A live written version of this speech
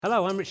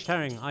Hello, I'm Rich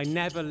Herring. I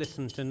never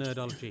listen to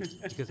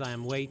Nerdology because I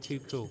am way too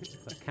cool.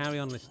 But carry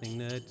on listening,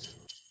 nerds.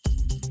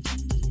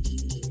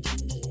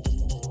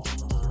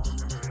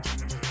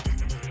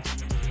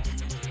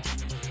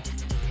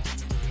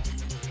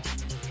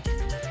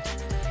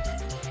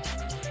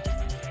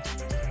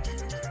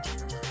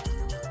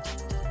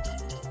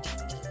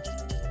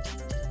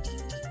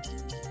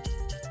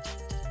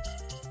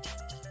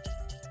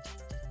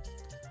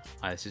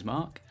 Hi, this is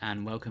Mark,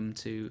 and welcome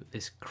to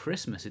this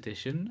Christmas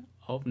edition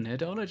of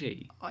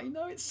Nerdology. I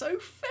know, it's so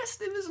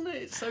festive, isn't it?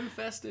 It's so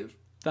festive.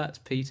 That's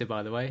Peter,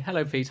 by the way.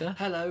 Hello, Peter.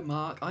 Hello,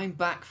 Mark. I'm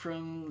back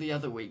from the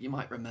other week. You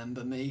might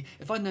remember me.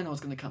 If I'd known I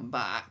was going to come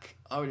back,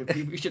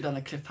 we should have done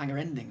a cliffhanger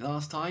ending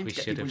last time to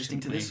get people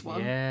listening to this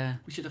one. Yeah.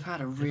 We should have had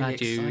a We've really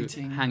had you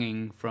exciting...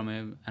 hanging from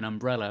an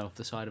umbrella off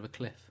the side of a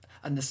cliff.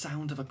 And the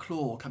sound of a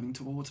claw coming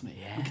towards me.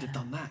 Yeah. We could have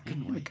done that,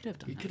 couldn't we? We could have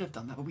done that. We could have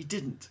done that, but we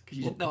didn't.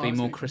 What could be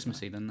more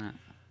Christmassy than that?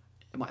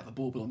 It might have a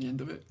bauble on the end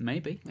of it.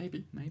 Maybe.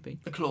 Maybe.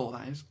 The claw,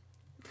 that is.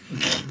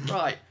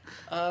 Right.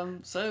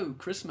 So,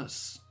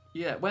 Christmas.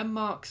 Yeah, when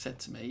Mark said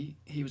to me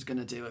he was going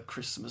to do a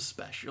Christmas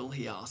special,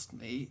 he asked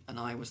me, and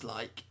I was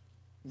like,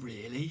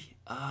 really?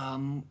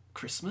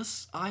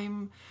 Christmas?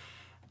 I'm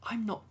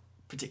not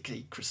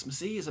particularly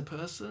Christmassy as a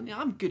person. Yeah,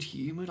 I'm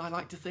good-humoured, I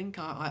like to think.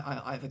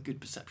 I have a good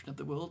perception of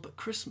the world, but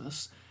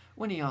Christmas,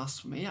 when he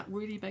asked me, that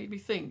really made me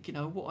think,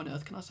 what on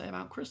earth can I say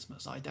about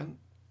Christmas? I don't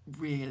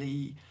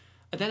really...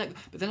 But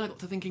then I got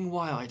to thinking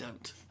why I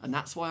don't. And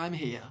that's why I'm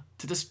here,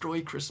 to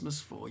destroy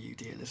Christmas for you,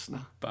 dear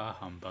listener. Bar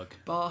humbug.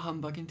 Bar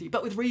humbug indeed.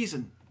 But with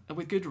reason, and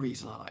with good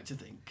reason, I like to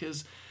think.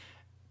 Because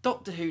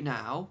Doctor Who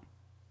now,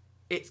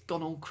 it's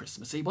gone all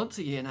Christmassy. Once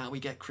a year now we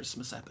get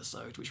Christmas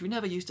episodes, which we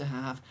never used to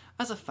have.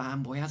 As a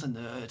fanboy, as a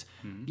nerd,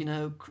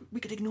 we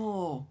could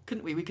ignore,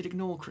 couldn't we? We could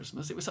ignore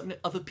Christmas. It was something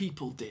that other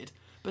people did.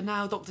 But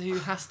now Doctor Who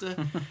has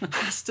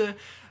to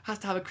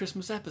have a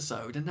Christmas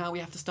episode, and now we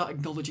have to start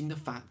acknowledging the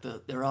fact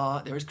that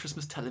there is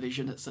Christmas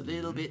television that's a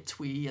little bit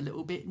twee, a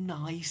little bit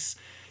nice.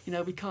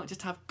 We can't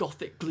just have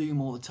gothic gloom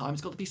all the time.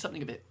 It's got to be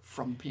something a bit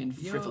frumpy and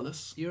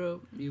frivolous.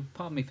 You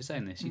pardon me for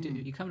saying this.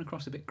 You're coming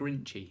across a bit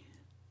grinchy.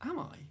 Am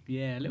I?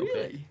 Yeah, a little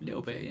bit. A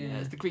little bit, yeah.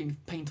 It's the green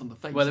paint on the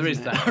face. Well, there is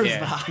isn't that. There is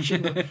yeah.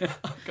 that.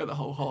 I'll go the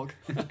whole hog.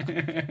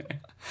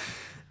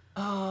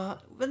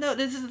 But no,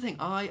 this is the thing.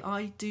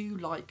 I do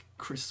like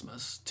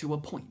Christmas to a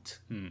point.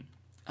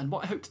 And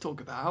what I hope to talk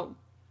about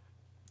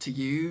to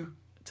you,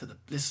 to the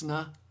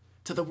listener,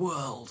 to the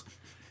world,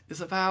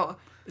 is about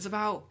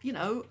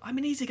I'm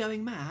an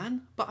easygoing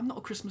man, but I'm not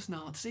a Christmas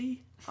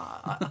Nazi.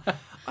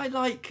 I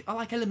like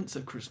elements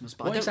of Christmas,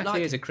 but What I don't exactly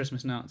like... is a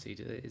Christmas Nazi?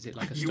 Is it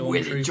like a stormtrooper? You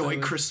will enjoy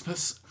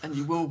Christmas, and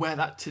you will wear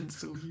that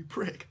tinsel, you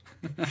prick.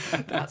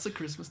 That's a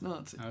Christmas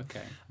Nazi.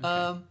 Okay.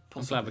 Possibly.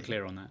 I'm glad we're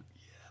clear on that.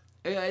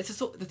 Yeah,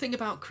 the thing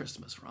about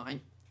Christmas,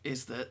 right,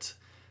 is that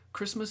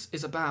Christmas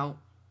is about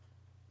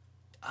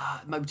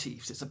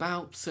motifs. It's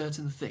about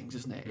certain things,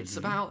 isn't it? It's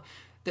about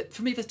that.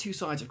 For me, there's two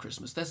sides of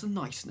Christmas. There's the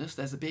niceness.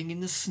 There's the being in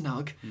the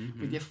snug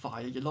with your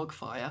fire, your log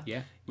fire.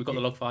 Yeah, we've got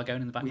the log fire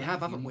going in the background. We have,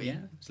 haven't we? Yeah,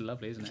 it's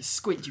lovely, isn't If you it?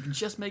 squint, you can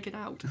just make it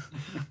out.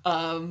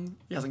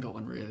 He hasn't got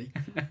one really.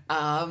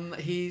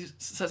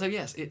 So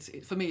yes, it's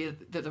for me.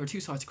 There are two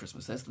sides to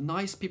Christmas. There's the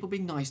nice people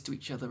being nice to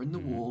each other in the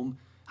warm.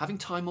 Having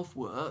time off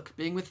work,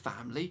 being with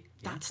family,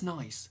 that's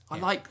nice. I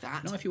like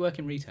that. Not if you work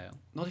in retail.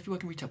 Not if you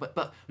work in retail,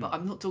 but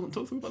I'm not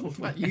talking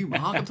about you,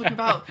 Mark. I'm talking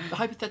about the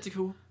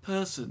hypothetical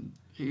person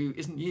who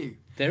isn't you.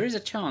 There is a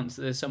chance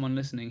that there's someone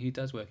listening who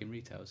does work in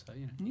retail, so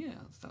Yeah,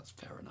 that's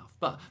fair enough.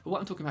 But what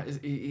I'm talking about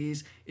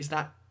is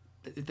that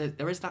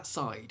there is that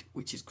side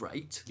which is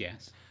great.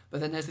 Yes. But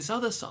then there's this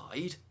other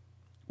side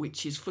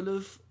which is full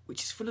of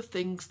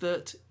things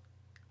that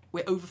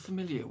we're over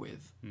familiar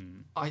with.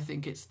 I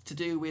think it's to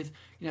do with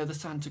the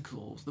Santa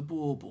Claus, the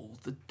bauble,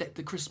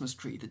 the Christmas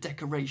tree, the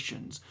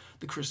decorations,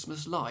 the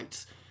Christmas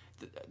lights,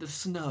 the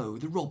snow,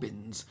 the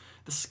robins,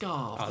 the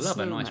scarf. I the love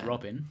snowman. a nice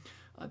robin.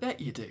 I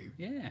bet you do.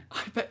 Yeah.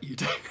 I bet you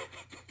do.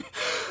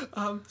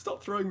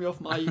 Stop throwing me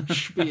off my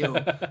spiel.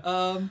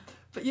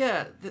 But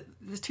yeah,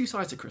 there's two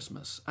sides to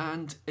Christmas,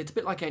 and it's a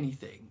bit like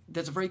anything.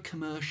 There's a very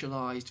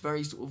commercialised,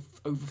 very sort of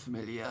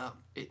over-familiar.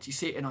 You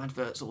see it in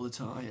adverts all the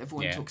time.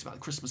 Everyone talks about the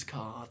Christmas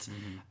cards.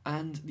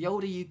 And the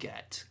older you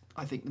get,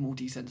 I think the more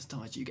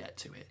desensitised you get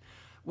to it.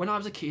 When I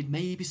was a kid,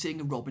 maybe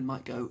seeing a robin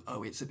might go,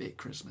 oh, it's a bit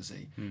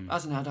Christmassy.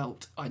 As an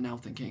adult, I'm now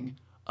thinking,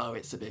 oh,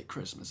 it's a bit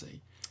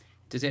Christmassy.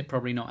 Does it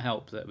probably not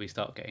help that we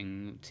start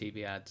getting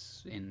TV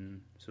ads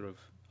in sort of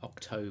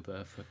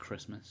October for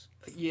Christmas?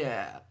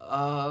 Yeah,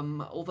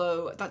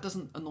 although that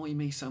doesn't annoy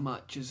me so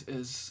much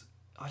as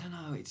I don't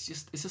know. It's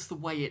just the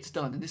way it's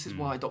done, and this is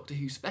why Doctor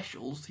Who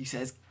specials. He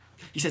says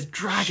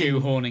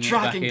dragging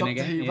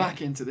Doctor Who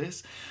back into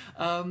this.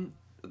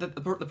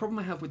 The problem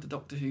I have with the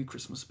Doctor Who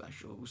Christmas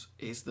specials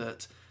is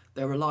that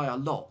they rely a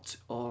lot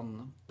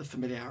on the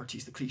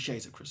familiarities, the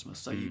cliches of Christmas.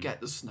 So you get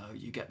the snow,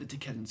 you get the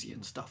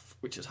Dickensian stuff,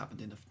 which has happened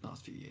in the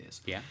last few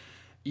years. Yeah.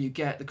 You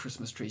get the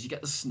Christmas trees, you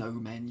get the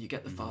snowmen, you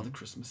get the Father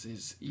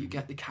Christmases, you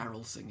get the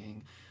carol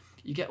singing,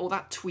 you get all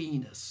that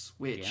tweeness,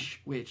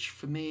 which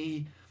for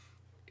me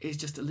is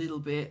just a little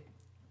bit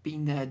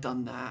been there,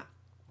 done that.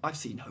 I've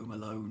seen Home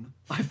Alone.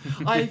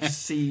 I've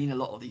seen a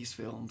lot of these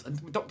films,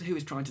 and Doctor Who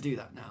is trying to do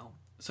that now.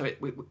 So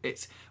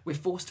we're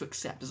forced to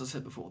accept, as I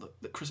said before,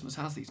 that Christmas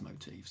has these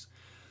motifs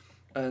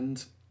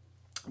and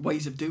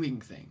ways of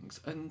doing things,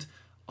 and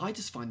I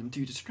just find them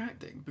too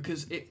distracting,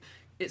 because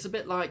it's a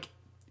bit like,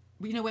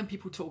 you know, when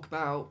people talk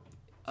about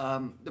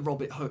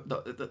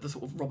the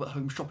sort of Robert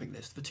Holmes shopping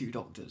list for Two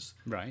Doctors.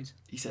 Right.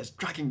 He says,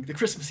 dragging the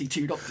Christmassy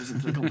Two Doctors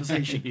into the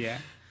conversation. Yeah.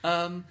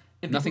 people-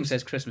 Nothing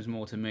says Christmas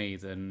more to me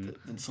than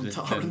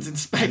Sontarans in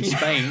Spain. In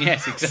Spain,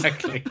 yes,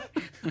 exactly.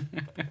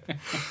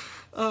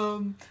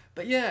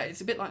 But yeah,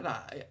 it's a bit like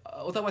that.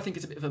 Although I think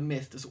it's a bit of a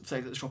myth to sort of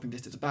say that the shopping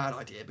list is a bad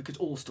idea, because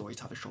all stories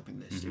have a shopping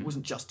list. It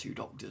wasn't just Two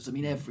Doctors. I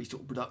mean, every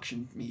sort of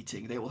production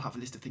meeting, they all have a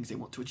list of things they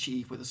want to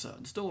achieve with a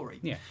certain story.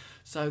 Yeah.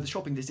 So the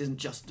shopping list isn't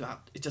just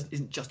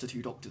a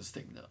Two Doctors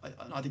thing.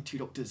 I think Two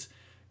Doctors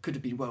could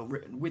have been well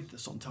written with the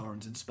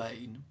Sontarans in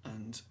Spain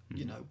and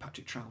you know,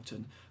 Patrick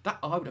Troughton. That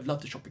I would have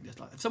loved a shopping list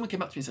like that. If someone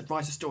came up to me and said,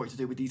 write a story to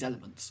do with these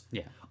elements,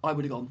 Yeah. I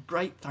would have gone,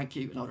 great, thank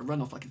you, and I would have run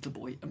off like a little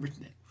boy and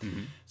written it.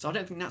 So I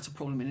don't think that's a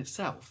problem in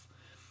itself.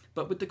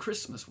 But with the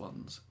Christmas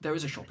ones, there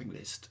is a shopping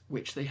list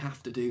which they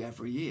have to do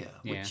every year,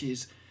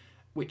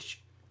 which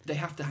they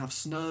have to have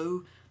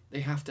snow, they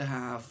have to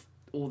have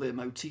all the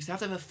motifs, they have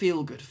to have a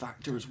feel-good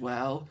factor as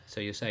well. So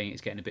you're saying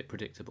it's getting a bit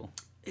predictable?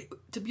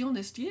 To be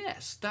honest,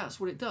 yes, that's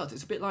what it does.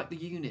 It's a bit like the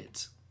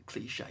unit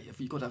cliche of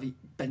you've got to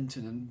have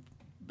Benton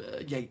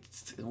and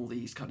Yates and all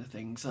these kind of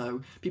things.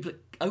 So people,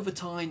 over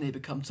time, they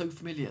become so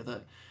familiar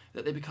that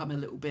they become a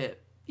little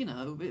bit, you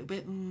know,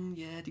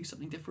 do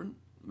something different,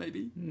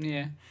 maybe.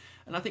 Yeah.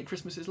 And I think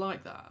Christmas is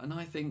like that. And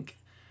I think,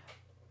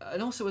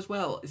 and also as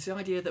well, it's the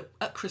idea that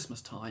at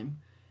Christmas time,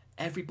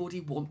 everybody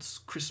wants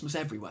Christmas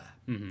everywhere.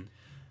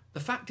 The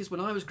fact is, when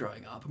I was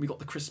growing up, and we got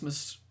the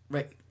Christmas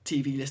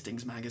TV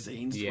listings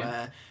magazines,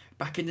 where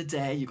back in the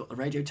day you got the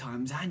Radio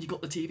Times and you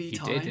got the TV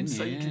Times,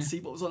 so you can see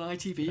what was on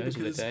ITV. Those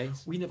because were the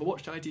days. we never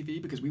watched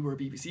ITV because we were a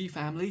BBC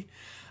family.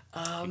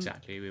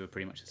 Exactly, we were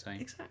pretty much the same.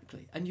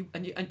 Exactly,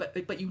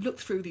 but you look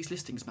through these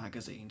listings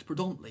magazines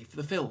predominantly for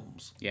the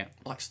films,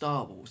 like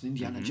Star Wars and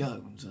Indiana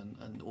Jones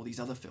and all these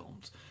other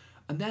films,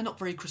 and they're not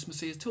very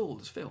Christmassy at all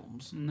as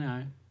films.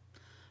 No.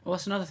 Well,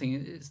 that's another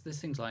thing. There's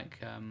things like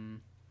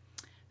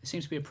there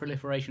seems to be a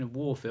proliferation of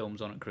war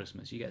films on at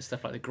Christmas. You get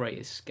stuff like The Great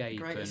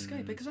Escape.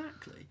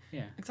 Exactly.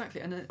 Yeah. Exactly,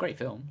 and Great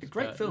films.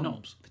 Great but films.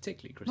 Not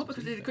particularly Christmassy. Not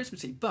because they're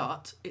Christmassy,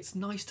 but it's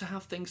nice to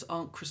have things that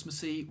aren't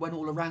Christmassy when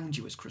all around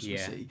you is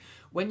Christmassy.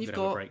 When you've Bit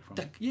of a got break from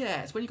it.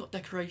 it's when you've got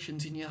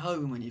decorations in your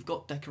home, and you've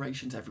got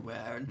decorations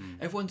everywhere, and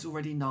everyone's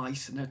already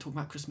nice, and they're talking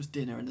about Christmas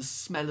dinner, and the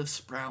smell of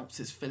sprouts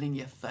is filling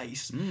your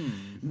face.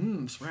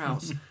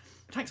 Sprouts.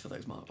 Thanks for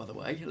those, Mark, by the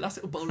way. Last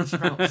little bowl of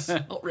sprouts.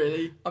 Not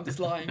really. I'm just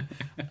lying.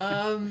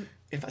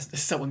 If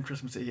that's so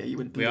Christmassy, you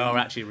wouldn't We believe. are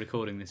actually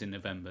recording this in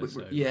November.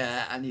 So.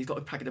 Yeah, and he's got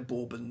a packet of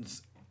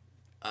bourbons,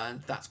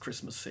 and that's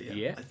Christmas here.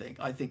 Yeah.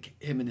 I think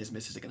him and his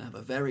missus are going to have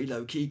a very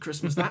low key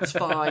Christmas. That's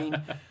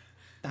fine.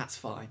 That's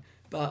fine.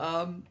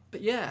 But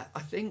yeah,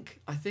 I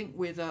think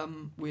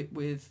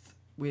with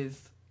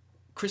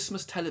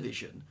Christmas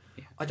television,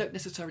 I don't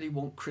necessarily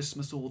want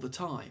Christmas all the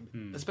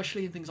time,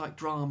 especially in things like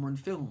drama and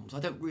films.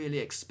 I don't really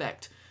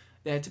expect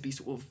there to be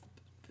sort of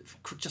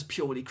just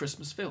purely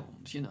Christmas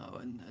films, you know,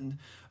 and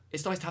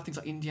it's nice to have things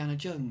like Indiana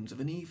Jones of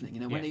an evening, you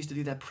know, when they used to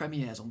do their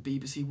premieres on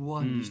BBC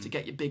One, you used to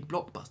get your big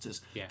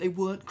blockbusters. They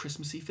weren't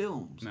Christmassy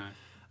films. No.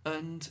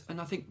 And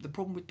I think the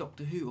problem with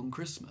Doctor Who on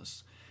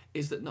Christmas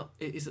is that not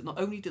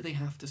only do they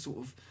have to sort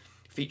of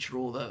feature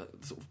all the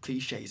sort of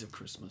cliches of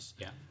Christmas,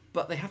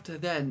 but they have to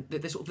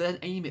they sort of then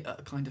aim it at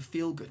a kind of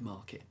feel-good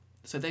market.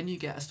 So then you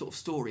get a sort of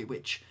story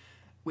which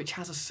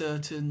has a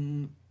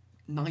certain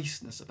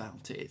niceness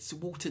about it. It's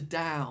watered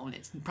down.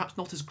 It's perhaps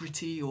not as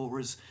gritty or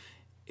as...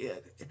 I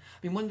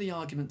mean, one of the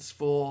arguments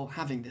for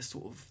having this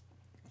sort of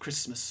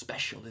Christmas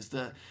special is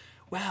that,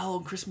 well,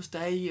 on Christmas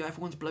Day,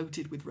 everyone's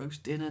bloated with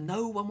roast dinner.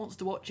 No one wants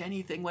to watch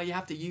anything where you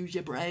have to use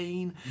your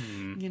brain,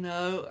 you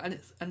know.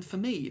 And for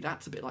me,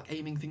 that's a bit like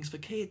aiming things for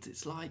kids.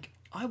 It's like,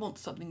 I want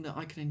something that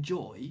I can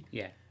enjoy,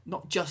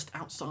 not just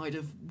outside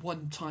of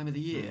one time of the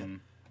year.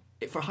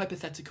 For a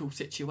hypothetical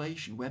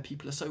situation where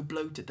people are so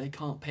bloated they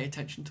can't pay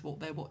attention to what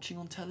they're watching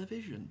on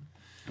television.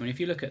 I mean,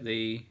 if you look at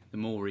the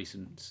more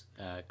recent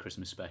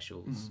Christmas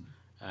specials,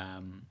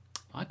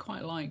 I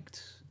quite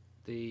liked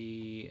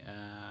the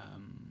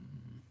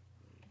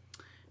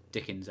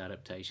Dickens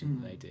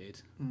adaptation that they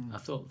did. I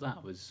thought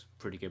that was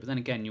pretty good. But then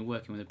again, you're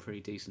working with a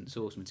pretty decent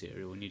source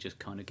material and you're just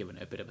kind of giving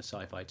it a bit of a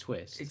sci-fi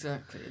twist.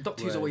 Exactly.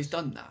 Doctor Who's always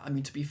done that. I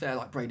mean, to be fair,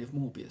 like Brain of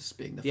Morbius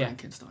being the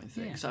Frankenstein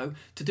thing. So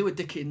to do a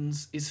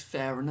Dickens is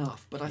fair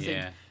enough. But I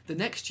think the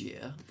next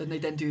year, then they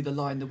do the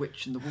Lion, the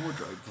Witch and the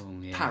Wardrobe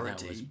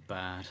parody. That was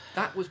bad.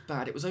 That was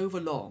bad. It was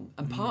overlong.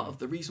 And part of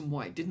the reason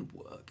why it didn't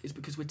work is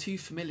because we're too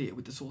familiar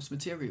with the source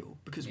material.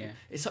 Because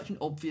it's such an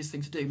obvious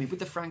thing to do. I mean, with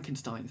the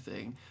Frankenstein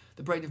thing,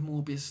 the Brain of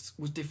Morbius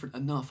was different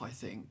enough, I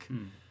think.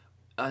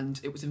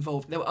 And it was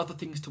involved... There were other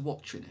things to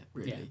watch in it,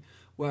 really.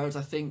 Whereas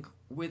I think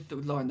with the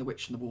Lion, the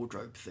Witch and the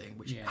Wardrobe thing,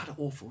 which Yeah. had an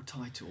awful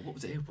title. What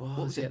was it? It What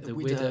was it? the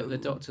widow, the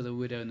Doctor, the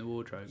Widow, and the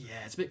Wardrobe.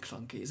 Yeah, it's a bit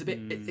clunky. It's a bit.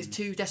 It's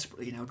too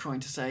desperately now trying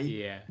to say,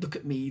 Yeah. "Look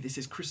at me, this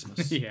is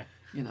Christmas." Yeah.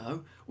 You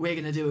know, we're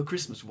going to do a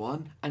Christmas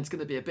one, and it's going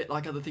to be a bit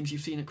like other things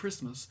you've seen at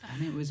Christmas.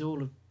 And it was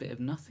all a bit of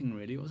nothing,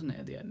 really, wasn't it?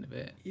 At the end of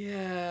it.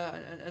 Yeah,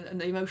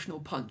 and the emotional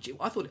punch.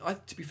 I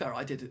thought, to be fair,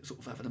 I did sort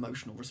of have an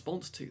emotional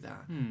response to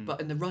that. But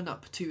in the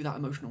run-up to that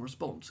emotional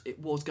response, it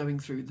was going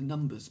through the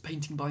numbers,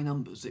 painting by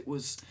numbers. It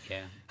was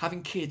Yeah.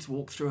 having kids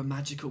walk through a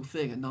magical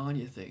thing, a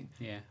Narnia thing.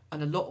 Yeah.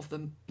 And a lot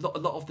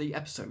of the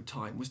episode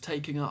time was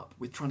taken up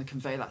with trying to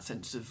convey that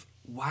sense of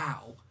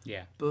wow.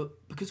 Yeah.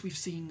 But because we've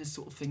seen this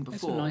sort of thing There's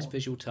before, some nice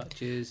visual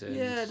touches. And...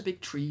 yeah, the big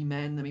tree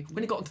men. I mean,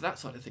 when it got into that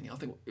side of thing, I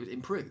think it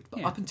improved. But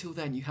Yeah. up until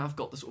then, you have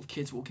got the sort of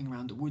kids walking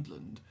around a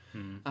woodland,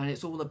 and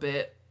it's all a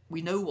bit.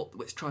 We know what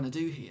it's trying to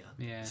do here.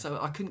 Yeah. So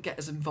I couldn't get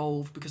as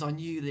involved because I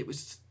knew that it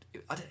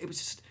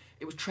was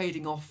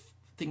trading off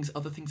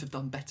other things have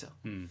done better.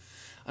 And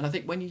I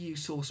think when you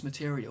use source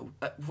material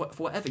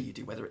for whatever you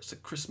do, whether it's a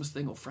Christmas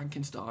thing or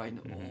Frankenstein,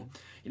 or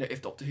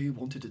if Doctor Who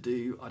wanted to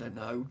do, I don't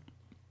know,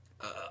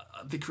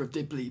 a Vicar of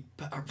Dibley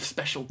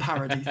special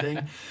parody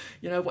thing,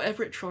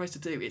 whatever it tries to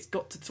do, it's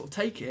got to sort of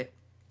take it,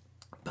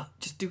 but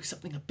just do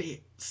something a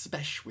bit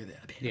special with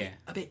it,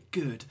 a bit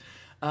good.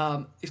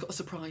 It's got to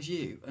surprise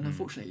you, and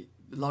unfortunately,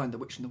 the Lion, the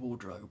Witch and the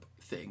Wardrobe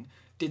thing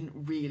didn't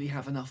really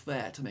have enough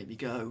there to make me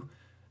go,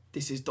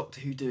 this is Doctor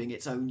Who doing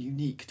its own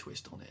unique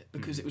twist on it,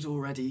 because it was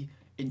already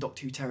in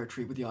Doctor Who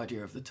territory with the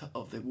idea of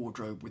the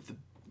wardrobe with the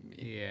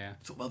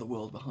sort of other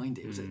world behind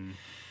it.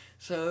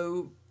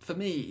 So for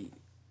me,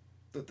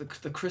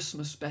 the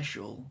Christmas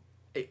special,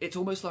 it's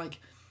almost like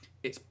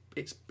it's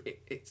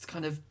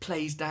kind of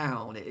plays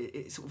down.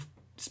 It sort of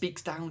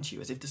speaks down to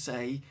you as if to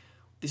say,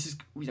 this is,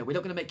 we're not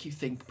going to make you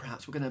think.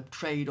 Perhaps we're going to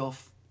trade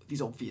off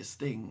these obvious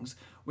things.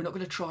 We're not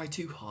going to try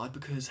too hard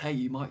because, hey,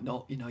 you might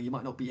not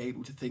be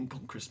able to think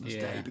on Christmas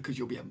Day because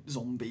you'll be a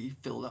zombie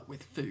filled up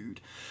with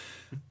food.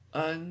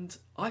 And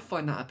I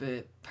find that a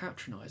bit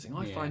patronising.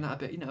 I find that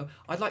a bit,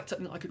 I'd like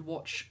something that I could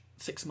watch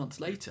 6 months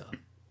later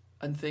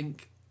and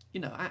think,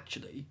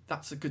 actually,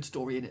 that's a good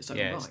story in its own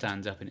right. Yeah, it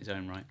stands up in its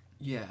own right.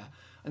 Yeah.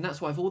 And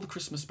that's why of all the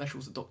Christmas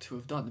specials that Doctor Who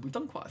have done, we've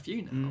done quite a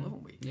few now,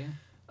 haven't we? Yeah.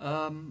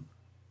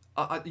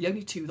 The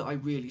only two that I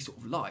really sort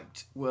of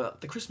liked were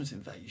the Christmas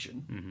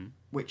Invasion,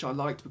 which I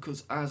liked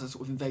because as a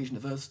sort of Invasion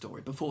of Earth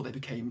story, before they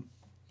became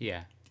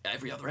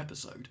every other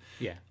episode,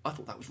 I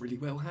thought that was really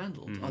well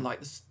handled. I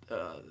liked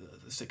the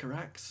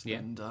Sycorax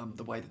and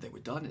the way that they were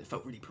done. It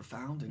felt really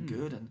profound and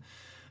good, and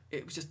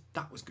it was just,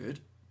 that was good.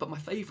 But my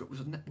favourite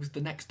was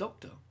the Next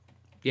Doctor.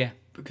 Yeah.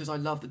 Because I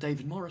love the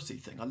David Morrissey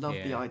thing. I love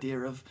the idea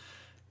of,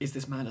 is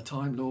this man a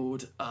Time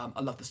Lord? I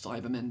love the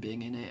Cybermen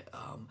being in it.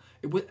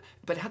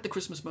 But it had the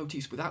Christmas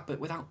motifs without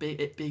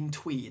it being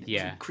twee, and it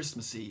wasn't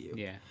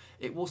Christmassy.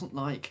 It wasn't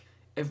like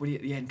everybody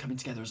at the end coming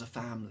together as a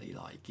family.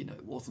 Like,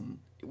 it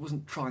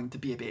wasn't trying to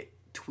be a bit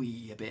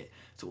twee, a bit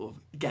sort of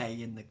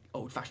gay in the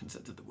old-fashioned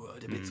sense of the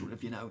word. A bit sort of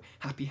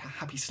happy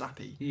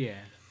slappy. Yeah.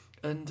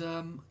 And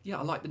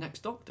I like the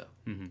Next Doctor.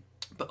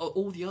 But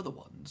all the other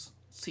ones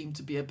seem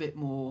to be a bit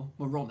more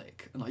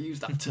moronic, and I use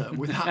that term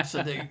with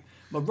absolute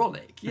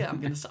moronic. Yeah, I'm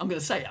gonna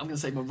say it. I'm gonna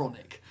say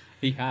moronic.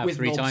 You have with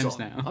 3 times on.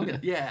 now.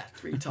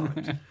 3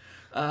 times.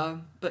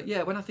 But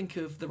yeah, when I think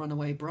of The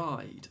Runaway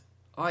Bride,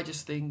 I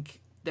just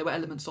think there were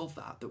elements of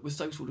that were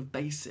so sort of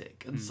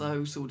basic and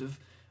so sort of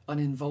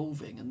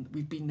uninvolving, and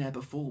we've been there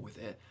before with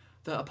it,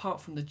 that apart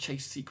from the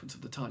chase sequence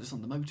of the TARDIS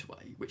on the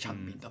motorway, which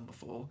hadn't been done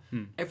before,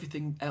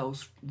 everything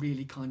else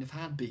really kind of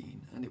had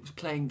been, and it was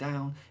playing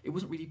down. It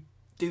wasn't really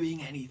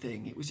doing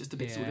anything. It was just a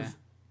bit sort of,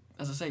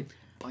 as I say,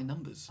 by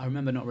numbers. I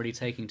remember not really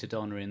taking to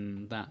Donna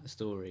in that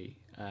story,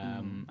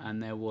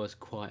 and there was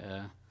quite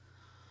a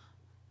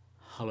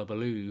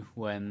hullabaloo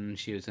when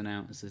she was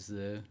announced as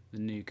the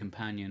new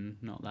companion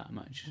not that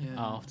much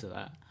after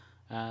that.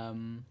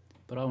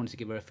 But I wanted to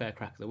give her a fair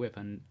crack at the whip,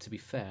 and to be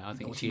fair, I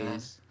think Naughty she man.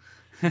 is...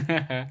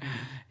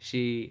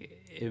 she,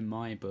 in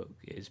my book,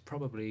 is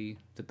probably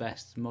the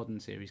best modern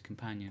series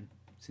companion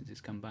since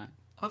it's come back.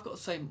 I've got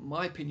to say,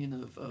 my opinion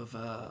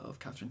of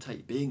Catherine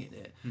Tate being in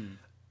it,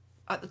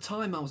 at the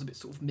time I was a bit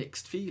sort of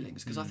mixed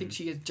feelings, because I think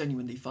she is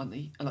genuinely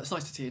funny, and it's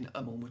nice to see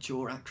a more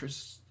mature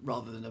actress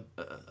rather than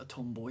a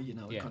tomboy,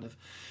 kind of.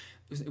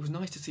 It was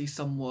nice to see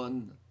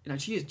someone,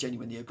 she is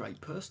genuinely a great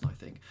person, I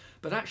think.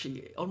 But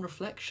actually, on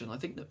reflection, I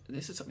think that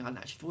this is something I hadn't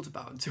actually thought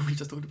about until we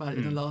just talked about it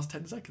in the last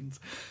 10 seconds.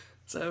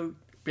 So,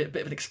 bit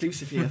of an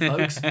exclusive here,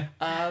 folks.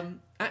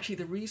 Actually,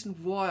 the reason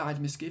why I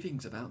had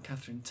misgivings about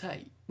Catherine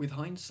Tate, with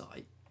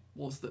hindsight,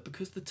 was that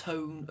because the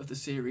tone of the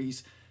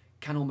series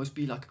can almost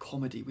be like a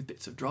comedy with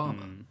bits of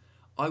drama,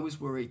 I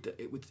was worried that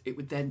it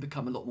would then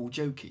become a lot more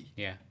jokey.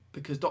 Yeah.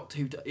 Because Doctor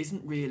Who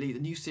isn't really, the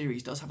new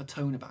series does have a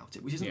tone about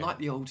it, which isn't like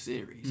the old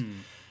series.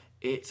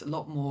 It's a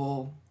lot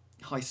more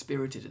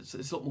high-spirited,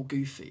 it's a lot more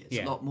goofy, it's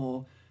a lot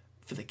more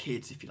for the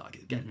kids, if you like,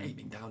 again,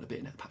 aiming down a bit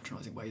in a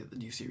patronising way that the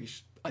new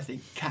series, I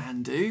think,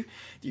 can do.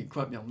 You can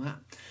quote me on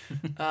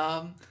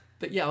that.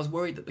 But yeah, I was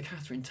worried that the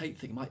Catherine Tate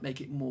thing might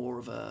make it more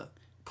of a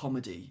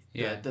comedy.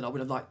 Yeah. That I would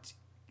have liked.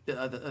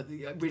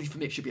 Really, for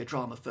me, it should be a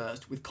drama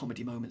first with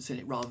comedy moments in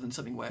it, rather than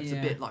something where it's a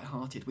Yeah. bit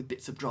light-hearted with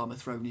bits of drama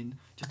thrown in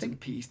just to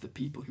appease the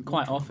people who.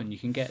 Quite want often drama. you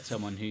can get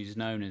someone who's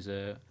known as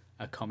a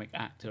comic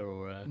actor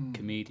or a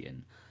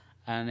comedian,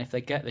 and if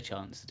they get the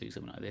chance to do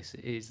something like this,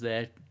 it is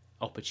their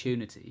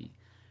opportunity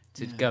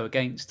to go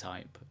against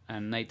type,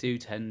 and they do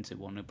tend to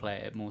want to play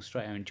it more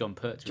straight. I mean, John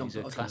Pertwee is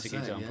a classic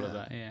example of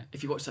that. Yeah.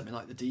 If you watch something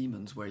like The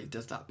Demons, where he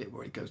does that bit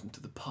where he goes into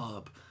the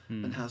pub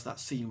and has that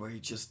scene where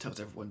he just tells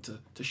everyone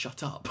to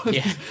shut up,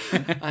 Yeah.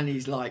 and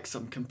he's like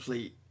some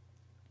complete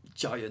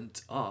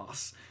giant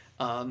arse.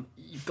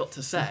 You've got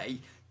to say,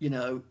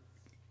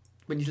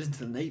 when you listen to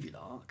the Navy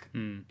Lark,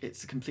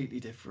 it's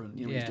completely different.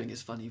 When he's doing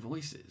his funny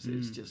voices,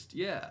 it's just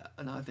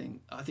and I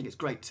think it's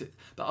great to.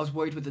 But I was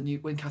worried with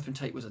when Catherine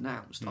Tate was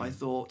announced. I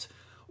thought,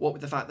 what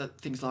with the fact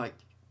that things like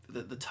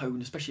the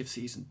tone, especially of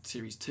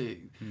series 2,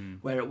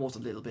 where it was a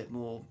little bit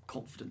more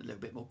confident, a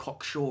little bit more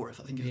cocksure, if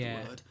I think is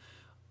the word.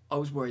 I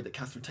was worried that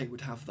Catherine Tate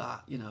would have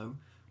that,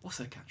 what's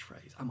her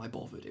catchphrase? Am I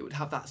bothered? It would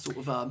have that sort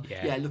of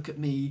look at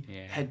me,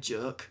 head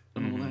jerk,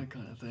 and all that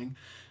kind of thing.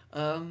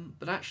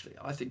 But actually,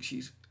 I think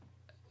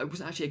it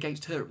wasn't actually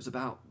against her. It was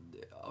about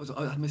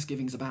I had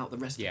misgivings about the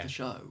rest of the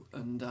show,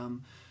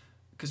 and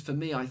because for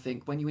me, I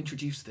think when you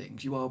introduce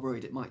things, you are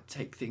worried it might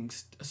take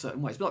things a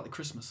certain way. It's a bit like the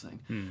Christmas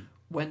thing.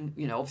 When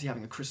obviously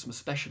having a Christmas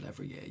special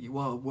every year, you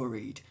are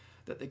worried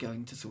that they're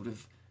going to sort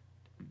of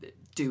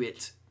do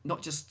it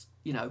not just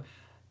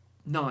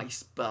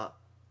nice, but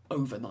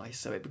over nice,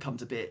 so it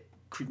becomes a bit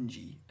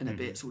cringy and a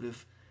bit sort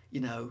of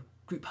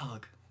group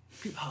hug,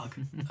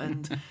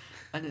 and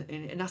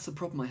that's the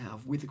problem I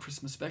have with the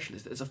Christmas special,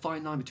 is that there's a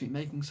fine line between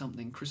making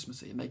something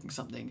Christmassy and making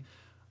something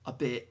a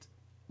bit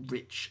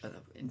rich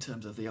in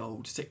terms of the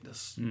old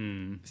sickness,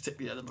 the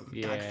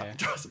gag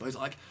factor, I suppose,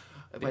 like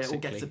where it all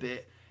gets a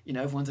bit.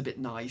 Everyone's a bit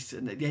nice,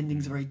 and the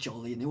endings are very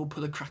jolly, and they all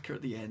pull a cracker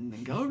at the end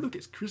and go, "Oh, look,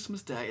 it's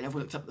Christmas Day," and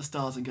everyone looks up at the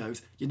stars and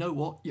goes, "You know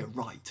what? You're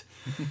right."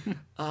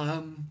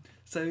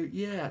 So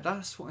yeah,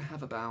 that's what I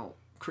have about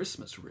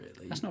Christmas,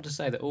 really. That's not to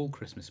say that all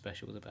Christmas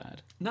specials are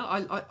bad. No,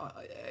 I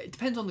it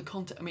depends on the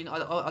content. I mean,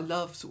 I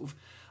love sort of.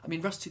 I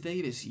mean, Rusty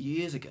Davies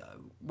years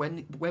ago,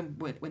 when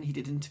he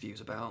did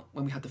interviews about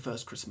when we had the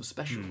first Christmas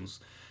specials.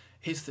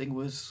 His thing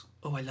was,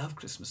 "Oh, I love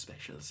Christmas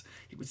specials,"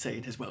 he would say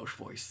in his Welsh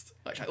voice.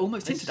 Which I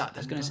almost hinted at. I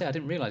was going to say, I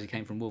didn't realise he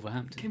came from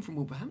Wolverhampton. Came from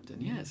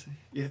Wolverhampton, yes.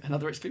 Yeah,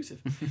 another exclusive.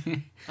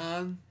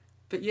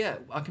 But yeah,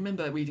 I can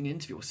remember reading an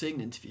interview or seeing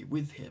an interview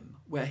with him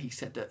where he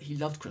said that he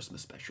loved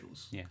Christmas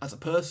specials. Yeah. As a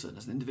person,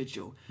 as an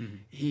individual,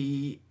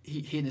 he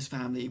and his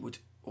family would,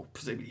 or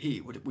presumably he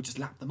would just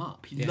lap them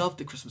up. He loved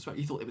the Christmas specials.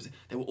 He thought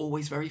they were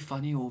always very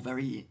funny or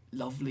very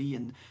lovely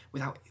and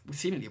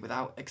seemingly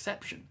without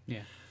exception.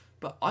 Yeah.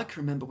 But I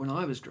can remember when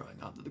I was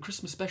growing up that the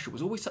Christmas special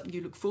was always something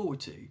you look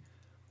forward to,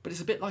 but it's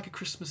a bit like a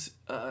Christmas.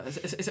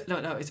 It's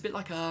a bit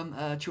like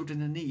a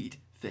Children in Need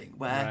thing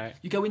where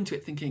you go into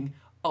it thinking,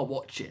 "I'll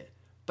watch it,"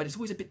 but it's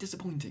always a bit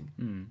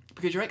disappointing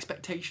because your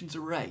expectations are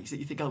raised that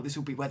you think, "Oh, this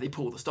will be where they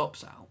pull the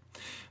stops out,"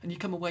 and you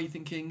come away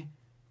thinking,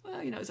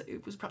 "Well,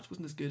 it perhaps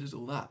wasn't as good as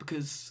all that,"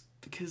 because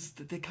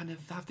they kind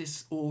of have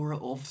this aura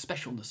of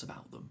specialness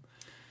about them.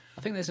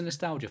 I think there's a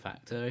nostalgia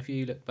factor. If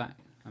you look back,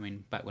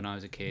 back when I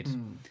was a kid.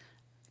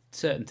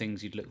 Certain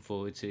things you'd look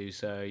forward to,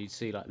 so you'd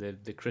see like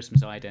the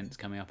Christmas idents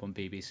coming up on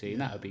BBC, and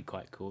that would be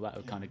quite cool. That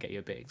would kind of get you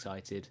a bit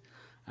excited.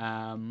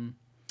 I'll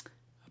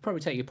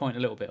probably take your point a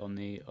little bit on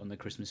the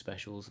Christmas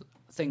specials.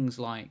 Things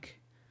like,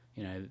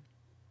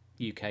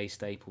 UK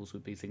staples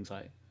would be things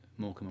like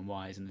Morecambe and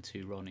Wise and the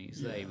Two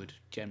Ronnies. Yeah. They would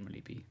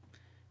generally be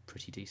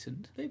pretty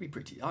decent. They'd be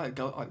pretty. I'd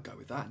go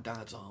with that, and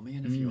Dad's Army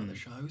and a few other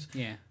shows.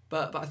 Yeah,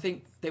 but I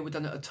think they were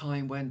done at a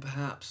time when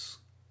perhaps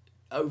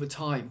over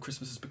time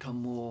Christmas has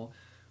become more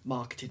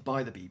marketed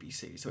by the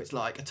BBC, so it's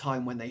like a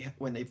time when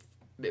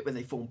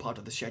they form part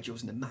of the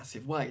schedules in a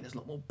massive way. There's a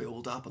lot more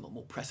build up, a lot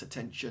more press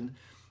attention,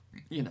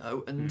 and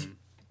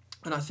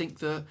I think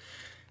that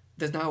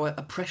there's now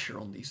a pressure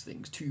on these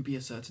things to be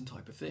a certain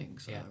type of thing.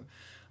 So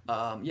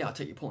I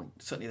take your point.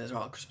 Certainly there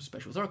are Christmas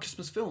specials. There are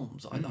Christmas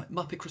films. I like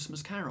Muppet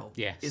Christmas Carol.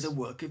 Yes. Is a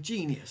work of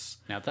genius.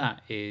 Now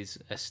that is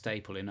a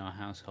staple in our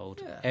household.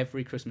 Yeah.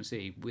 Every Christmas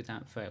Eve,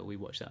 without fail, we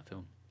watch that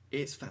film.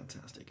 It's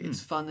fantastic.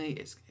 It's funny.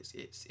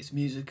 It's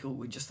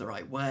musical in just the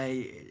right way.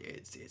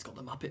 It's got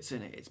the Muppets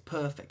in it. It's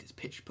perfect. It's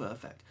pitch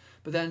perfect.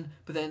 But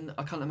then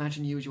I can't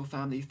imagine you as your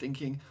family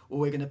thinking, "Oh,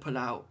 we're going to pull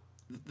out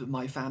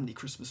My Family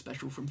Christmas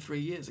special from 3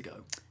 years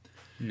ago."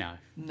 No.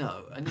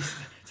 And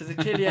so there's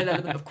clearly an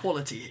element of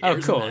quality here, Of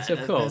isn't course.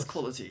 There's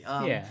quality.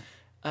 Yeah.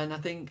 And I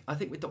think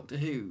with Doctor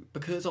Who,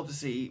 because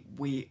obviously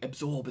we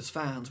absorb as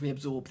fans, we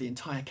absorb the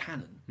entire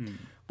canon.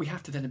 We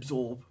have to then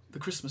absorb the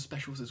Christmas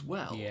specials as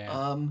well.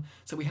 Yeah.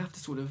 So we have to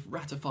sort of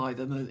ratify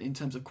them in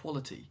terms of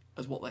quality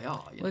as what they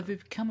are. Well,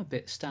 they've become a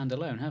bit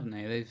standalone, haven't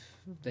they?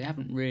 They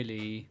haven't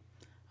really.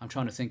 I'm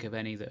trying to think of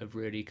any that have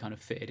really kind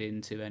of fitted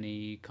into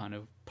any kind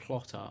of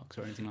plot arcs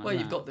or anything like that. Well,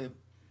 you've got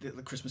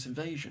the Christmas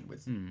Invasion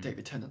with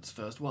David Tennant's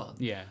first one.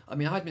 Yeah. I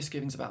mean, I had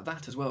misgivings about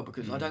that as well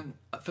because I don't.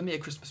 For me, a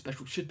Christmas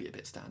special should be a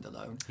bit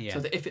standalone. Yeah. So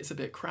that if it's a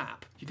bit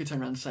crap, you could turn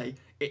around and say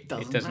it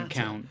doesn't matter.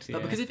 count.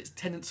 But because if it's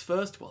Tennant's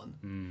first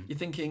one, you're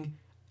thinking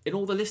in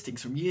all the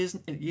listings from years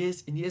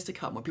to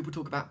come, when people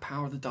talk about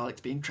Power of the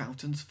Daleks being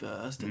Troughton's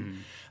first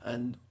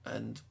and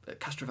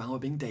Castrovalva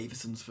being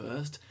Davison's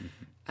first,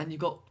 and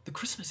you've got the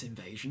Christmas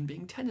Invasion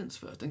being Tennant's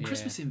first, and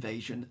Christmas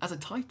Invasion as a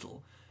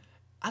title,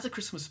 as a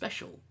Christmas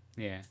special.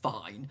 Yeah.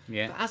 Fine.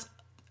 Yeah. But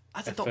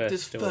as a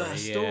Doctor's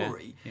first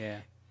story, Yeah.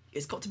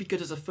 it's got to be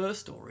good as a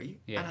first story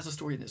Yeah. and as a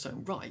story in its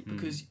own right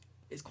because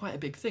it's quite a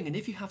big thing. And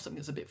if you have something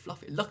that's a bit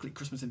fluffy, luckily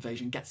Christmas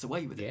Invasion gets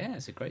away with it. Yeah,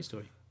 it's a great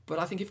story. But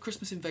I think if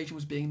Christmas Invasion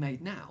was being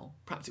made now,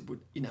 perhaps it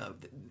would,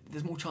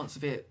 there's more chance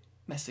of it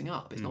messing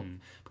up. It's not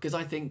because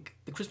I think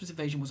the Christmas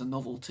Invasion was a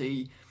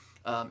novelty.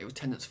 It was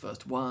Tennant's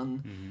first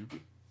one.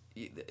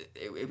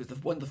 It was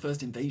one of the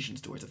first invasion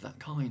stories of that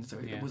kind, so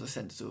it was a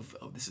sense of,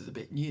 oh, this is a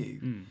bit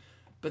new.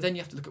 But then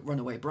you have to look at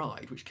Runaway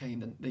Bride, which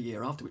came the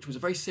year after, which was a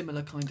very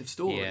similar kind of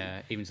story.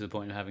 Yeah, even to the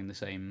point of having the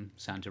same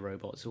Santa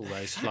robots,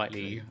 although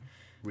slightly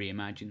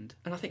reimagined.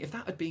 And I think if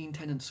that had been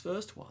Tennant's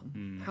first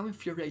one, how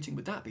infuriating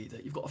would that be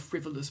that you've got a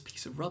frivolous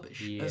piece of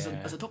rubbish as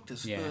a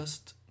Doctor's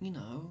first,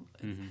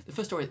 the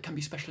first story that can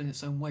be special in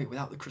its own way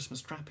without the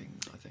Christmas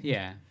trappings, I think.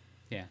 Yeah,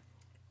 yeah.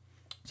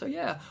 So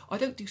yeah, I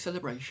don't do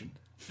Celebration.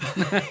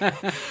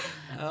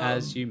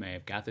 As you may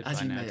have gathered as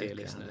by you now, may dear have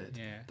listener. gathered.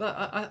 Yeah. But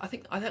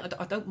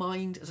I don't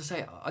mind. As I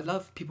say, I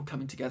love people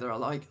coming together. I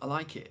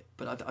like it,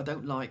 but I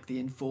don't like the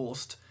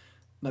enforced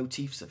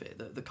motifs of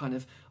it. The kind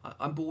of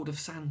I'm bored of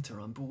Santa.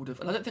 I'm bored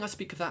of, and I don't think I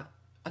speak of that.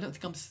 I don't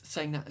think I'm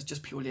saying that as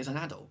just purely as an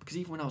adult, because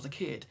even when I was a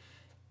kid,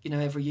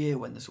 every year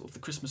when the sort of the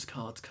Christmas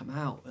cards come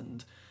out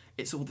and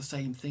it's all the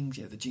same things,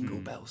 the jingle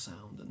bell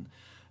sound, and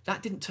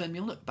that didn't turn me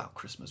on about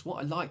Christmas.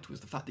 What I liked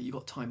was the fact that you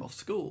got time off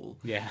school,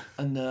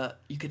 and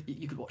you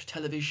could watch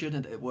television,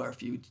 and there were a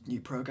few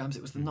new programs.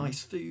 It was the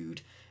nice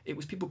food. It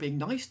was people being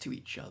nice to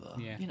each other.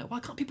 Yeah. Why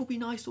can't people be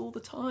nice all the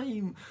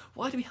time?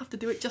 Why do we have to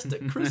do it just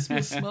at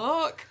Christmas,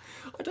 Mark?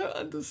 I don't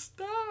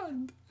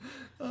understand.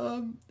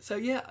 So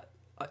yeah.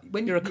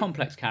 When You're a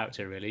complex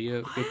character, really.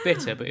 You're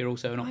bitter, but you're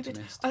also an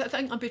optimist. I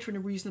think I'm bitter in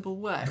a reasonable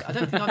way. I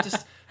don't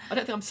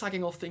think I'm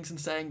sagging off things and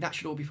saying that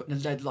should all be put in a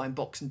lead-lined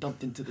box and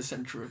dumped into the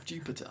centre of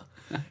Jupiter.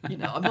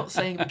 I'm not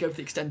saying we go to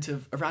the extent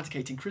of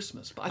eradicating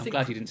Christmas, but I'm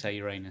glad you didn't say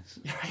Uranus.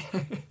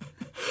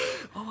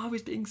 Oh, I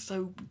was being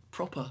so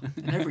proper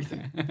and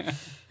everything.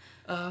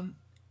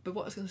 But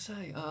what I was going to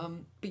say,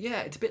 but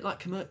yeah, it's a bit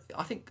like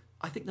I think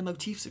the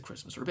motifs of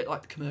Christmas are a bit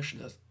like the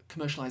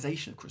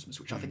commercialisation of Christmas,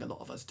 which I think a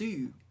lot of us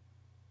do.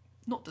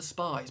 Not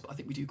despise, but I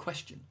think we do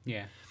question.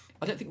 Yeah.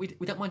 I don't think we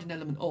don't mind an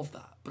element of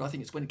that, but I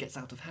think it's when it gets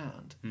out of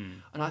hand.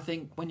 And I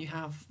think when you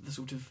have the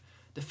sort of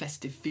the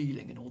festive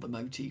feeling and all the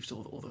motifs,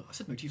 I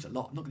said motifs a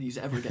lot. I'm not going to use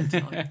it ever again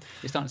tonight.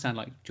 You're starting to sound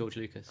like George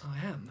Lucas.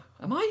 I am.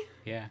 Am I?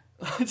 Yeah.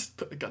 I just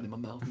put the gun in my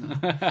mouth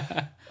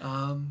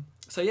now.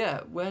 So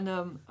yeah, when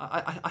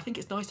I think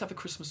it's nice to have a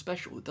Christmas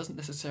special that doesn't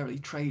necessarily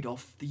trade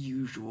off the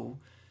usual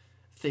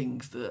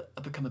things that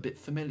have become a bit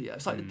familiar.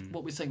 It's like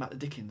what we're saying about the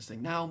Dickens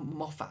thing. Now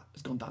Moffat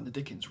has gone down the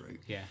Dickens route.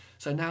 Yeah.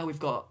 So now we've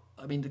got,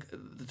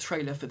 the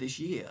trailer for this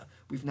year,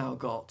 we've now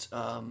got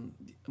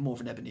more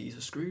of an Ebenezer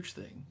Scrooge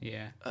thing.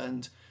 Yeah.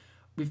 And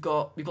we've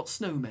got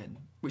snowmen,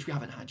 which we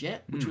haven't had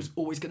yet, which was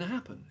always going to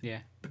happen. Yeah.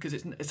 Because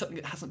it's something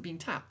that hasn't been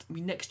tapped.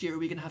 Next year are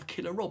we going to have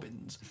Killer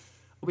Robins?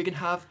 Are we going to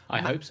have?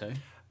 I hope so. Are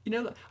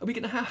we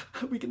going to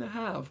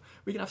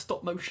have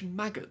stop motion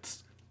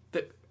maggots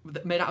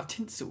that made out of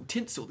tinsel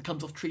that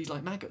comes off trees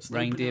like maggots.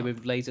 Reindeer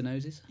with laser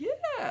noses.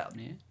 Yeah.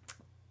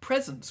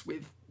 Presents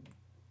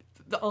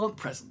that aren't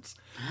presents.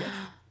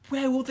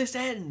 Where will this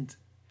end?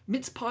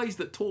 Mince pies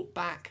that talk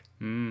back.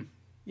 Where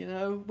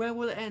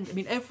will it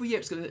end? Every year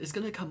it's going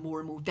to become more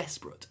and more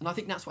desperate, and I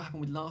think that's what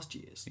happened with last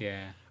year's.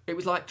 Yeah. It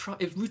was like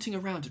it was rooting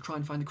around to try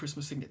and find the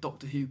Christmas thing that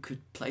Doctor Who could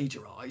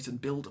plagiarise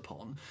and build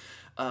upon,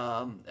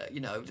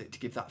 to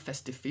give that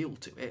festive feel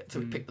to it.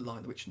 So it picked The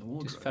Lion, the Witch and the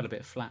Wardrobe. Just fell a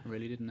bit flat,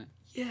 really, didn't it?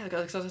 Yeah,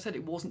 because as I said,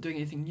 it wasn't doing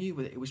anything new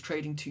with it. It was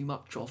trading too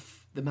much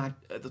off the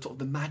sort of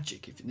the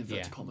magic, if in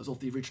inverted commas, of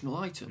the original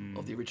item,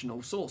 of the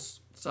original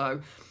source.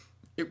 So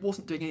it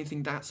wasn't doing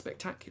anything that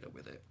spectacular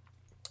with it.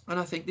 And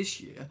I think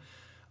this year,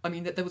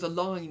 there was a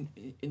line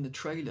in the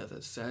trailer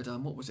that said,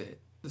 what was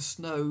it? The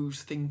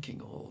snow's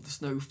thinking, or the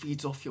snow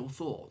feeds off your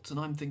thoughts. And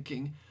I'm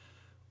thinking,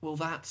 well,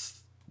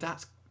 that's.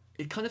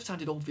 It kind of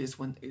sounded obvious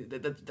when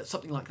that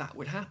something like that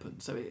would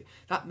happen. So it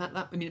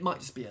might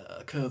just be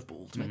a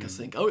curveball to make us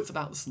think, oh, it's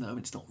about the snow, and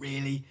it's not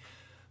really,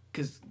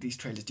 because these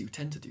trailers do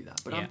tend to do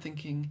that. But I'm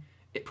thinking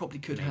it probably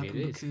could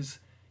happen because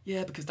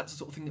that's the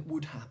sort of thing that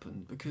would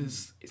happen,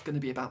 because it's going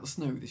to be about the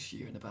snow this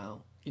year and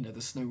about the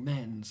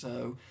snowmen.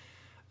 So.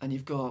 And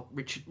you've got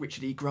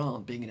Richard E.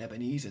 Grant being an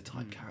Ebenezer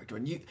type character,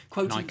 and you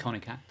quoting an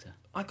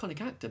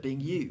iconic actor being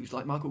used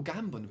like Michael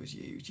Gambon was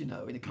used, in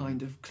a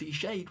kind of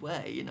cliched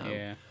way,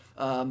 Yeah.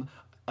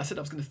 I said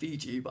I was going to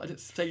feed you, but I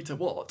didn't say to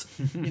what.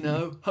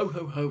 Ho,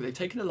 ho, ho. They've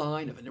taken a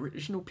line of an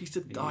original piece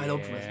of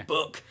dialogue from a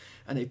book,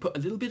 and they put a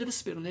little bit of a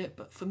spin on it.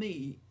 But for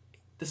me,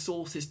 the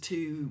source is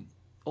too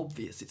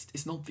obvious.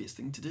 It's an obvious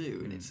thing to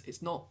do, and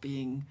it's not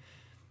being.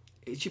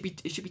 It should be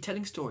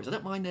telling stories. I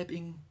don't mind there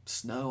being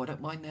snow. I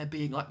don't mind there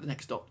being like The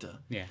Next Doctor.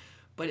 Yeah.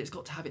 But it's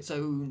got to have its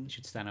own. It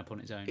should stand up on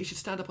its own. It should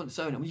stand up on its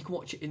own, and you can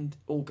watch it in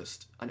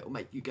August, and it will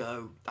make you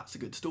go, "That's a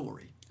good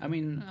story." I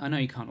mean, I know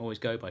you can't always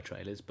go by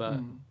trailers, but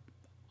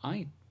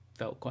I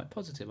felt quite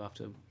positive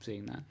after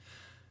seeing that.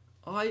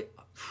 I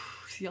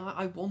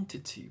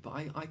wanted to, but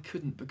I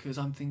couldn't, because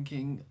I'm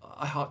thinking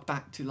I hark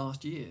back to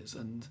last year's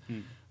and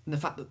the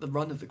fact that the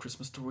run of the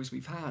Christmas stories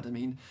we've had. I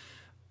mean,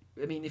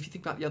 if you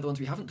think about the other ones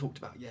we haven't talked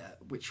about yet,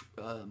 which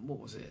what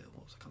was it?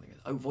 What was I can't think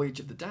of? Oh, Voyage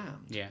of the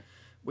Damned. Yeah.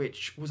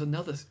 Which was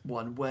another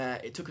one where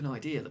it took an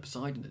idea, the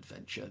Poseidon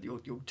Adventure,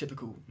 your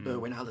typical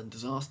Irwin Allen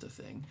disaster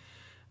thing,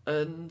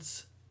 and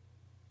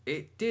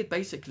it did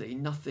basically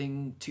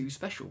nothing too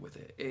special with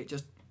it. It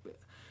just,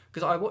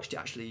 because I watched it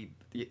actually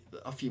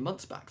a few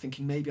months back,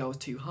 thinking maybe I was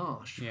too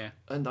harsh. Yeah.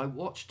 And I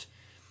watched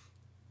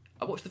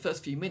the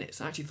first few minutes.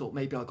 I actually thought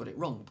maybe I got it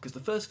wrong, because the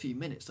first few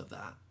minutes of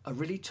that are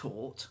really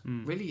taut,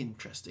 really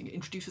interesting. It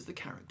introduces the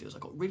characters. I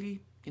got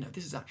really,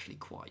 this is actually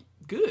quite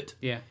good.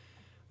 Yeah.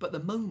 But the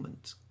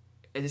moment.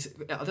 I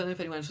don't know if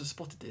anyone else has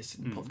spotted this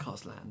in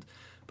podcast land,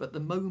 but the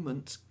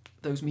moment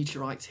those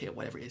meteorites hit,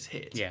 whatever it is,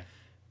 hit, Yeah.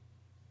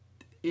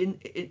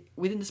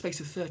 Within the space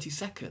of 30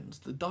 seconds,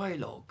 the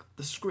dialogue,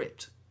 the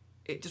script,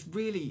 it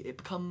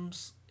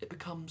becomes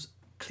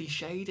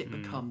cliched, it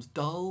becomes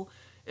dull,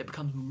 it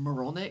becomes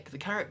moronic. The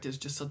characters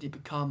just suddenly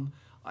become,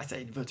 I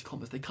say in inverted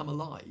commas, they come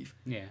alive.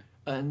 Yeah.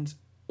 And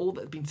all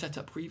that had been set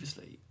up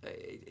previously,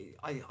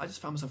 I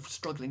just found myself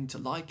struggling to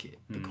like it,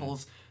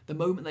 because the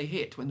moment they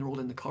hit, when they're all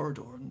in the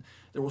corridor and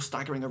they're all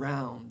staggering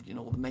around,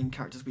 all the main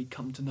characters we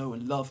come to know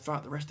and love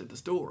throughout the rest of the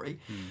story,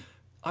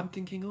 I'm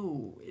thinking,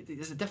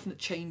 there's a definite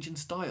change in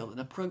style and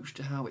approach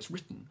to how it's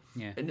written.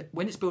 Yeah. And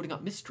when it's building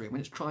up mystery,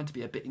 when it's trying to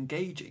be a bit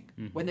engaging,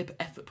 when they put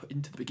effort put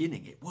into the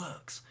beginning, it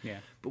works. Yeah.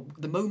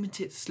 But the moment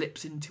it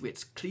slips into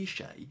its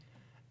cliche,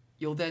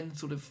 you're then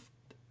sort of...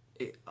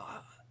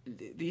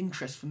 the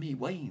interest for me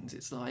wanes.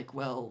 It's like,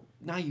 well,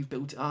 now you've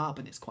built it up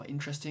and it's quite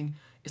interesting.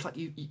 It's like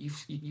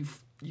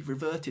you've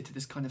reverted to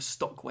this kind of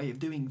stock way of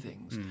doing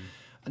things,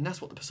 and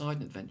that's what the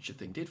Poseidon Adventure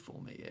thing did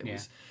for me. It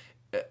was,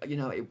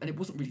 and it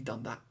wasn't really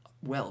done that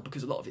well,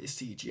 because a lot of it is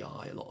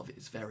CGI, a lot of it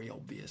is very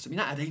obvious. I mean,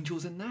 that had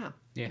angels in that.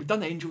 Yeah. We've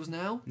done angels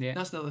now. Yeah.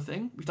 That's another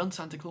thing. We've done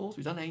Santa Claus.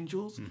 We've done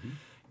angels.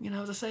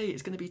 As I say,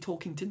 it's going to be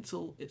talking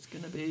tinsel. It's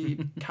going to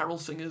be carol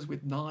singers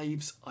with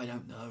knives. I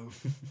don't know.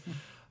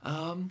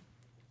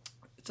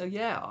 So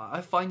yeah,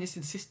 I find this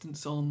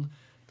insistence on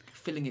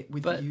filling it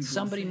with. But usual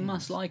somebody things.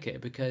 must like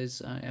it,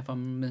 because if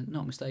I'm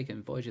not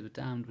mistaken, Voyage of the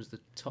Damned was the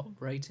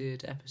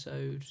top-rated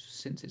episode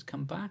since it's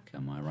come back.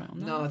 Am I right on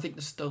that? No, I think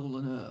the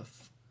Stolen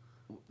Earth,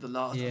 the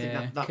last. Yeah,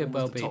 I think that could one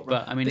was well the be. top.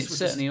 But I mean, This it's was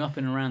certainly up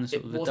and around the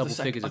sort of the double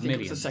figures of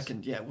millions. It was the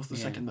second. Yeah, it was the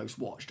second most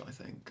watched, I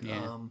think.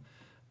 Yeah.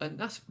 And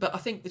that's. But I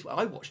think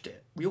I watched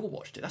it. We all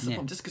watched it. That's the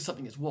problem. Just because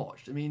something is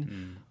watched. I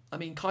mean,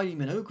 Kylie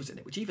Minogue was in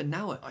it, which even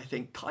now I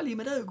think Kylie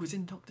Minogue was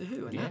in Doctor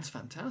Who, and that's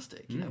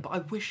fantastic. But I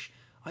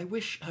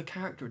wish her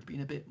character had been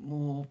a bit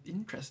more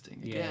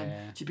interesting.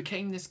 Again, she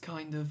became this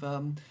kind of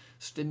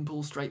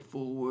simple,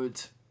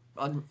 straightforward,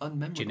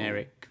 unmemorable,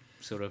 generic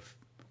sort of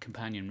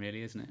companion,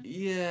 really, isn't it?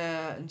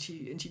 Yeah, and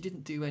she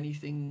didn't do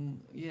anything.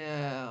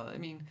 Yeah, I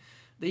mean,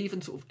 they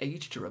even sort of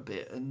aged her a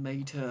bit and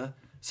made her.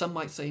 Some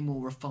might say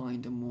more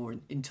refined and more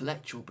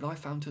intellectual, but I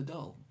found her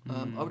dull.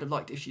 I would have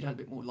liked if she'd had a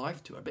bit more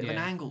life to her, a bit of an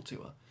angle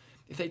to her.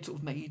 If they'd sort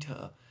of made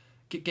her,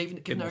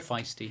 given Bit more her,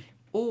 feisty.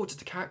 or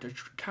just a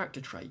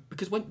character trait.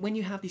 Because when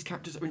you have these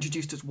characters that are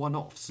introduced as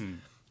one-offs,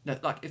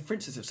 like if, for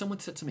instance, if someone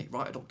said to me,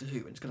 write a Doctor Who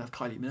and it's going to have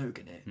Kylie Minogue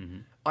in it,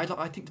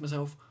 I think to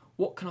myself,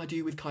 what can I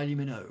do with Kylie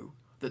Minogue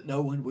that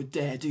no one would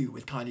dare do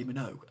with Kylie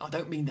Minogue? I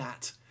don't mean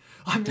that.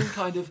 I mean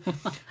kind of,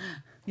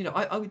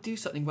 I would do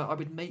something where I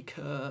would make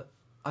her.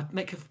 I'd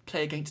make her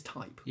play against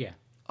type. Yeah.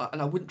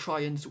 And I wouldn't try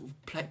and sort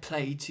of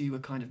play to a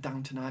kind of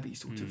Downton Abbey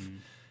sort of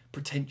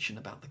pretension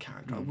about the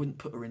character. I wouldn't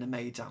put her in a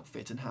maid's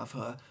outfit and have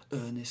her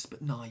earnest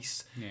but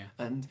nice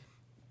and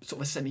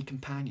sort of a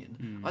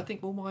semi-companion. I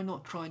think, well, why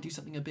not try and do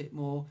something a bit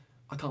more...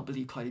 I can't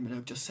believe Kylie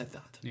Minogue just said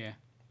that. Yeah.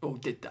 Or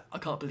did that. I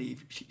can't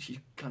believe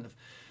she kind of...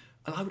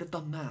 And I would have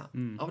done that.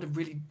 I would have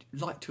really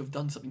liked to have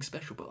done something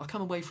special. But I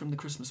come away from the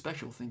Christmas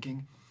special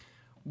thinking,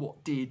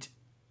 what did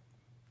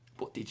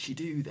she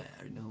do there?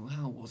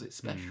 How was it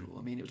special?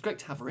 I mean, it was great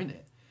to have her in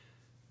it,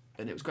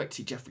 and it was great to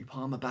see Geoffrey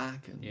Palmer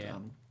back.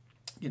 And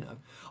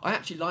I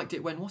actually liked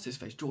it when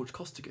George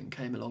Costigan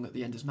came along at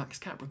the end as Max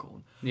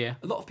Capricorn. Yeah.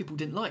 A lot of people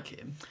didn't like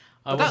him,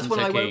 I but that's when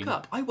wasn't so I woke keen.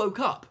 up. I woke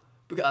up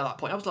because at that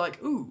point I was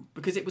like, ooh,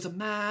 because it was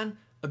a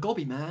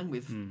gobby man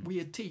with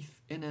weird teeth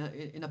in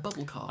a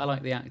bubble car. I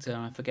like the actor.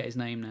 I forget his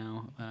name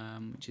now,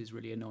 which is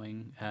really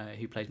annoying.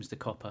 Who plays Mr.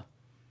 Copper?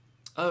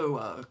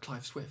 Oh,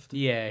 Clive Swift.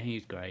 Yeah,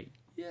 he's great.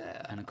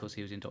 Yeah. And of course,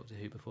 he was in Doctor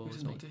Who before, He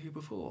was in wasn't he? Doctor Who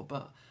before,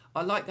 but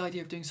I like the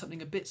idea of doing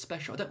something a bit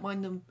special. I don't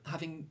mind them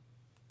having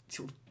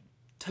sort of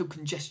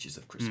token gestures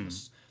of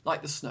Christmas,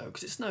 like the snow,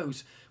 because it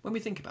snows. When we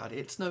think about it,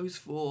 it snows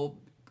for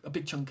a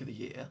big chunk of the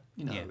year.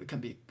 You know, it can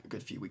be a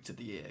good few weeks of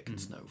the year it can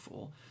snow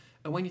for.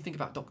 And when you think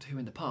about Doctor Who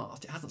in the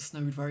past, it hasn't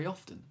snowed very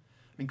often.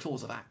 I mean,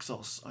 Claws of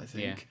Axos, I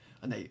think,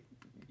 and they,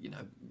 you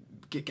know,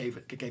 gave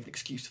an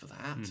excuse for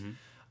that.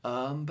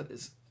 But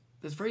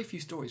there's very few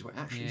stories where it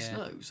actually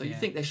snows. So you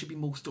think there should be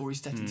more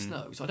stories set in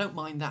snow. So I don't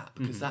mind that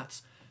because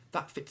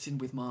that fits in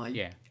with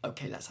my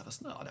okay, let's have a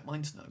snow. I don't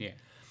mind snow. Yeah,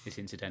 it's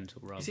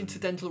incidental rather. It's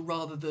incidental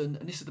rather than,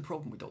 and this is the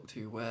problem with Doctor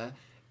Who, where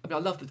I mean,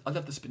 I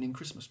love the spinning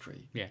Christmas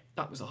tree. Yeah,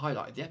 that was the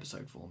highlight of the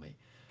episode for me.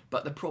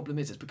 But the problem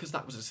is because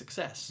that was a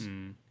success.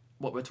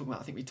 What we're talking about,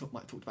 I think we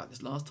might have talked about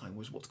this last time,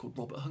 was what's called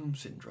Robert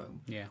Holmes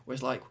syndrome. Yeah, where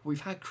it's like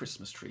we've had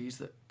Christmas trees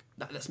that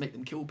let's make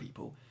them kill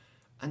people.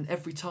 And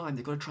every time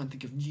they've got to try and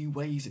think of new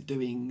ways of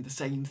doing the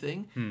same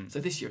thing. So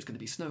this year it's going to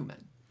be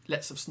snowmen.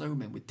 Let's have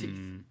snowmen with teeth.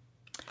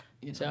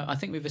 You know? So I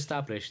think we've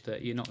established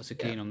that you're not so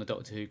keen on the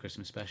Doctor Who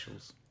Christmas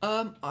specials.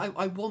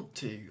 I want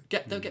to.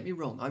 Don't get me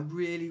wrong. I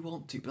really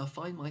want to, but I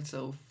find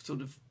myself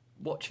sort of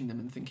watching them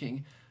and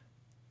thinking,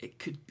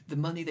 the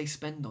money they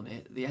spend on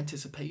it, the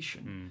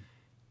anticipation,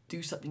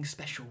 do something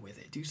special with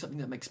it. Do something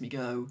that makes me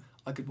go,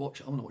 I want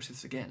to watch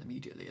this again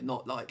immediately, and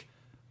not like,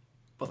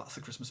 well, that's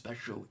a Christmas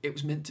special. It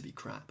was meant to be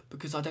crap,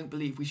 because I don't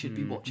believe we should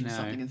be watching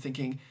something and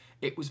thinking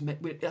it was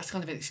meant. That's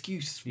kind of an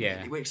excuse. Really.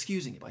 Yeah. We're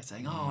excusing it by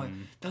saying, "Oh,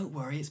 don't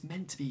worry, it's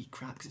meant to be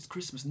crap because it's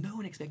Christmas. No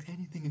one expects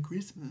anything at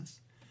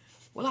Christmas."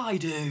 Well, I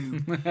do.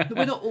 But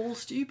we're not all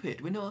stupid.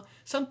 We're not.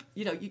 Some,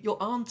 you know,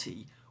 your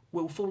auntie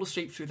will fall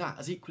asleep through that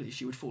as equally as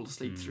she would fall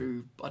asleep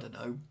through, I don't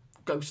know,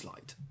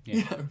 Ghostlight.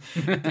 Yeah.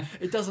 You know,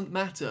 it doesn't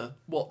matter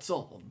what's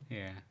on.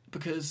 Yeah.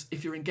 Because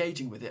if you're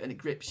engaging with it and it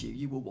grips you,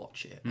 you will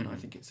watch it. And I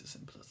think it's as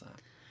simple as that.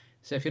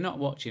 So if you're not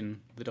watching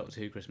the Doctor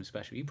Who Christmas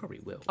special, you probably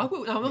will. I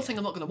will. No, I'm not saying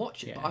I'm not going to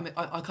watch it, but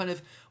I kind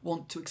of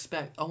want to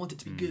expect. I want it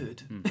to be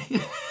good.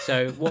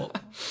 So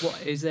what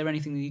is there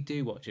anything that you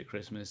do watch at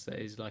Christmas that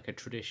is like a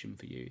tradition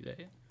for you?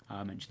 That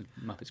I mentioned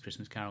the Muppets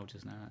Christmas Carol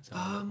just now. That's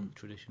a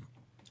tradition.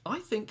 I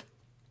think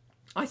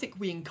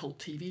we in Cult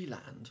TV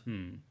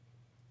land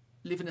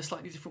live in a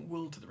slightly different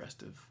world to the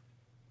rest of.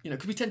 You know,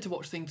 because we tend to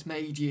watch things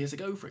made years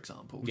ago, for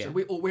example. Yeah.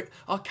 So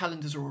our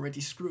calendars are already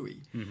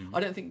screwy. I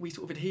don't think we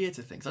sort of adhere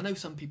to things. I know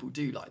some people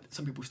do, like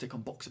some people stick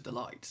on Box of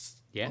Delights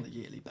on a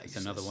yearly basis.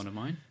 That's another one of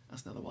mine.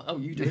 That's another one. Oh,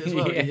 you do it as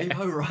well, do you?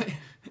 Oh, right.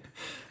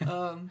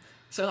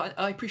 So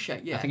I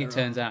appreciate. Yeah, I think it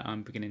turns out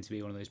I'm beginning to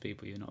be one of those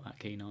people you're not that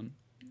keen on.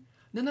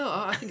 No.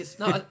 I think it's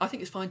I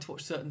think it's fine to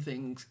watch certain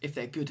things if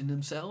they're good in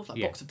themselves.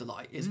 Like Box of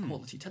Delight is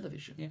quality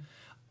television.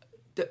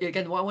 Yeah.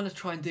 Again, what I want to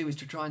try and do is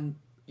to try and.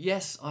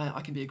 Yes,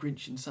 I can be a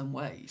Grinch in some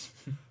ways,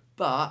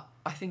 but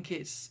I think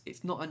it's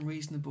not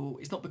unreasonable.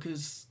 It's not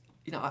because,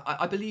 you know,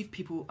 I believe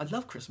people. I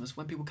love Christmas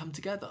when people come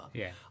together.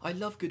 Yeah. I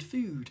love good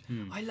food.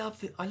 I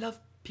love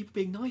people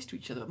being nice to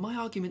each other. My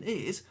argument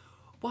is,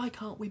 why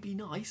can't we be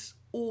nice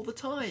all the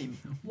time?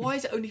 Why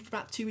is it only for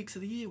about 2 weeks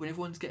of the year when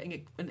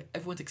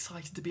everyone's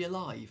excited to be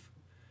alive?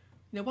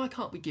 You know, why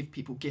can't we give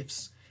people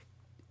gifts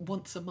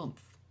once a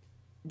month?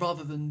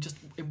 Rather than just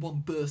in one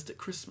burst at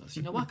Christmas.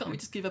 You know, why can't we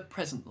just give a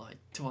present like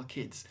to our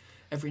kids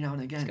every now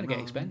and again? It's going to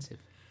get expensive.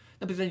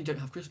 No, but then you don't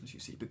have Christmas, you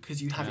see,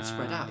 because you have it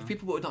spread out. If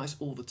people were nice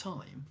all the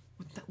time,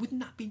 wouldn't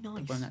that be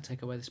nice? Won't that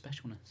take away the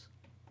specialness?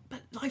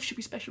 But life should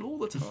be special all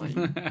the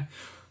time.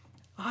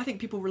 I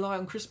think people rely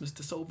on Christmas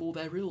to solve all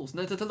their ills.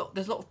 And there's a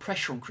lot of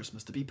pressure on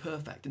Christmas to be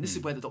perfect. And this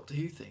is where the Doctor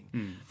Who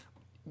thing...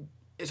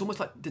 It's almost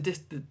like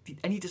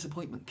any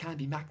disappointment can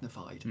be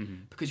magnified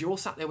because you're all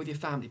sat there with your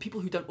family.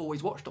 People who don't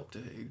always watch Doctor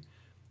Who...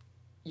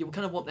 You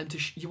kind of want them to.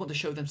 You want to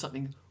show them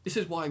something. This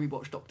is why we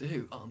watch Doctor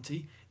Who,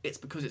 Auntie. It's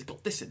because it's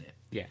got this in it.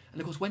 Yeah. And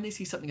of course, when they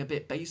see something a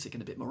bit basic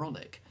and a bit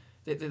moronic,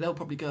 they'll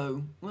probably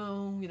go,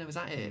 "Well, you know, is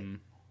that it?"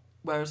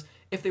 Whereas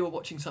if they were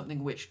watching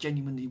something which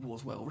genuinely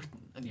was well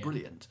written and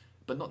brilliant,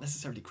 but not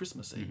necessarily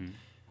Christmassy,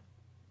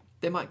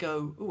 they might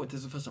go, "Oh, this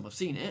is the first time I've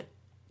seen it.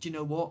 Do you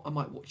know what? I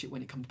might watch it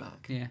when it comes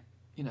back." Yeah.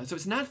 You know, so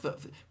it's an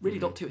advert. Really,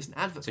 Doctor Who. It's an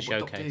advert for what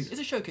Doctor Who. It's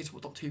a showcase of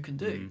what Doctor Who can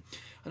do.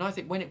 And I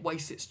think when it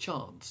wastes its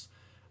chance.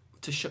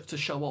 To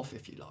show off,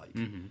 if you like,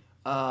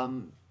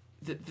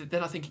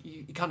 then I think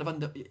you kind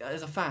of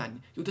as a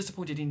fan, you're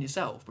disappointed in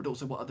yourself, but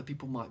also what other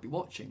people might be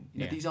watching.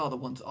 You know, these are the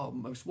ones that are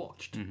most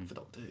watched for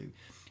Doctor Who,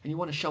 and you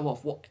want to show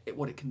off what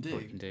it can do.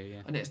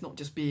 And it's not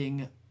just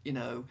being, you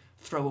know,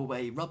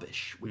 throwaway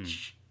rubbish,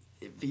 which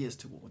it veers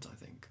towards, I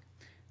think.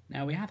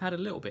 Now we have had a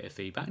little bit of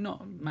feedback,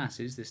 not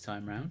masses this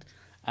time round.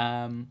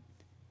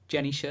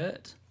 Jenny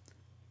Shirt,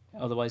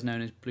 otherwise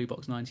known as Blue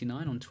Box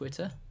 99 on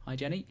Twitter. Hi,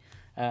 Jenny.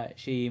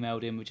 She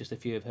emailed in with just a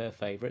few of her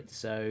favourites.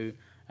 So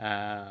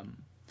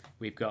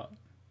we've got,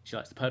 she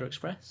likes the Polar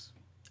Express.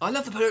 I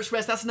love the Polar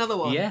Express. That's another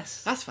one.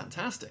 Yes. That's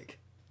fantastic.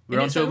 We're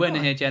on to a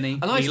winner here, Jenny.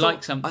 You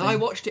like something. And I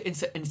watched it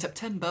in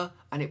September,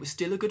 and it was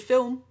still a good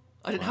film.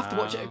 I didn't have to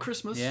watch it Wow. at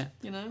Christmas. Yeah.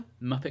 You know,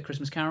 Muppet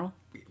Christmas Carol.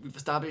 we've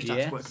established that's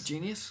Yes. work of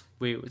genius.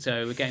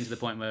 So we're getting to the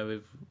point where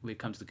we've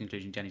come to the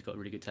conclusion Jenny's got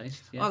really good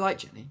taste. Yeah, I like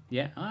Jenny.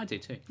 yeah, I do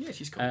too. Yeah,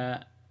 she's cool.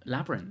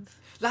 Labyrinth.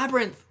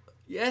 Labyrinth.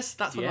 Yes,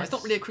 that's one. Yes. It's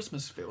not really a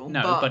Christmas film.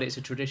 No, but but it's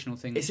a traditional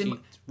thing that it's in she my-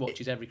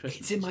 watches every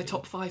Christmas. it's in my you see.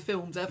 top 5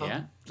 films ever.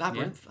 Yeah.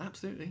 Labyrinth,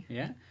 absolutely.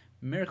 Yeah,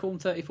 Miracle on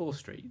 34th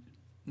Street.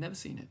 Never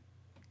seen it.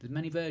 There's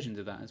many versions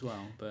of that as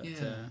well, but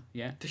Yeah.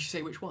 yeah, Does she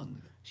say which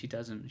one? she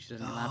doesn't. She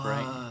doesn't Ah.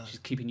 elaborate. She's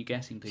keeping you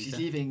guessing, Peter. She's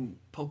leaving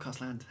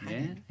podcast land yeah,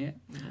 hanging. yeah.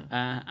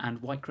 Yeah.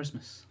 And White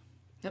Christmas.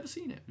 Never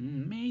seen it.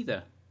 Me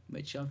either.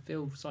 Which I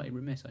feel slightly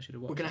remiss. I should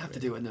have watched. We're going to it,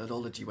 have to really. do a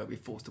nerdology where we're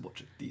forced to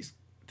watch these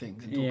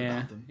things and talk Yeah,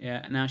 about them.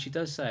 yeah. Now she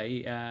does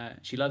say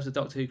she loves the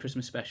Doctor Who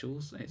Christmas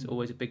specials. It's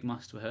always a big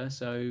must for her.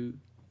 So,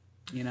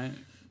 you know,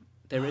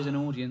 there is an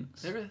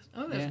audience. There is.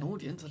 Oh, there's Yeah. an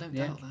audience. I don't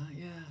Yeah. doubt that.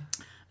 Yeah.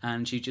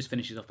 And she just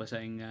finishes off by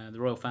saying the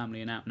royal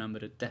family and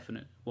Outnumbered a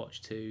definite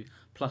watch too,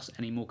 plus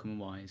any Morecambe and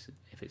Wise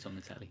if it's on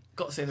the telly.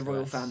 Got to say, the So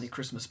Royal that's- Family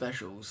Christmas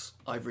specials,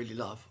 I really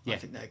love. I Yeah.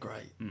 think they're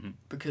great Mhm.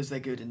 because they're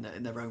good in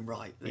their own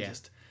right. They Yeah.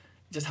 just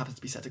it just happens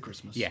to be set at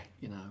Christmas. Yeah.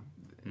 You know,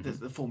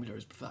 the formula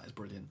for that is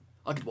brilliant.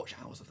 I could watch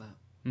hours of that.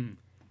 Mm.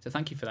 So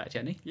thank you for that,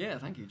 Jenny. Yeah,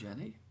 thank you,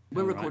 Jenny.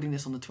 We're All right. recording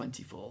this on the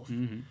 24th.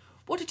 Mhm.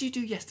 What did you do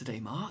yesterday,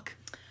 Mark?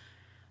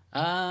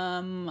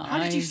 How How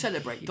did you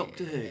celebrate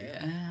Doctor Who?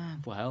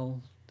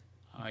 Well,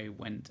 I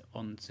went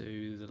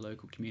onto the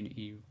local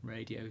community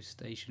radio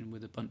station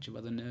with a bunch of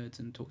other nerds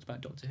and talked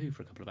about Doctor Who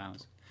for a couple of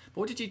hours.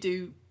 What did you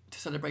do to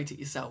celebrate it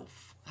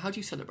yourself? How do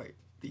you celebrate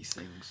these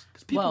things?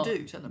 Because people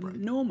do celebrate.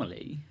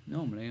 Normally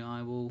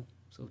I will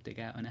sort of dig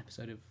out an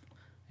episode of,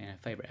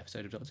 favourite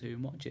episode of Doctor Who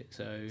and watch it.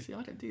 So See,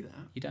 I don't do that.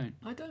 you don't.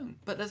 I don't.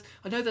 But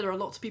I know there are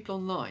lots of people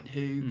online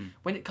who,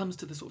 when it comes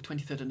to the sort of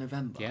 23rd of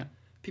November, Yeah.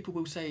 people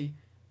will say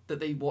that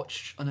they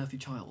watch Unearthly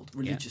Child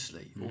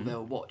religiously, or Mm-hmm.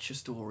 they'll watch a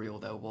story, or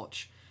they'll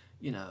watch,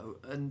 and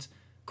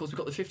of course we've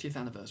got the 50th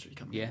anniversary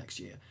coming Yeah. up next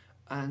year,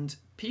 and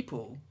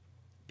people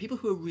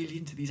who are really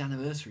into these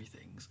anniversary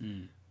things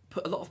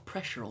put a lot of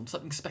pressure on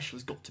something special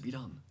has got to be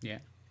done. Yeah.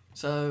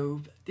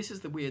 So this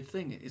is the weird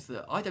thing, is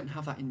that I don't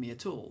have that in me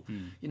at all.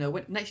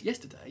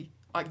 Yesterday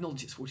I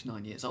acknowledge it's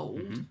 49 years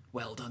old.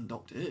 Well done,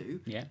 Doctor Who.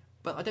 Yeah.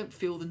 But I don't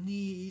feel the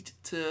need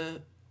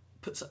to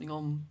put something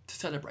on to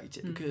celebrate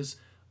it because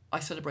I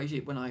celebrate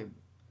it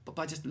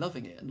by just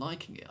loving it and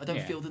liking it. I don't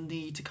Yeah. feel the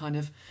need to kind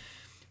of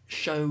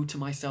show to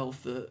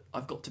myself that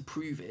I've got to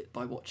prove it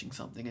by watching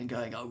something and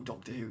going, "Oh,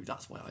 Doctor Who,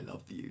 that's why I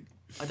love you."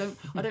 I don't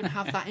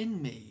have that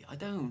in me. I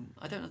don't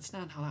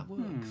understand how that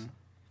works.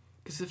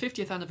 Because the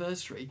 50th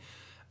anniversary,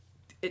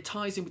 it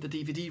ties in with the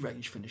DVD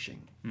range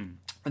finishing.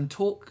 And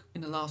talk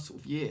in the last sort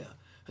of year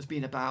has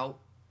been about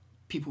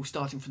people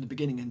starting from the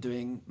beginning and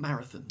doing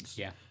marathons.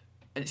 Yeah.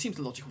 And it seems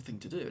a logical thing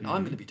to do. And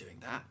I'm going to be doing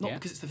that, not Yeah.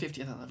 because it's the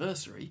 50th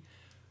anniversary,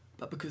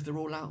 but because they're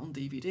all out on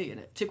DVD. And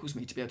it tickles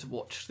me to be able to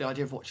watch, the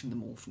idea of watching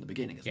them all from the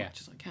beginning as Yeah.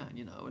 much as I can,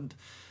 and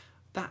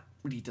that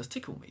really does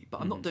tickle me.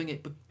 But I'm not doing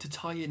it to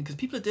tie in, because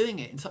people are doing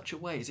it in such a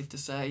way as if to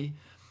say,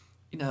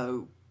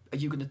 are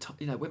you going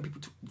to, when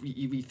people,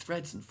 you read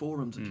threads and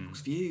forums and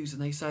people's views,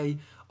 and they say,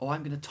 "Oh,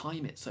 I'm going to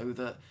time it so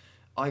that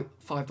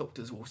Five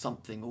Doctors or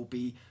something will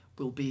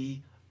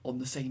be on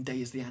the same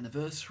day as the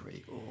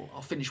anniversary, or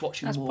I'll finish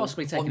watching That's them all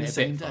possibly taking on the it a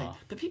same bit day." far.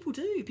 But people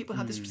do. People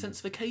have this sense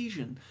of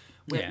occasion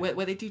where, Yeah.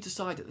 where they do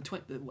decide that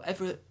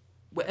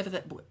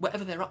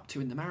whatever they're up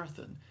to in the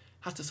marathon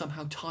has to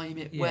somehow time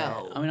it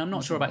well. I mean, I'm not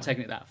in sure some about way.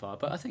 taking it that far,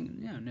 but I think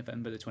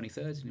November the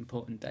 23rd is an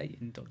important date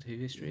in Doctor Who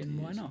history, and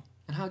why not?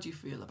 And how do you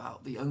feel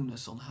about the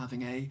onus on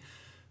having a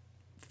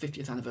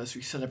 50th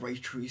anniversary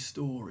celebratory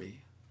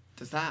story?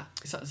 Is that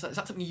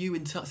something you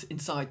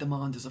inside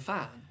demand as a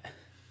fan?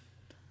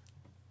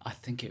 I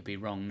think it'd be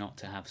wrong not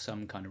to have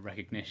some kind of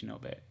recognition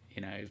of it.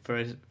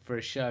 For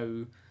a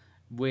show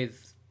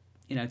with,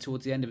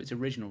 towards the end of its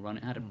original run,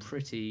 it had a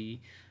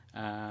pretty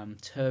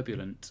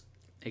turbulent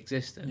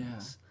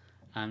existence,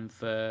 and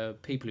for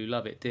people who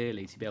love it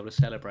dearly to be able to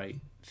celebrate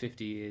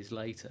 50 years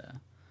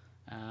later,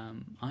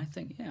 I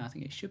think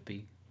it should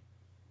be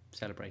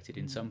celebrated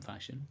in some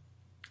fashion.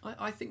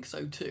 I think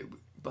so too,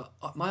 but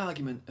my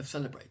argument of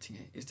celebrating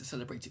it is to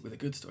celebrate it with a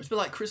good story. It's a bit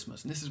like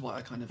Christmas, and this is why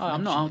I kind of... Oh,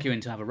 I'm not mention it.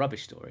 arguing to have a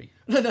rubbish story.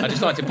 I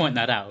just like to point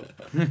that out.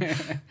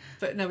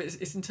 But no,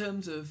 it's in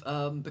terms of...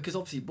 because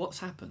obviously what's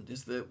happened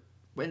is that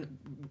when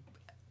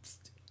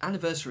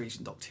anniversaries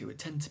in Doctor Who would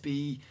tend to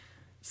be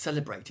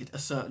celebrated a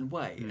certain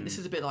way, and this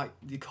is a bit like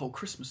the whole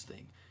Christmas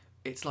thing.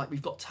 It's like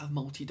we've got to have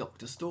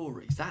multi-Doctor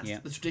stories. That's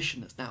the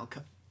tradition that's now...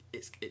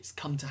 It's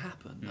come to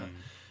happen.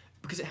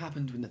 Because it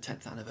happened in the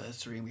 10th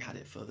anniversary and we had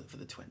it for the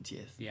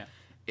 20th. Yeah.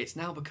 It's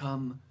now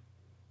become,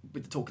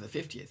 with the talk of the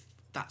 50th,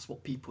 that's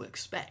what people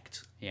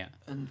expect. Yeah.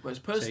 And whereas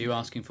So personally... you're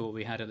asking for what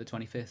we had at the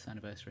 25th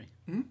anniversary?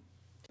 Hmm?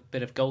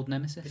 Bit of gold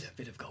nemesis? A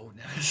bit of gold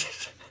now.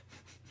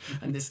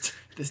 And this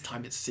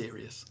time it's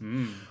serious.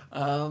 Mm.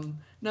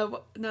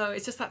 No,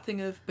 it's just that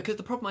thing of... Because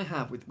the problem I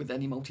have with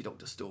any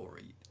multi-Doctor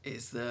story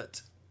is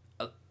that...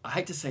 I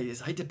hate to say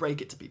this, I hate to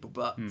break it to people,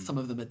 but some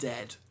of them are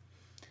dead.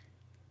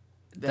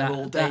 They're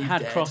all that Dave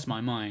had dead. crossed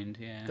my mind,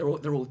 yeah.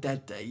 They're all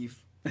dead, Dave.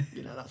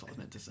 You know, that's what I was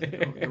meant to say.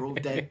 They're all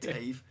dead,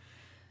 Dave.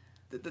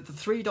 The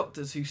three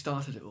doctors who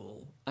started it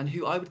all, and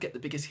who I would get the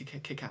biggest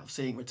kick out of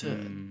seeing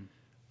return,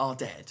 are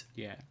dead.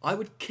 Yeah. I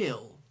would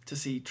kill to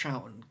see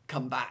Troughton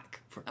come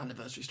back for an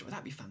anniversary story.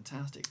 That'd be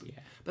fantastic.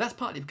 But that's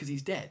partly because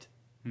he's dead.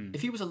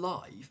 If he was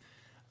alive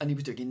and he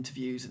was doing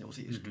interviews and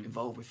also he was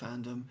involved with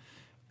fandom,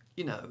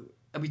 you know,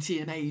 and we'd see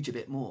him age a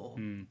bit more,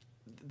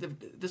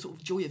 the sort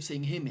of joy of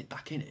seeing him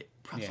back in it,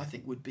 perhaps I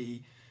think would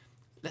be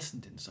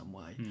lessened in some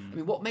way. I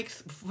mean, what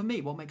makes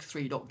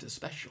Three Doctors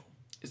special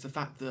is the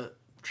fact that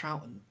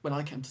Troughton, when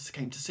I came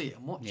to see it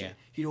and watch it,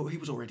 he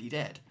was already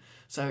dead.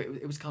 So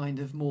it was kind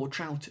of more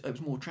Troughton. It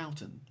was more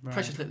Troughton. Right.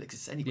 Precious Little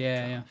exists anyway.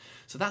 Yeah.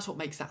 So that's what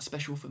makes that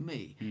special for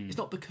me. It's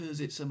not because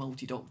it's a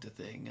multi-Doctor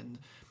thing, and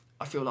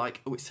I feel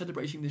like it's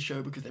celebrating the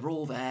show because they're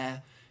all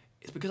there.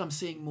 It's because I'm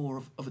seeing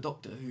more of a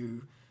Doctor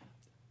who,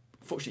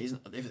 fortunately,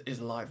 is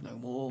alive no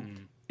more.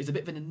 Is a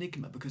bit of an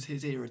enigma because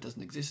his era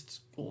doesn't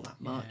exist all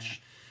that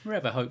much. We're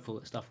ever hopeful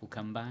that stuff will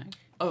come back.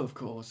 Oh, of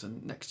course.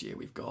 And next year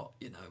we've got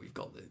the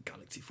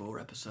Galaxy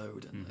 4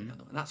 episode, and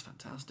that's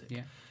fantastic.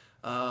 Yeah.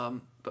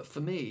 But for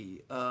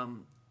me,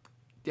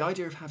 the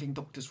idea of having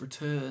Doctors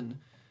return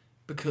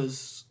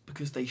because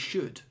they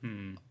should.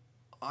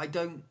 I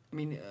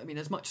mean,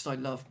 as much as I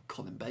love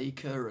Colin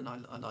Baker and I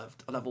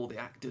love all the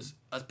actors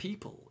as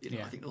people, you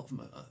know, I think a lot of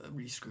them are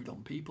really screwed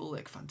on people.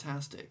 They're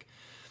fantastic.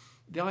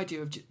 The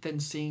idea of then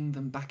seeing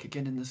them back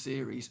again in the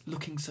series,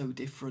 looking so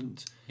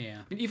different. Yeah.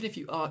 I mean,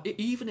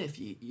 even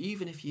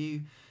if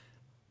you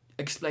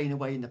explain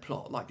away in the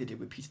plot like they did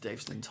with Peter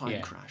Davison in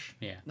Time Crash.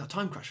 Yeah. Now,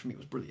 Time Crash for me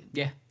was brilliant.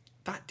 Yeah.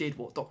 That did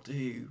what Doctor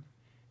Who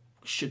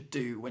should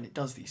do when it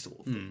does these sort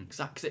of things.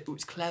 Because it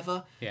was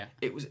clever. Yeah.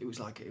 It was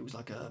like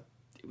a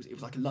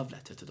love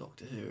letter to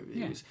Doctor Who.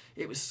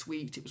 It was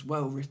sweet. It was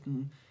well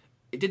written.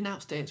 It didn't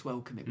outstay its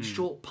welcome. It was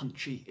short,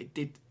 punchy. It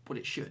did what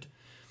it should.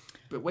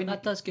 But when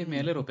that does give me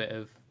a little bit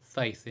of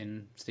faith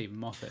in Stephen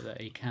Moffat that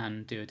he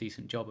can do a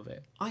decent job of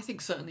it. I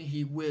think certainly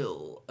he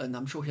will, and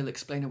I'm sure he'll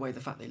explain away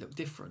the fact they look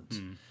different.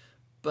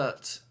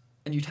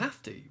 And you'd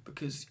have to,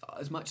 because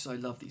as much as I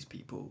love these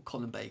people,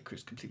 Colin Baker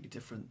is completely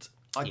different.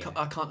 I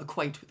can't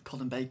equate with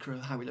Colin Baker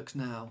how he looks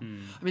now.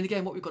 I mean,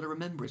 again, what we've got to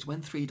remember is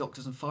when 3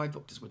 Doctors and 5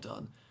 Doctors were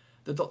done,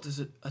 the Doctors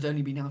had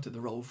only been out of the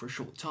role for a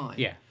short time.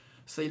 Yeah.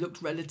 So they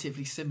looked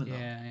relatively similar.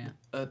 Yeah.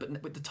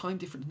 But with the time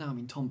difference now, I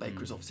mean, Tom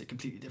Baker is obviously a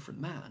completely different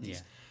man.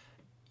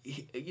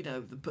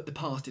 The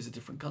past is a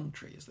different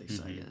country, as they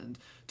say, and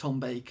Tom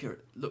Baker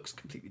looks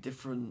completely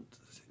different.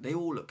 They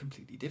all look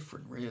completely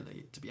different,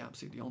 really, to be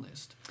absolutely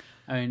honest.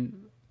 I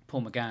mean,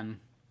 Paul McGann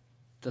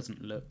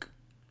doesn't look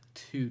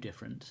too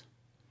different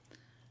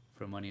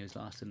from when he was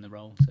last in the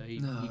role, so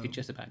he could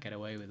just about get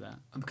away with that.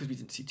 And because we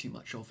didn't see too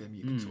much of him,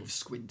 you can sort of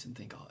squint and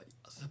think,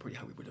 that's probably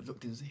how he would have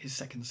looked in his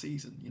second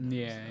season. You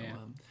know?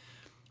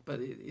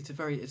 But it's a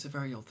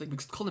very odd thing,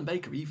 because Colin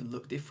Baker even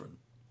looked different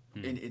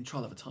in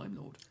Trial of a Time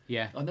Lord.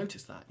 Yeah, I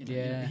noticed that.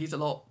 He's a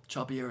lot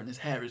chubbier, and his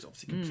hair is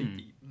obviously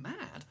completely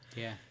mad.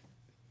 Yeah,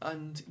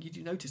 and you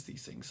do notice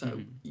these things,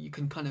 so you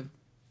can kind of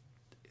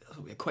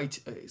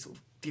equate, sort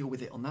of deal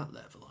with it on that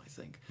level, I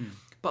think.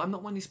 But I'm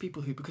not one of these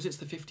people who, because it's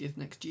the 50th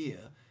next year,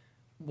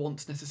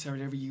 wants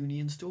necessarily a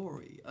reunion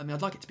story. I mean,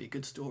 I'd like it to be a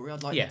good story.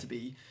 I'd like there to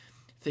be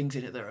things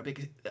in it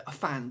that are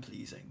fan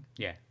pleasing.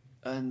 Yeah,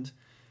 and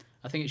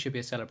I think it should be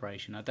a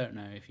celebration. I don't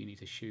know if you need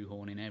to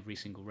shoehorn in every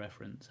single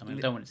reference. I mean,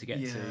 I don't want it to get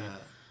to...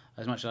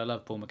 As much as I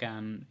love Paul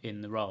McGann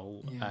in the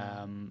role,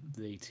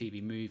 the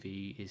TV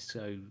movie is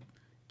so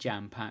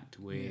jam-packed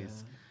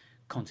with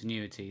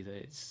continuity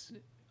that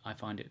I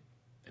find it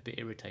a bit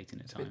irritating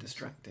at times. A bit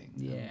distracting.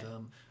 Yeah.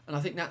 And I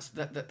think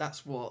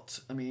that's what...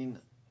 I mean,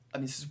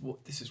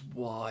 this is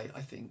why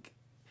I think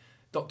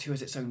Doctor Who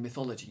has its own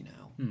mythology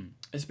now.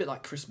 It's a bit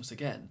like Christmas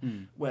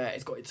again, where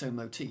it's got its own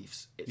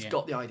motifs. It's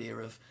got the idea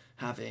of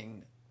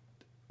having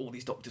all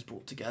these Doctors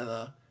brought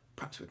together,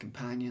 perhaps with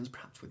companions,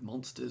 perhaps with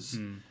monsters,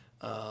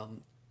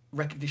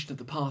 recognition of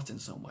the past in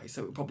some way.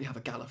 So it would probably have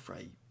a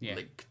Gallifrey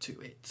link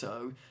to it.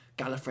 So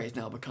Gallifrey has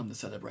now become the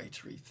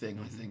celebratory thing,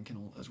 I think,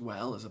 as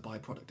well as a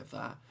byproduct of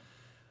that.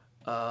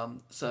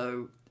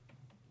 So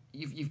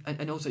you've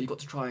also you've got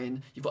to try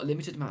and you've got a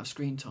limited amount of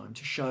screen time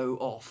to show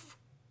off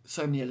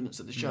so many elements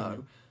of the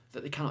show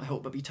that they cannot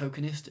help but be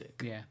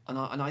tokenistic. Yeah. And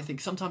I think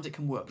sometimes it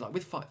can work. Like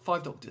with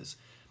Five Doctors,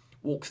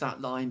 walks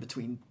that line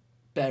between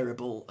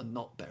bearable and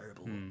not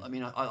bearable. I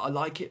mean, I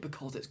like it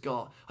because I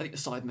think the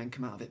Sidemen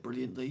come out of it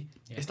brilliantly.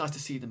 Yeah. It's nice to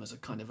see them as a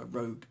kind of a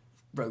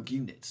rogue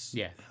units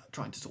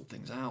trying to sort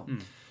things out.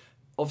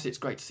 Obviously, it's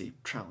great to see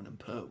Troughton and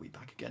Pertwee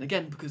back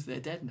again because they're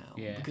dead now.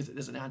 Yeah. Because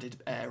there's an added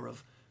air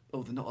of,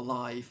 they're not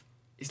alive.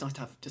 It's nice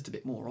to have just a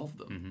bit more of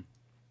them.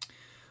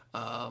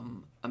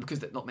 And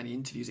because not many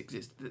interviews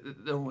exist,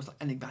 they're almost like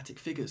enigmatic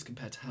figures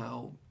compared to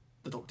how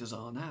the Doctors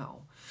are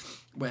now,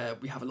 where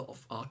we have a lot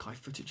of archive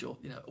footage, or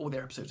all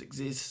their episodes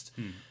exist.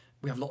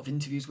 We have a lot of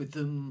interviews with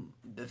them.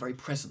 They're very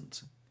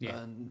present.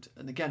 And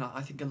again,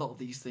 I think a lot of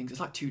these things, it's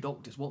like 2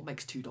 Doctors. What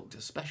makes 2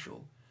 Doctors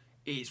special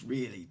is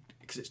really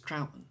because it's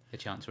Troughton. A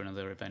chance for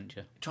another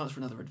adventure.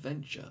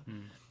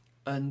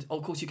 And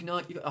of course,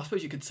 I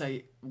suppose you could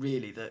say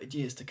really that in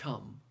years to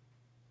come,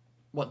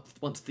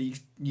 once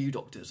these new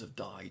Doctors have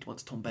died,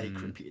 once Tom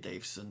Baker and Peter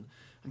Davison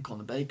and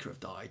Colin Baker have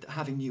died,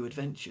 having new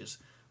adventures,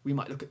 we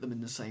might look at them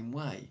in the same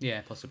way.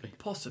 Yeah, possibly.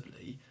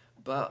 Possibly,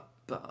 but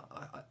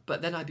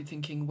then I'd be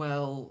thinking,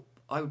 well,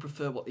 I would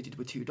prefer what they did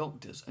with two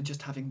Doctors and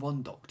just having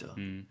one Doctor.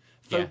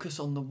 Focus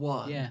on the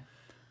one. Yeah.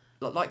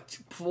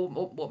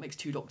 What makes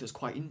two Doctors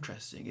quite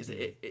interesting is that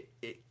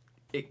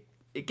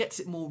it gets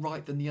it more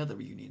right than the other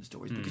reunion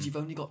stories because you've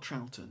only got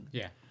Troughton.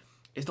 Yeah.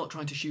 It's not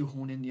trying to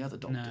shoehorn in the other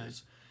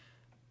Doctors.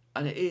 No.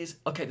 And it is,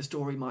 okay, the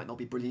story might not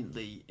be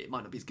it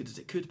might not be as good as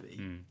it could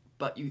be,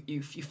 but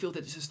you feel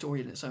that it's a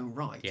story in its own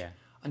right. Yeah.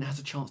 And it has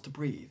a chance to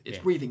breathe. It's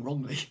breathing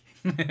wrongly.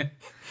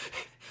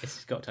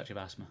 It's got a touch of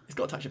asthma. It's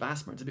got a touch of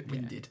asthma. It's a bit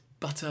winded.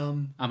 But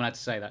I'm allowed to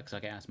say that because I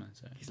get asthma.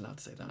 So he's allowed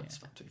to say that. It's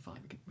absolutely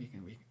fine. We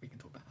can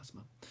talk about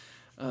asthma.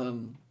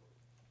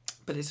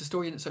 But it's a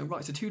story in its own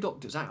right. So two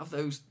Doctors out of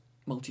those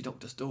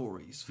multi-Doctor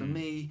stories, for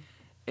me,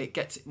 it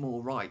gets it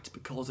more right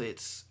because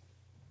it's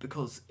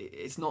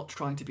not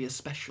trying to be a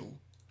special,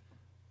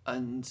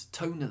 and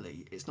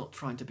tonally, it's not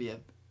trying to be a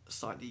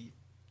slightly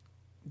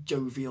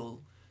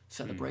jovial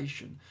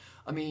celebration.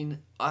 I mean,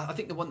 I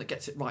think the one that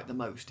gets it right the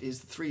most is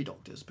the three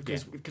Doctors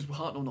because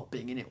Hartnell not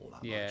being in it all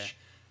that much,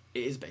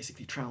 it is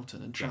basically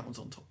Troughton, and Troughton's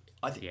on top.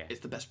 I think it's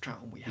the best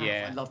Troughton we have.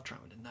 Yeah. I love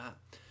Troughton in that.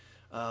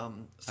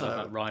 So I love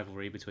that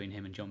rivalry between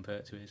him and John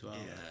Pertwee as well.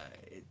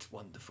 Yeah, it's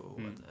wonderful,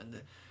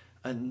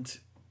 and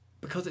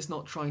because it's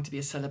not trying to be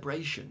a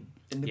celebration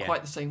in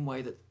quite the same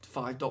way that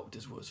Five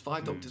Doctors was.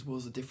 Five Doctors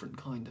was a different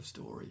kind of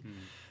story,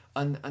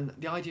 and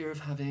the idea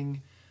of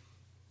having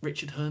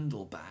Richard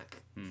Hurndall back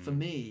for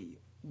me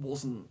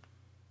wasn't.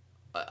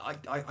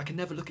 I can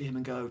never look at him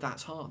and go,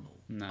 that's Hartnell.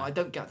 No. I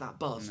don't get that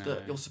buzz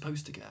that you're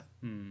supposed to get.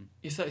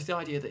 It's the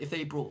idea that if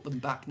they brought them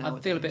back now, I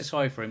feel a bit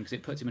sorry for him because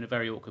it puts him in a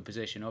very awkward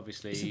position.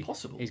 Obviously, it's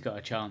impossible. He's got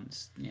a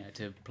chance,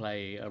 to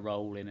play a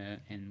role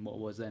in what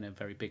was then a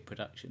very big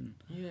production.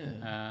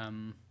 Yeah.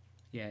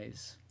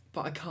 It's.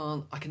 But I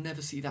can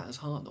never see that as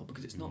Hartnell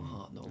because it's not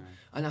Hartnell. No.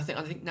 And I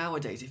think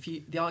nowadays,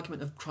 the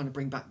argument of trying to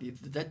bring back the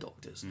Dead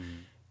Doctors,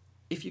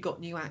 if you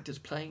got new actors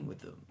playing with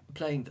them,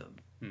 that'd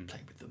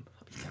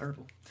be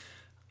terrible.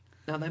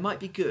 Now they might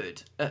be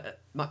good,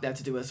 might be able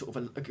to do a sort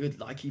of a good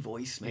likey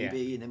voice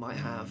maybe, and they might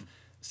have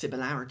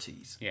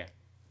similarities. Yeah.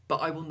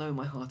 But I will know in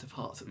my heart of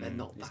hearts that they're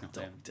not that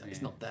Doctor. Yeah.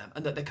 It's not them,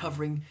 and that they're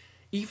covering.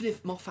 Even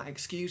if Moffat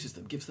excuses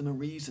them, gives them a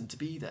reason to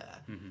be there,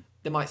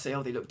 they might say,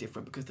 "Oh, they look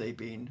different because they've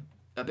been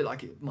a bit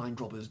like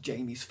Mind Robbers,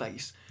 Jamie's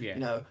face. Yeah.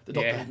 The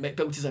Doctor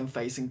built his own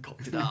face and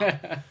cocked it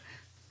up."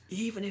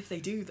 Even if they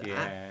do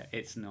that,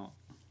 it's not.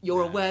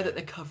 You're aware that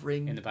they're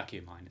covering... In the back of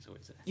your mind, it's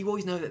always there. You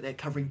always know that they're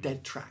covering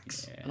dead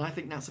tracks. Yeah. And I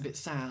think that's a bit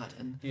sad.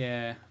 And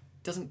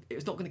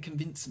it's not going to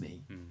convince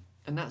me.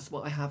 And that's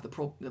what I have, the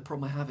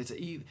problem I have is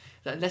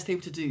that unless they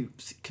were to do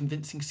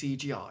convincing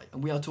CGI,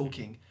 and we are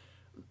talking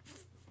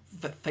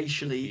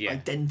facially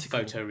identical...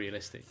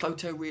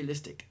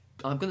 Photorealistic.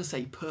 I'm going to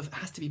say perfect.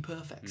 Has to be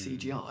perfect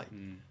CGI.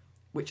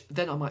 Which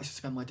then I might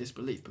suspend my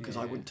disbelief because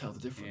I wouldn't tell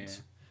the difference.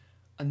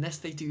 Yeah. Unless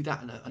they do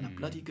that and a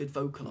bloody good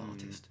vocal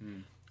artist...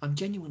 I'm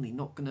genuinely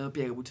not going to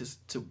be able to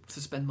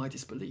suspend my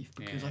disbelief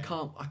because I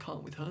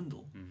can't with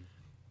Hurndall.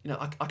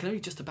 I can only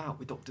just about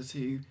with Doctors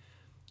who,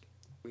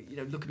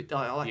 look a bit.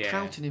 I like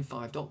Troughton in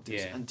Five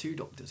Doctors and Two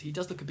Doctors. He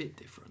does look a bit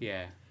different.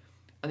 Yeah.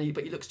 But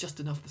he looks just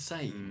enough the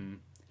same.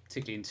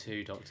 Particularly in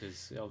Two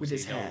Doctors, obviously with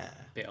his hair,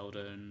 a bit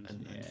older and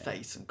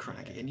face and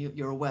craggy, and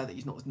you're aware that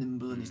he's not as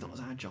nimble and he's not as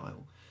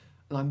agile.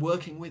 And I'm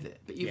working with it,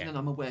 but even then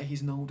I'm aware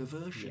he's an older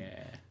version.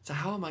 Yeah. So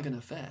how am I going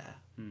to fare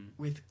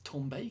with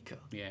Tom Baker?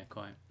 Yeah,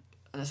 quite.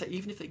 And I say,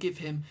 even if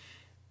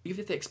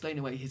they explain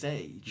away his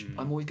age,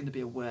 I'm always going to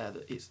be aware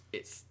that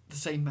it's the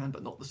same man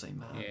but not the same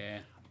man. Yeah.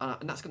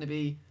 And that's going to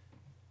be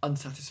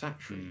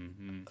unsatisfactory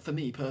for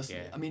me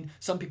personally. Yeah. I mean,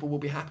 some people will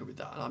be happy with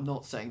that, and I'm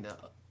not saying that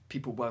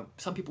people won't.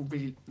 Some people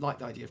really like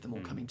the idea of them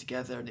all coming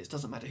together, and it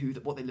doesn't matter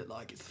what they look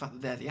like. It's the fact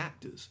that they're the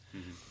actors.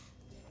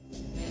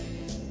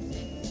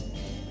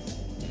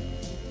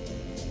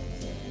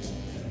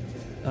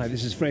 Hi,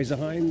 this is Fraser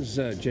Hines,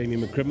 Jamie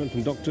McCrimmon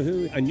from Doctor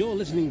Who, and you're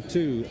listening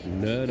to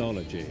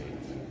Nerdology.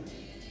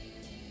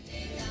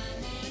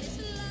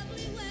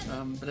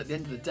 But at the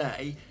end of the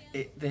day,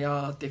 they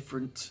are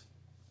different.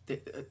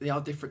 They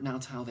are different now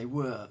to how they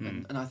were,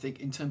 and I think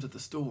in terms of the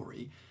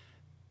story,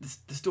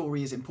 the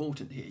story is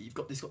important here.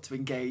 It's got to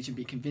engage and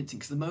be convincing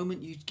because the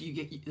moment you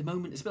get the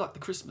moment, it's a bit like the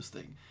Christmas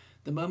thing.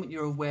 The moment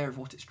you're aware of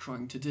what it's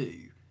trying to do,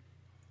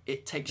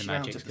 it takes you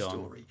out of the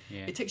story.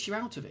 Yeah. It takes you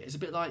out of it. It's a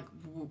bit like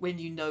when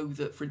you know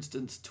that, for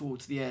instance,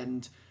 towards the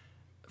end,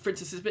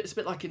 it's a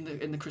bit like in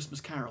the Christmas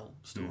Carol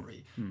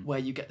story where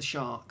you get the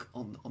shark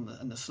on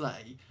the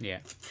sleigh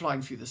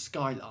flying through the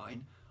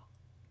skyline.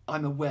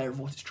 I'm aware of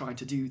what it's trying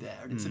to do there,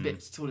 and it's a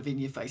bit sort of in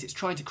your face. It's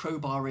trying to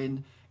crowbar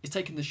in. It's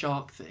taking the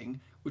shark thing,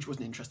 which was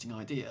an interesting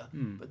idea,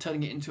 but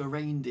turning it into a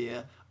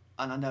reindeer,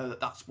 and I know that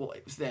that's what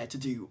it was there to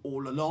do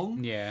all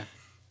along. Yeah.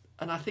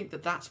 And I think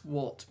that's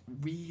what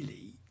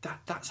really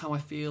that's how I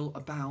feel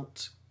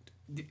about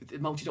the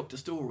multi-doctor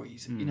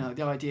stories. You know,